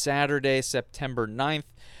happening Saturday, September 9th.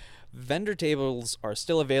 Vendor tables are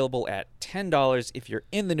still available at $10 if you're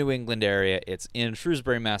in the New England area. It's in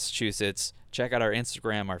Shrewsbury, Massachusetts. Check out our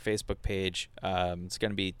Instagram, our Facebook page. It's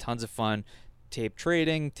going to be tons of fun. Tape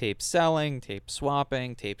trading, tape selling, tape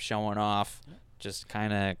swapping, tape showing off. Just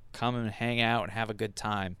kind of come and hang out and have a good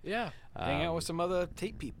time. Yeah. Hang out with some other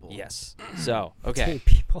tape people. Yes. So, okay. Tape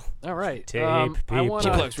people. All right. Tape I people. wanna,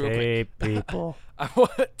 Cheap plugs real quick. Tape people. I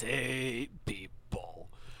want tape people.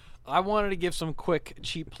 I wanted to give some quick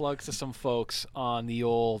cheap plugs to some folks on the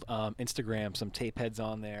old Instagram, some tape heads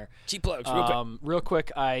on there. Cheap plugs, Real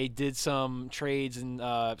quick, I did some trades and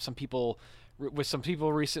with some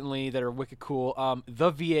people recently that are wicked cool.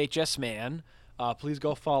 The VHS Man. Please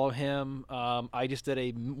go follow him. I just did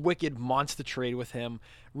a wicked monster trade with him.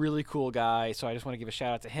 Really cool guy. So I just want to give a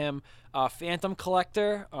shout out to him. Phantom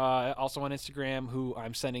Collector, also on Instagram, who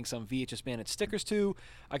I'm sending some VHS Bandit stickers to.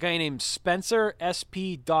 A guy named Spencer,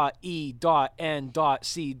 sp.e.n.c.er.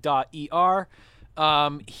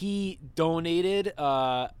 He donated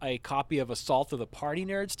a copy of Assault of the Party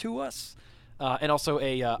Nerds to us. And also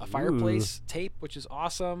a fireplace tape, which is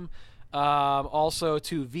awesome. Also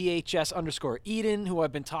to VHS_Eden, who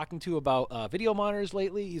I've been talking to about video monitors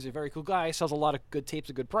lately. He's a very cool guy. Sells a lot of good tapes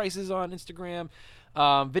at good prices on Instagram.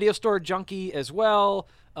 Video Store Junkie as well.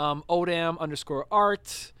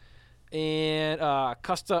 Odam_art. And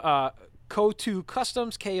Kotu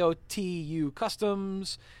Customs, KOTU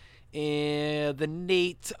Customs. And the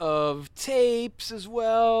Nate of Tapes as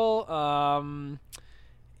well.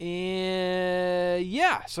 And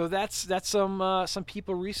yeah, so that's some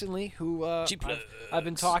people recently who I've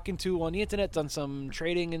been talking to on the internet, done some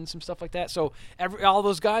trading and some stuff like that. So all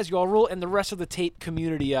those guys, you all rule, and the rest of the tape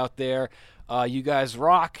community out there, you guys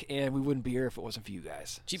rock, and we wouldn't be here if it wasn't for you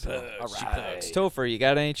guys. Cheap plugs. All right. Topher, you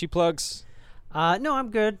got any cheap plugs? No, I'm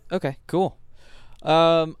good. Okay, cool.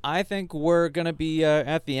 I think we're gonna be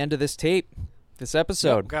at the end of this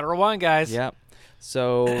episode. Yep, gotta rewind, guys. Yep.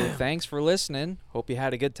 So thanks for listening. Hope you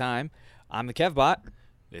had a good time. I'm the KevBot.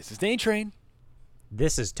 This is Dane Train.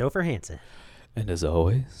 This is Topher Hansen. And as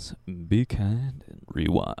always, be kind and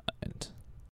rewind.